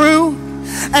is true.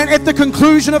 And at the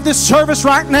conclusion of this service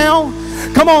right now,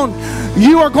 come on,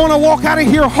 you are going to walk out of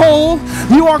here whole.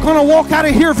 You are going to walk out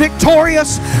of here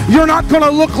victorious. You're not going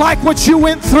to look like what you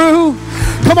went through.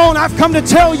 Come on, I've come to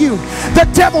tell you, the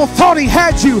devil thought he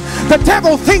had you. The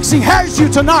devil thinks he has you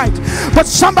tonight. But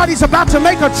somebody's about to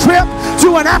make a trip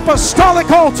to an apostolic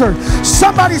altar.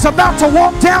 Somebody's about to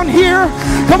walk down here.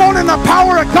 Come on, and the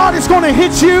power of God is going to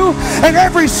hit you. And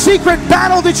every secret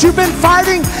battle that you've been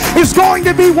fighting is going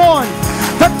to be won.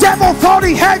 The devil thought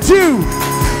he had you.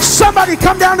 Somebody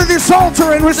come down to this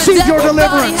altar and receive your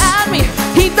deliverance.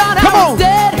 He thought I was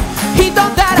dead. He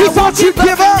thought that he thought you'd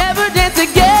give up. Never dance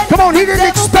again. Come on, he didn't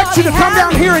expect you to come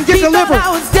down here and get delivered. He thought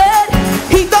I was dead.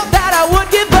 He thought that I would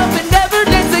give up and never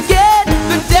dance again.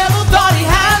 The devil thought he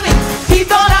had me. He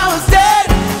thought I was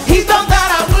dead. He thought that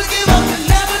I would give up and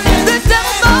never dance again. The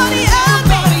devil thought he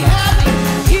had me.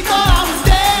 He thought I was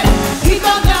dead. He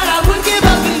thought that I would give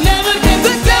up and never dance again.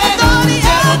 The devil thought he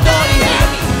had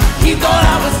me. He thought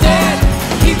I was dead.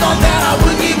 He thought that I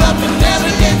would give up and never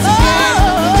dance again.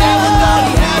 The devil thought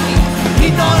he had me. He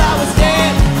thought I was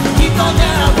dead. He thought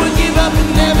that I would give up and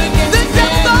never dance again. The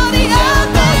devil thought he had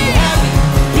me.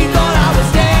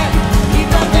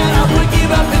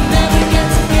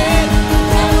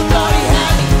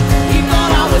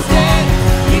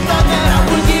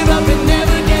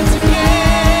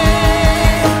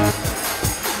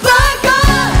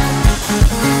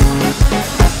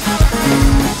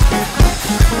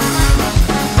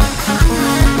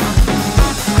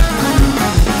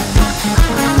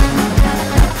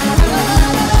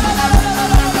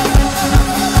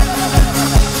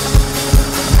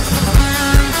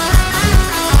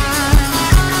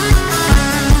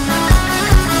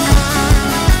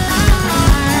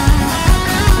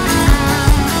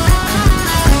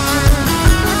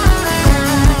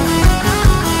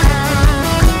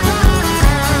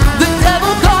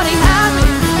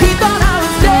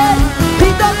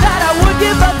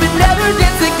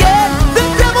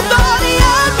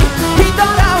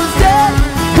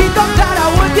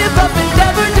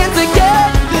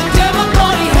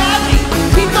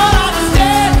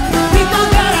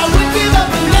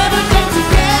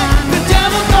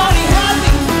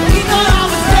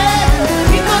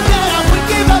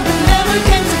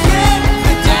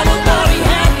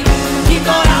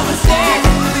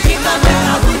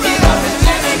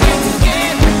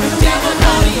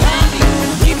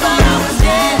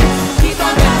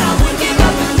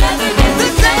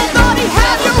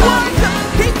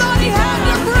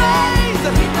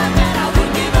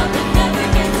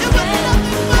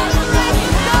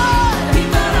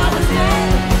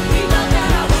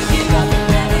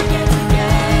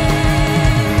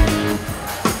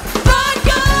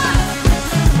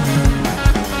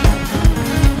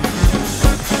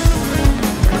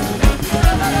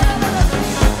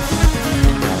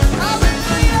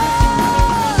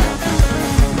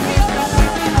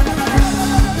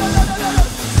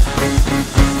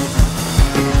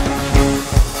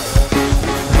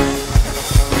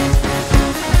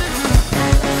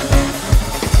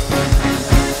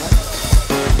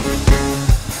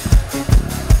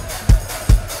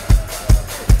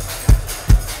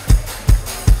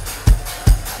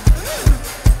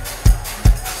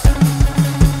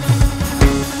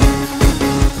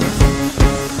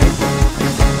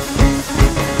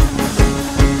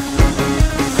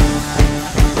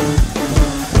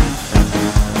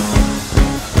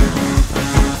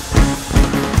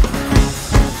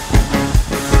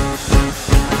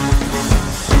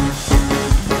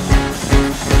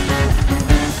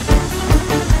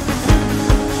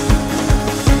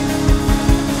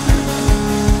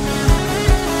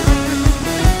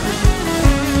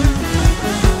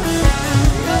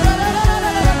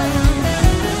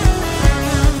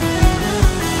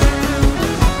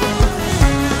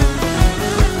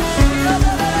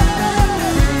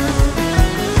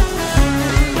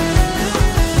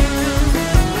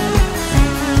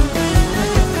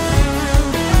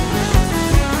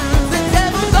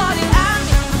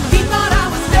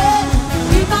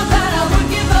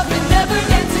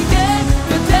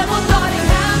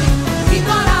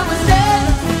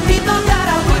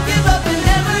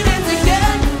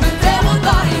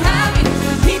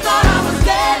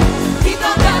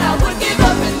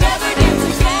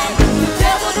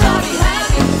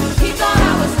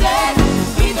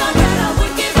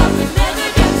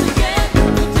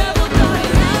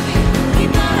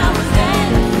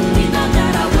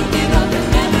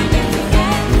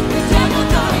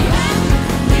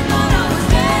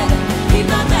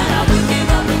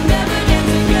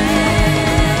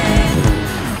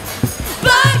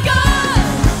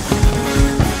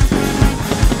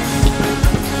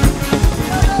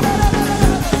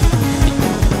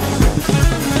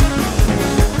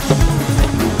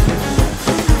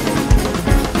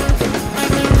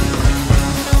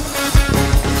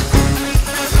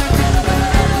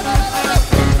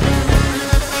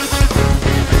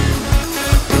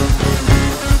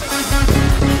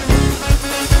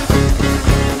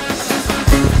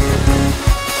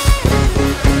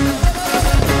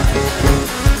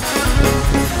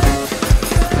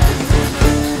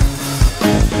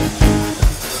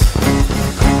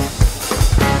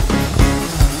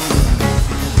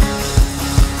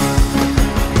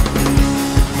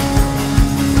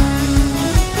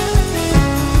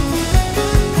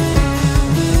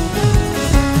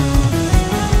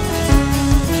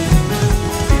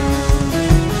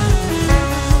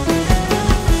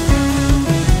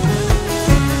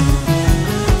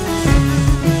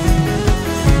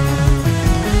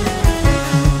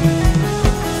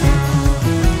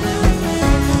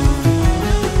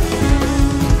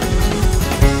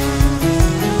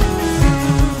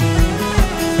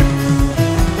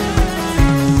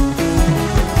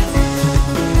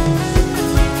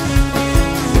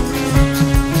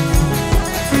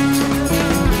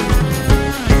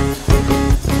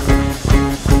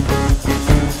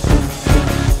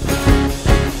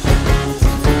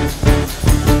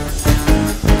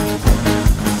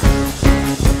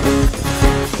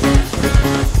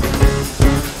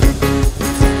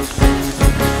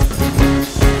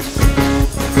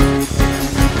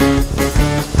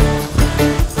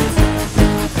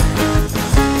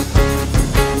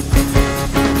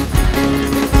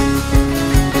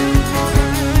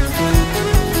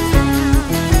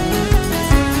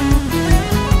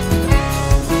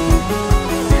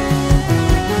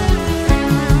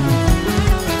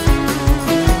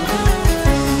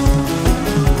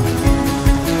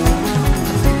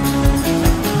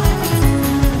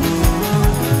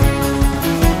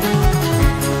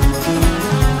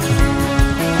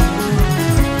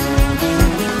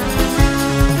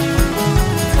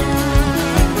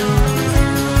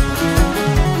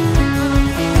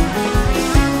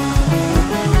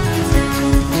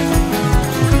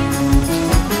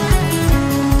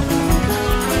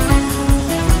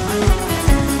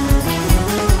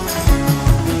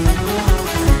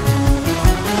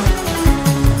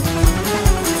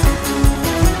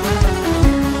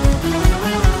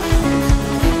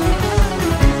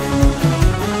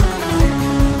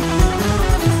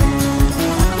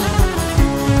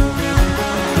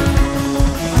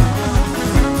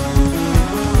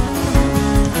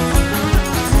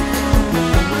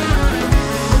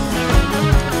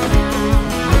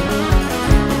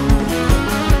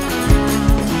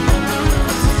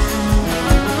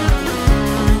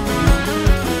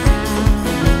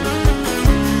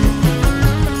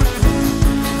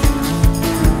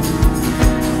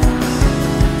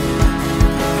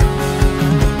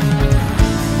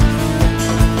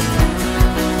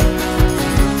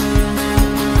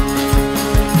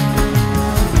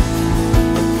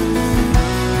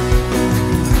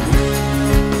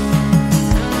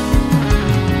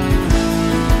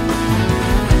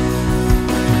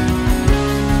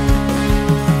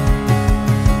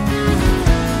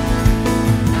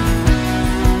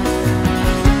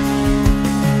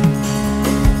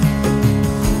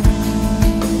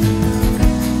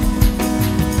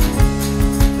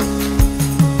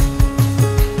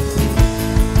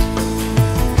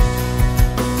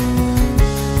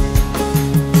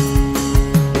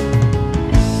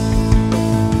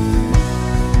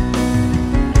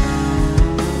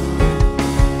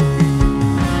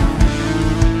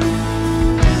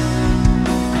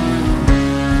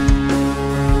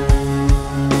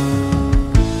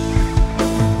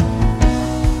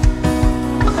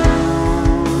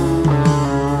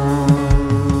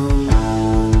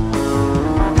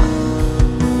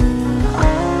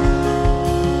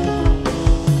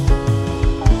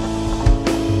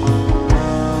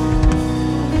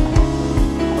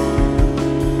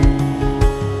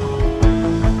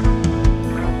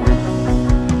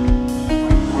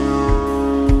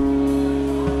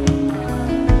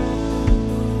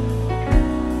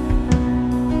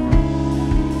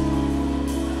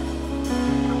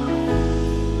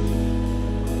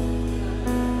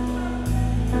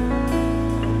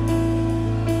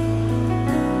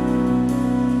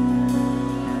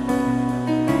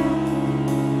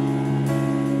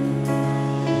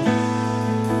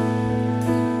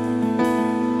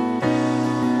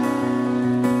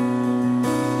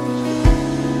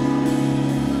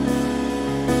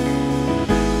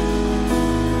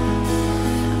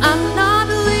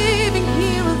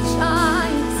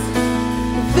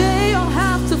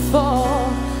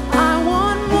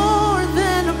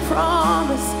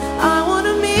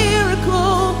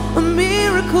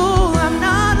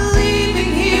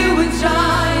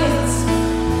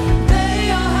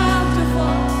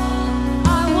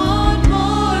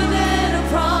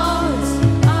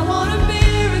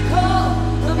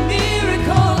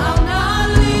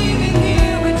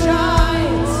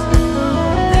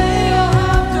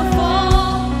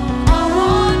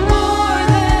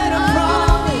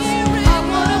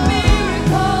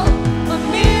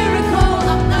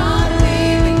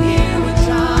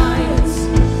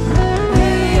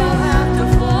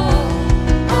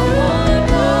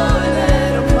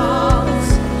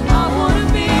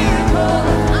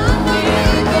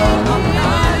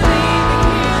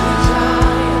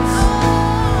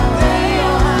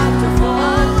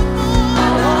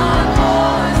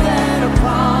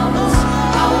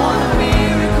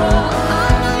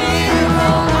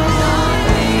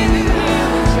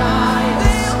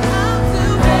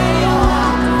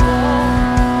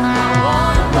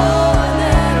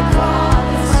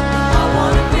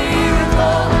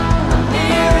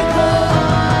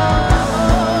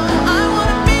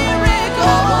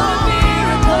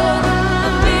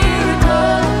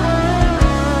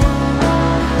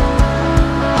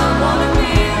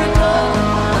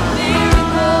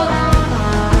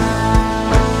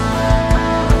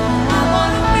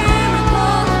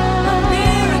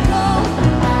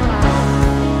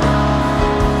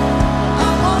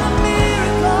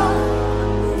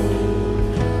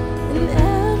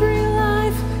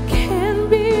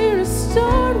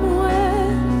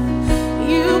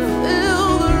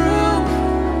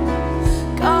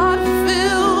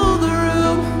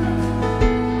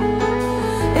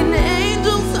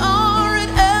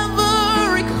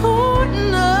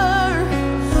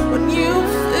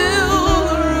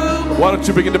 don't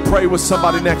you begin to pray with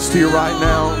somebody next to you right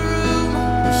now?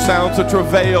 Sounds of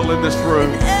travail in this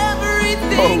room.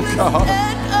 Oh God.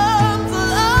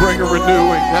 Bring a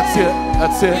renewing. That's it.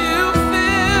 That's it.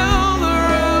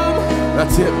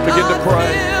 That's it. Begin to pray.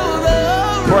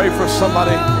 Pray for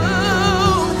somebody.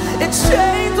 And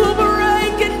chains will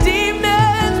break and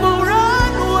demons will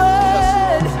run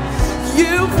when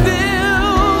you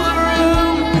fill the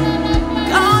room.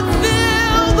 God,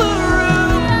 fill the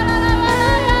room.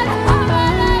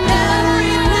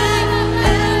 Everything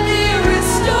and be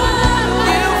restored.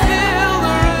 You fill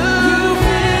the room. You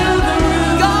fill the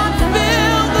room. God,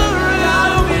 fill the room.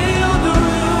 God, fill the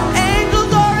room.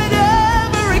 Angels are at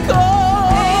every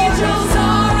call. Angels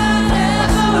are at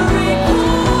every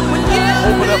call. When you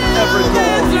Open up every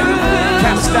door.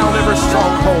 Cast down every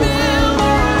stronghold.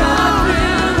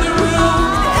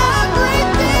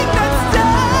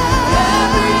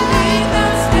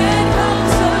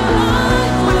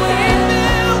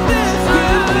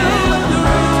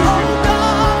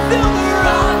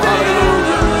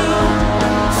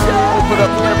 Open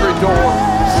up every door.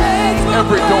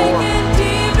 Every door.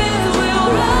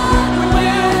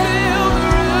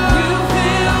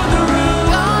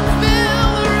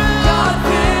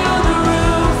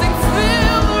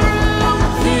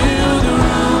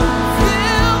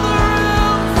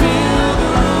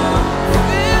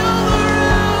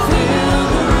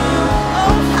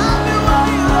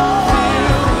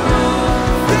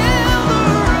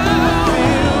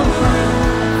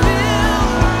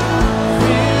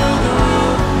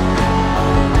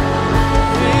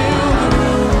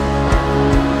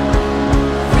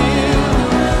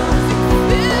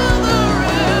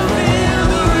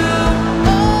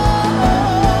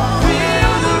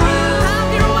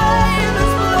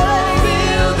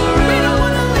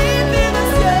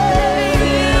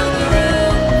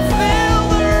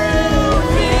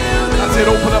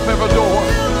 Open up every door.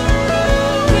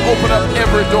 Open up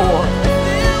every door.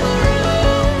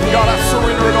 God, I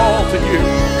surrender it all to you.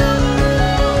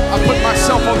 I put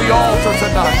myself on the altar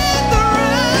tonight.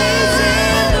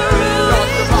 God,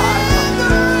 divide.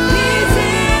 He's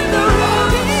in the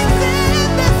room. He's in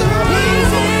this room.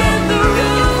 He's in the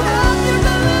room.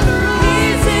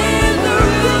 He's in the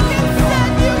room. He can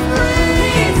set you free.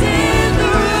 He's in the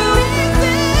room. He's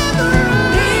in the room.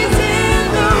 He's in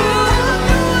the room.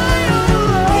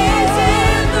 He's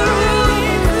in the room.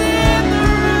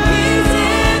 He's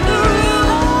in the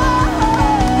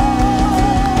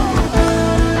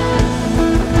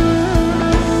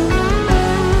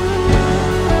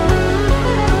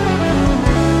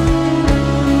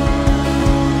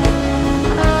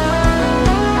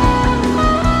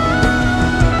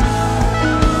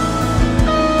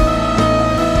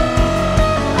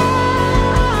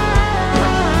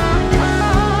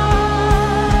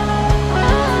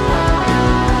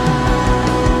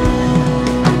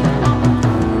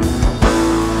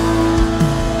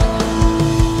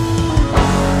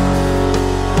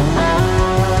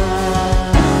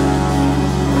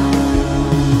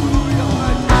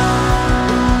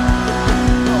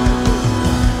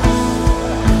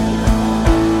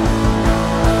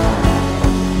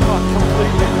God,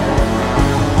 completely.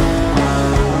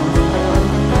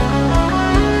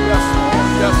 Yes, Lord.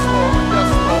 Yes, Lord.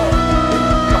 Yes, Lord.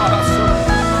 God, I surrender.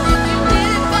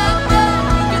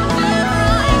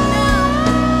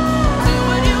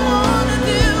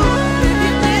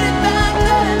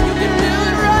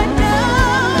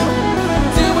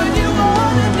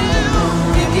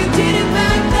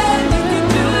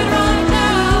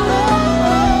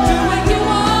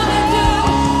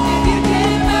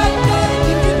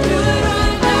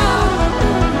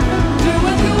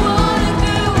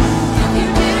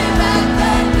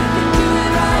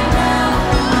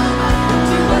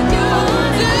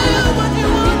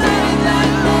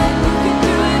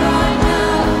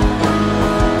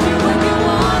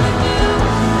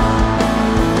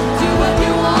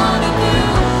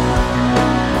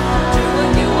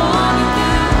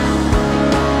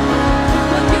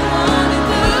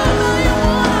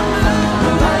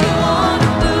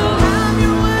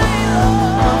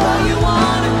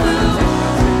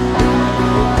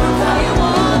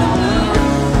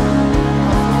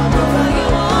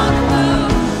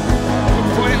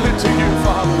 Completely to you,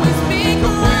 Father.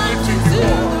 Completely to you,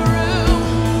 Lord.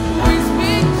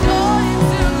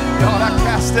 God, I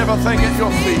cast everything at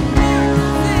your feet.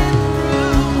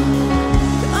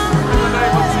 In the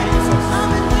name of Jesus.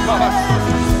 God, I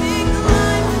surrender.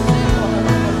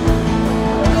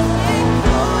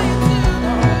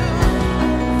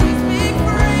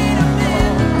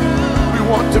 We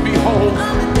want to be whole.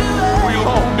 We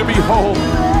long to be whole.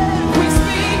 We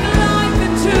speak life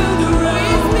into the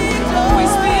room. We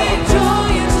speak joy.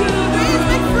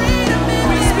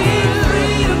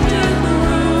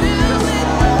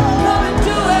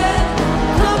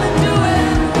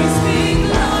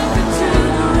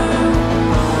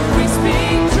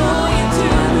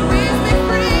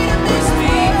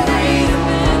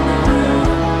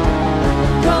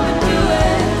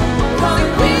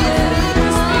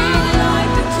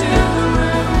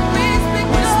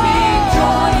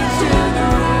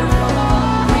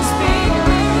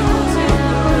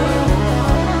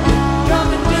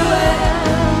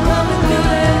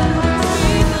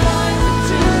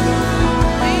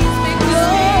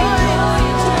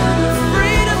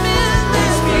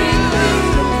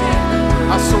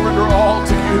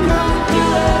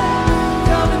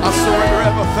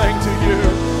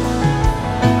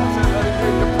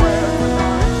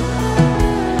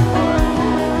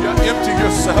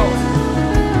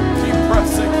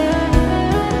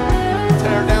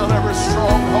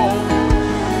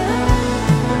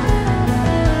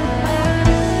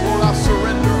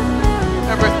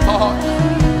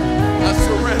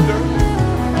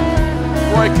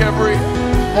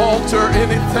 altar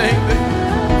anything that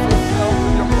you felt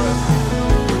in your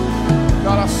presence.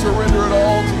 God, I surrender it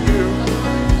all to you.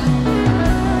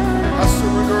 I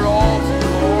surrender it all to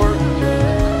you, Lord.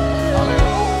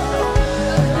 Hallelujah.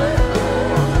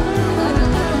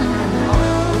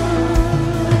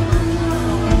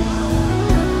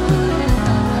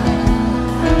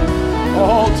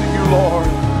 All to you, Lord.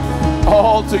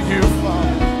 All to you, Father.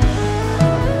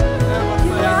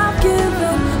 You have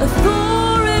given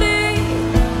authority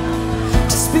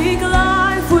to speak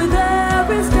life where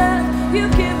there is death.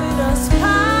 You've given us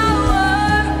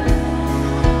power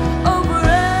over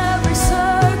every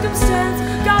circumstance.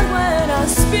 God, when I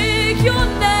speak your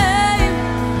name,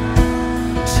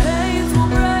 chains will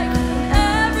break,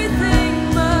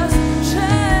 everything must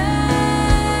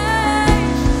change.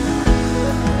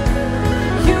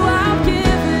 You have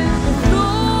given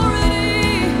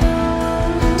authority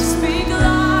to speak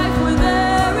life where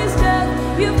there is death.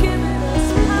 You've given us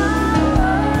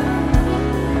power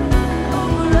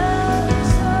over every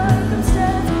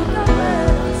circumstance. God, when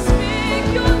I speak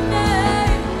your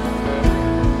name,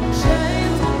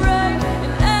 chains will break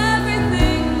and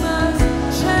everything must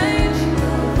change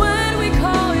when we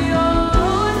call your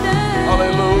name.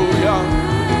 Hallelujah.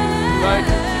 Thank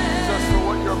you, Jesus, for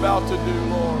what you're about to do,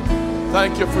 Lord.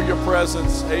 Thank you for your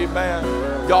presence. Amen.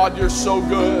 God, you're so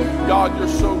good. God, you're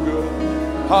so good.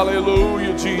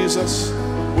 Hallelujah, Jesus.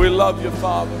 We love you,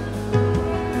 Father.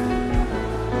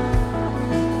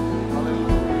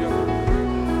 Hallelujah.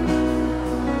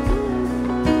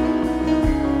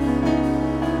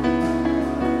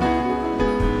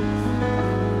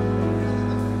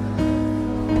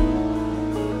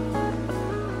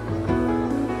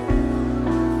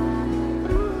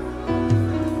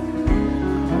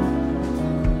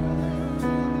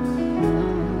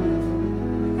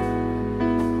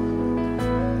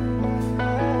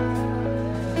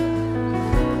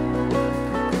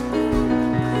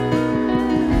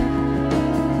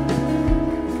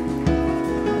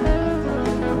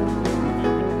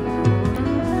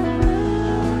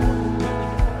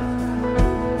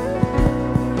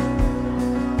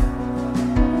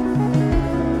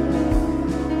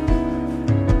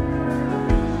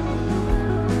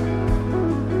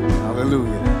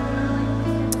 Hallelujah.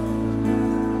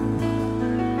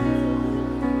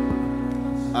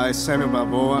 I, Samuel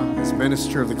Balboa, as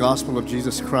minister of the gospel of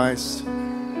Jesus Christ,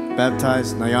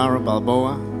 baptized Nayara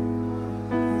Balboa,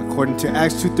 according to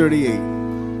Acts 2:38,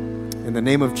 in the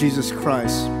name of Jesus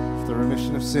Christ, for the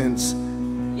remission of sins.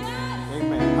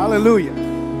 Amen. Hallelujah.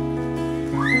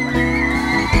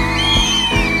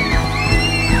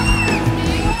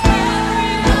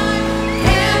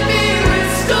 Can be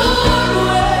restored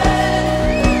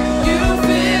when you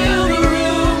fill the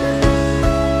room.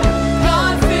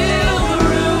 God, fill the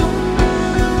room.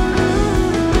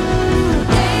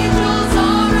 Angels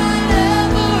are in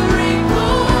every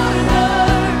corner.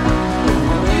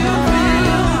 You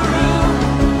fill the room.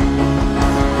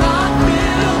 God,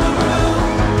 fill the room.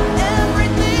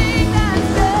 Everything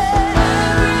that's dead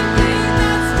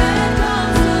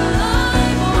comes to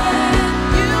life when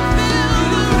you fill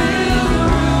the room.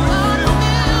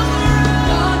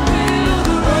 God, fill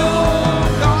the room.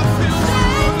 God,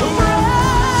 fill the room.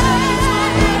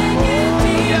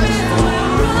 Demons will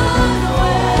run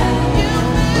when you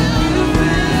fill the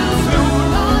room.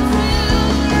 God, fill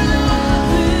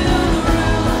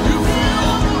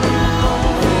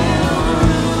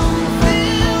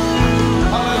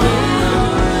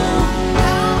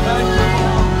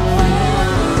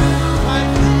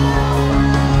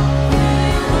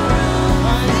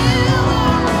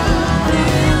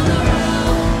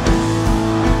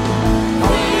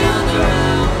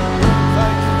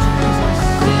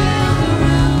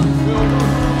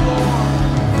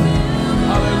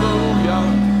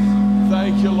Hallelujah.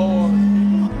 Thank you, Lord.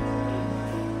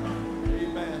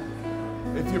 Amen.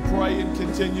 If you're praying,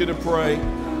 continue to pray.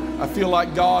 I feel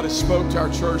like God has spoke to our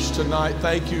church tonight.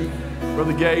 Thank you,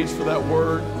 Brother Gage, for that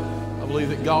word. I believe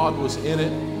that God was in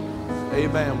it.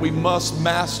 Amen. We must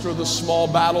master the small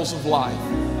battles of life.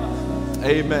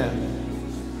 Amen.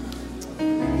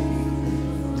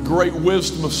 The great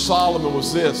wisdom of Solomon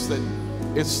was this, that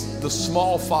it's the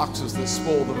small foxes that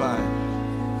spoil the vine.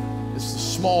 It's the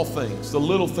small things, the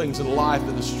little things in life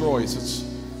that destroys. It's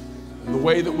the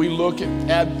way that we look at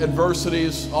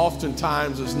adversities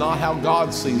oftentimes is not how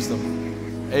God sees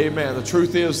them. Amen. The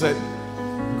truth is that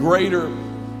greater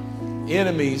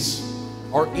enemies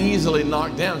are easily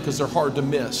knocked down because they're hard to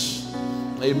miss.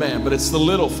 Amen. But it's the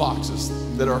little foxes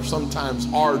that are sometimes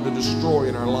hard to destroy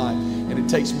in our life. And it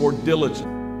takes more diligence,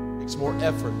 it takes more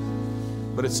effort.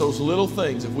 But it's those little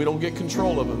things, if we don't get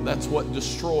control of them, that's what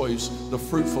destroys the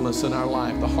fruitfulness in our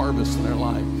life, the harvest in our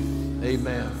life.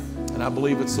 Amen. And I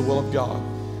believe it's the will of God.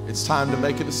 It's time to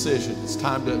make a decision. It's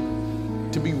time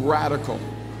to be radical.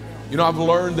 You know, I've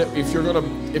learned that if you're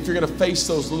gonna face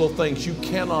those little things, you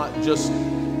cannot just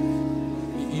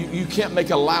you can't make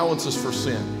allowances for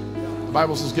sin. The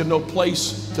Bible says, give no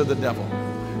place to the devil.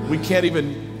 We can't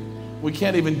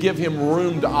even give him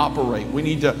room to operate. We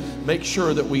need to make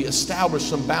sure that we establish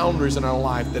some boundaries in our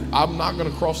life, that I'm not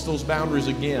going to cross those boundaries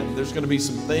again. There's going to be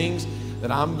some things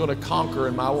that I'm going to conquer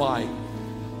in my life.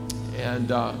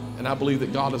 And I believe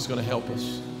that God is going to help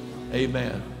us.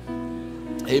 Amen.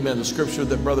 Amen. The scripture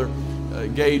that Brother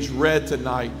Gage read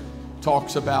tonight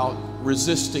talks about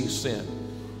resisting sin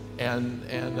and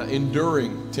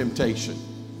enduring temptation.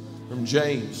 From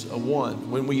James 1,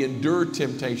 when we endure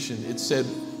temptation, it said,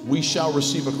 we shall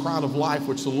receive a crown of life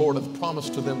which the Lord hath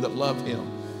promised to them that love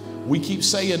him. We keep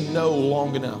saying no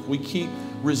long enough. We keep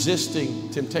resisting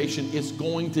temptation. It's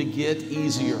going to get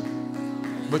easier.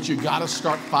 But you got to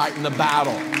start fighting the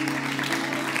battle.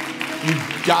 You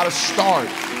got to start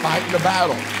fighting the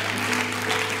battle.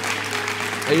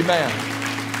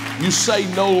 Amen. You say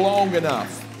no long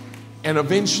enough, and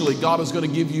eventually God is going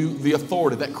to give you the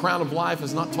authority. That crown of life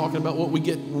is not talking about what we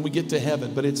get when we get to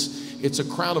heaven, but it's a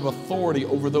crown of authority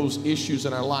over those issues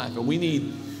in our life.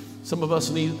 And some of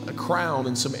us need a crown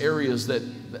in some areas that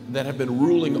have been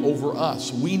ruling over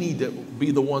us. We need to be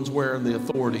the ones wearing the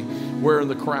authority, wearing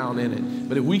the crown in it.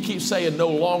 But if we keep saying no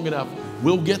long enough,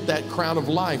 we'll get that crown of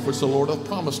life which the Lord hath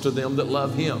promised to them that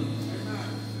love him.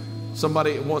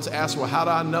 Somebody once asked, well, how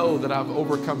do I know that I've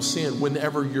overcome sin?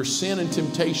 Whenever your sin and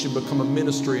temptation become a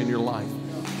ministry in your life.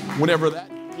 Whenever that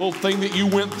little thing that you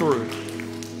went through,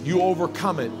 you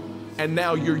overcome it, and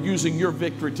now you're using your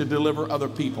victory to deliver other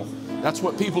people. That's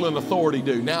what people in authority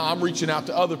do. Now I'm reaching out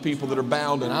to other people that are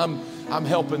bound, and I'm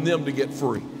helping them to get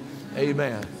free.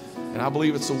 Amen. And I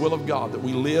believe it's the will of God that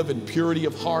we live in purity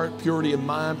of heart, purity of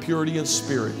mind, purity in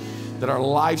spirit, that our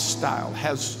lifestyle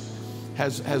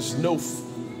has no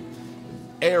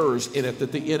errors in it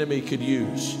that the enemy could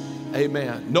use.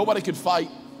 Amen. Nobody could fight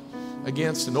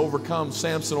against and overcome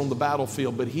Samson on the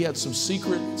battlefield, but he had some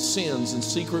secret sins and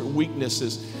secret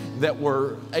weaknesses that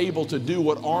were able to do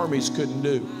what armies couldn't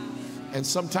do. And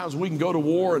sometimes we can go to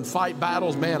war and fight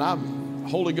battles. Man, I'm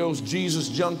Holy Ghost Jesus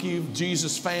junkie,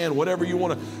 Jesus fan, whatever you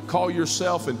want to call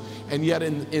yourself, and yet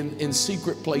in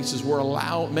secret places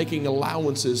we're making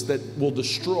allowances that will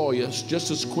destroy us just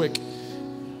as quick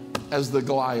as the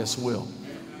Goliaths will.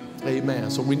 Amen.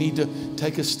 So we need to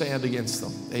take a stand against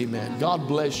them. Amen. God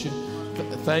bless you.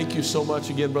 Thank you so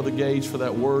much again, Brother Gage, for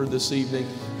that word this evening.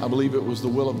 I believe it was the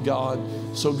will of God.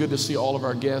 So good to see all of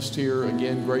our guests here.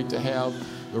 Again, great to have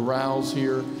the Rouse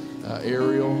here.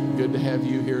 Ariel, good to have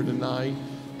you here tonight.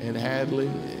 And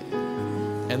Hadley.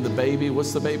 And the baby.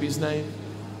 What's the baby's name?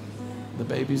 The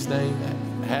baby's name?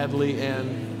 Hadley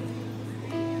and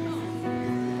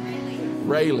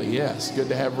Rayleigh. Yes, good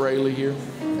to have Rayleigh here.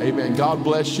 Amen. God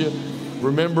bless you.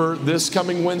 Remember, this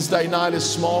coming Wednesday night is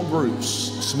small groups.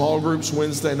 Small groups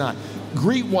Wednesday night.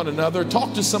 Greet one another.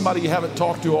 Talk to somebody you haven't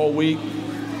talked to all week.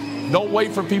 Don't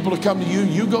wait for people to come to you.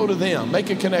 You go to them.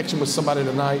 Make a connection with somebody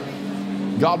tonight.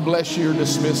 God bless you. You're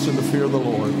dismissed in the fear of the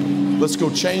Lord. Let's go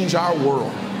change our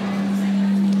world.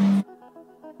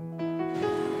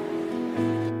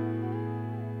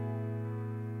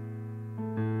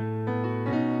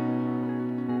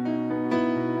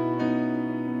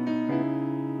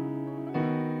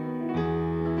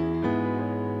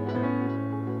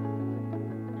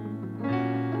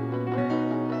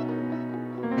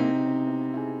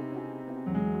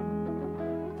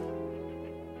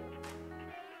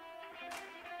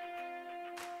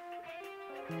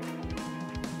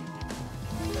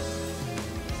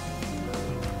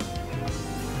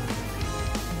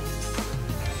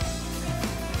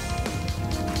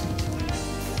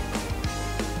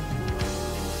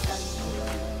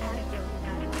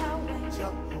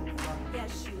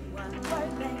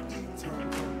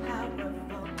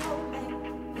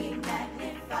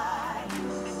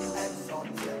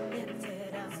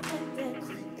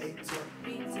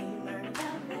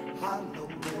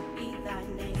 Hallowed be thy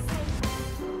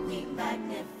name.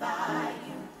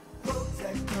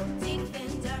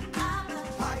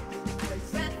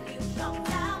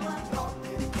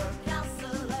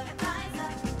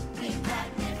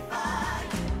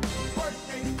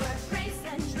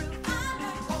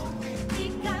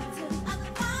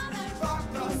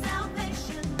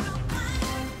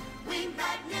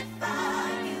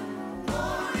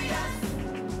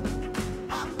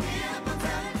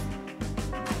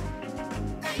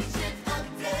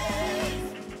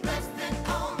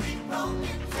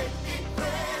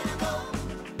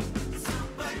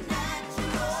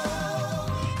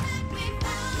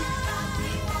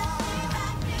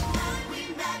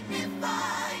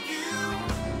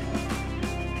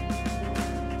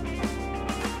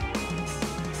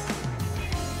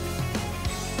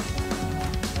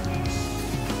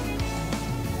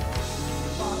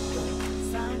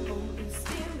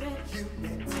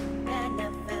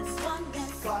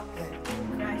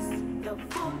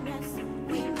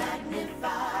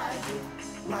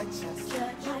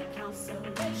 Judge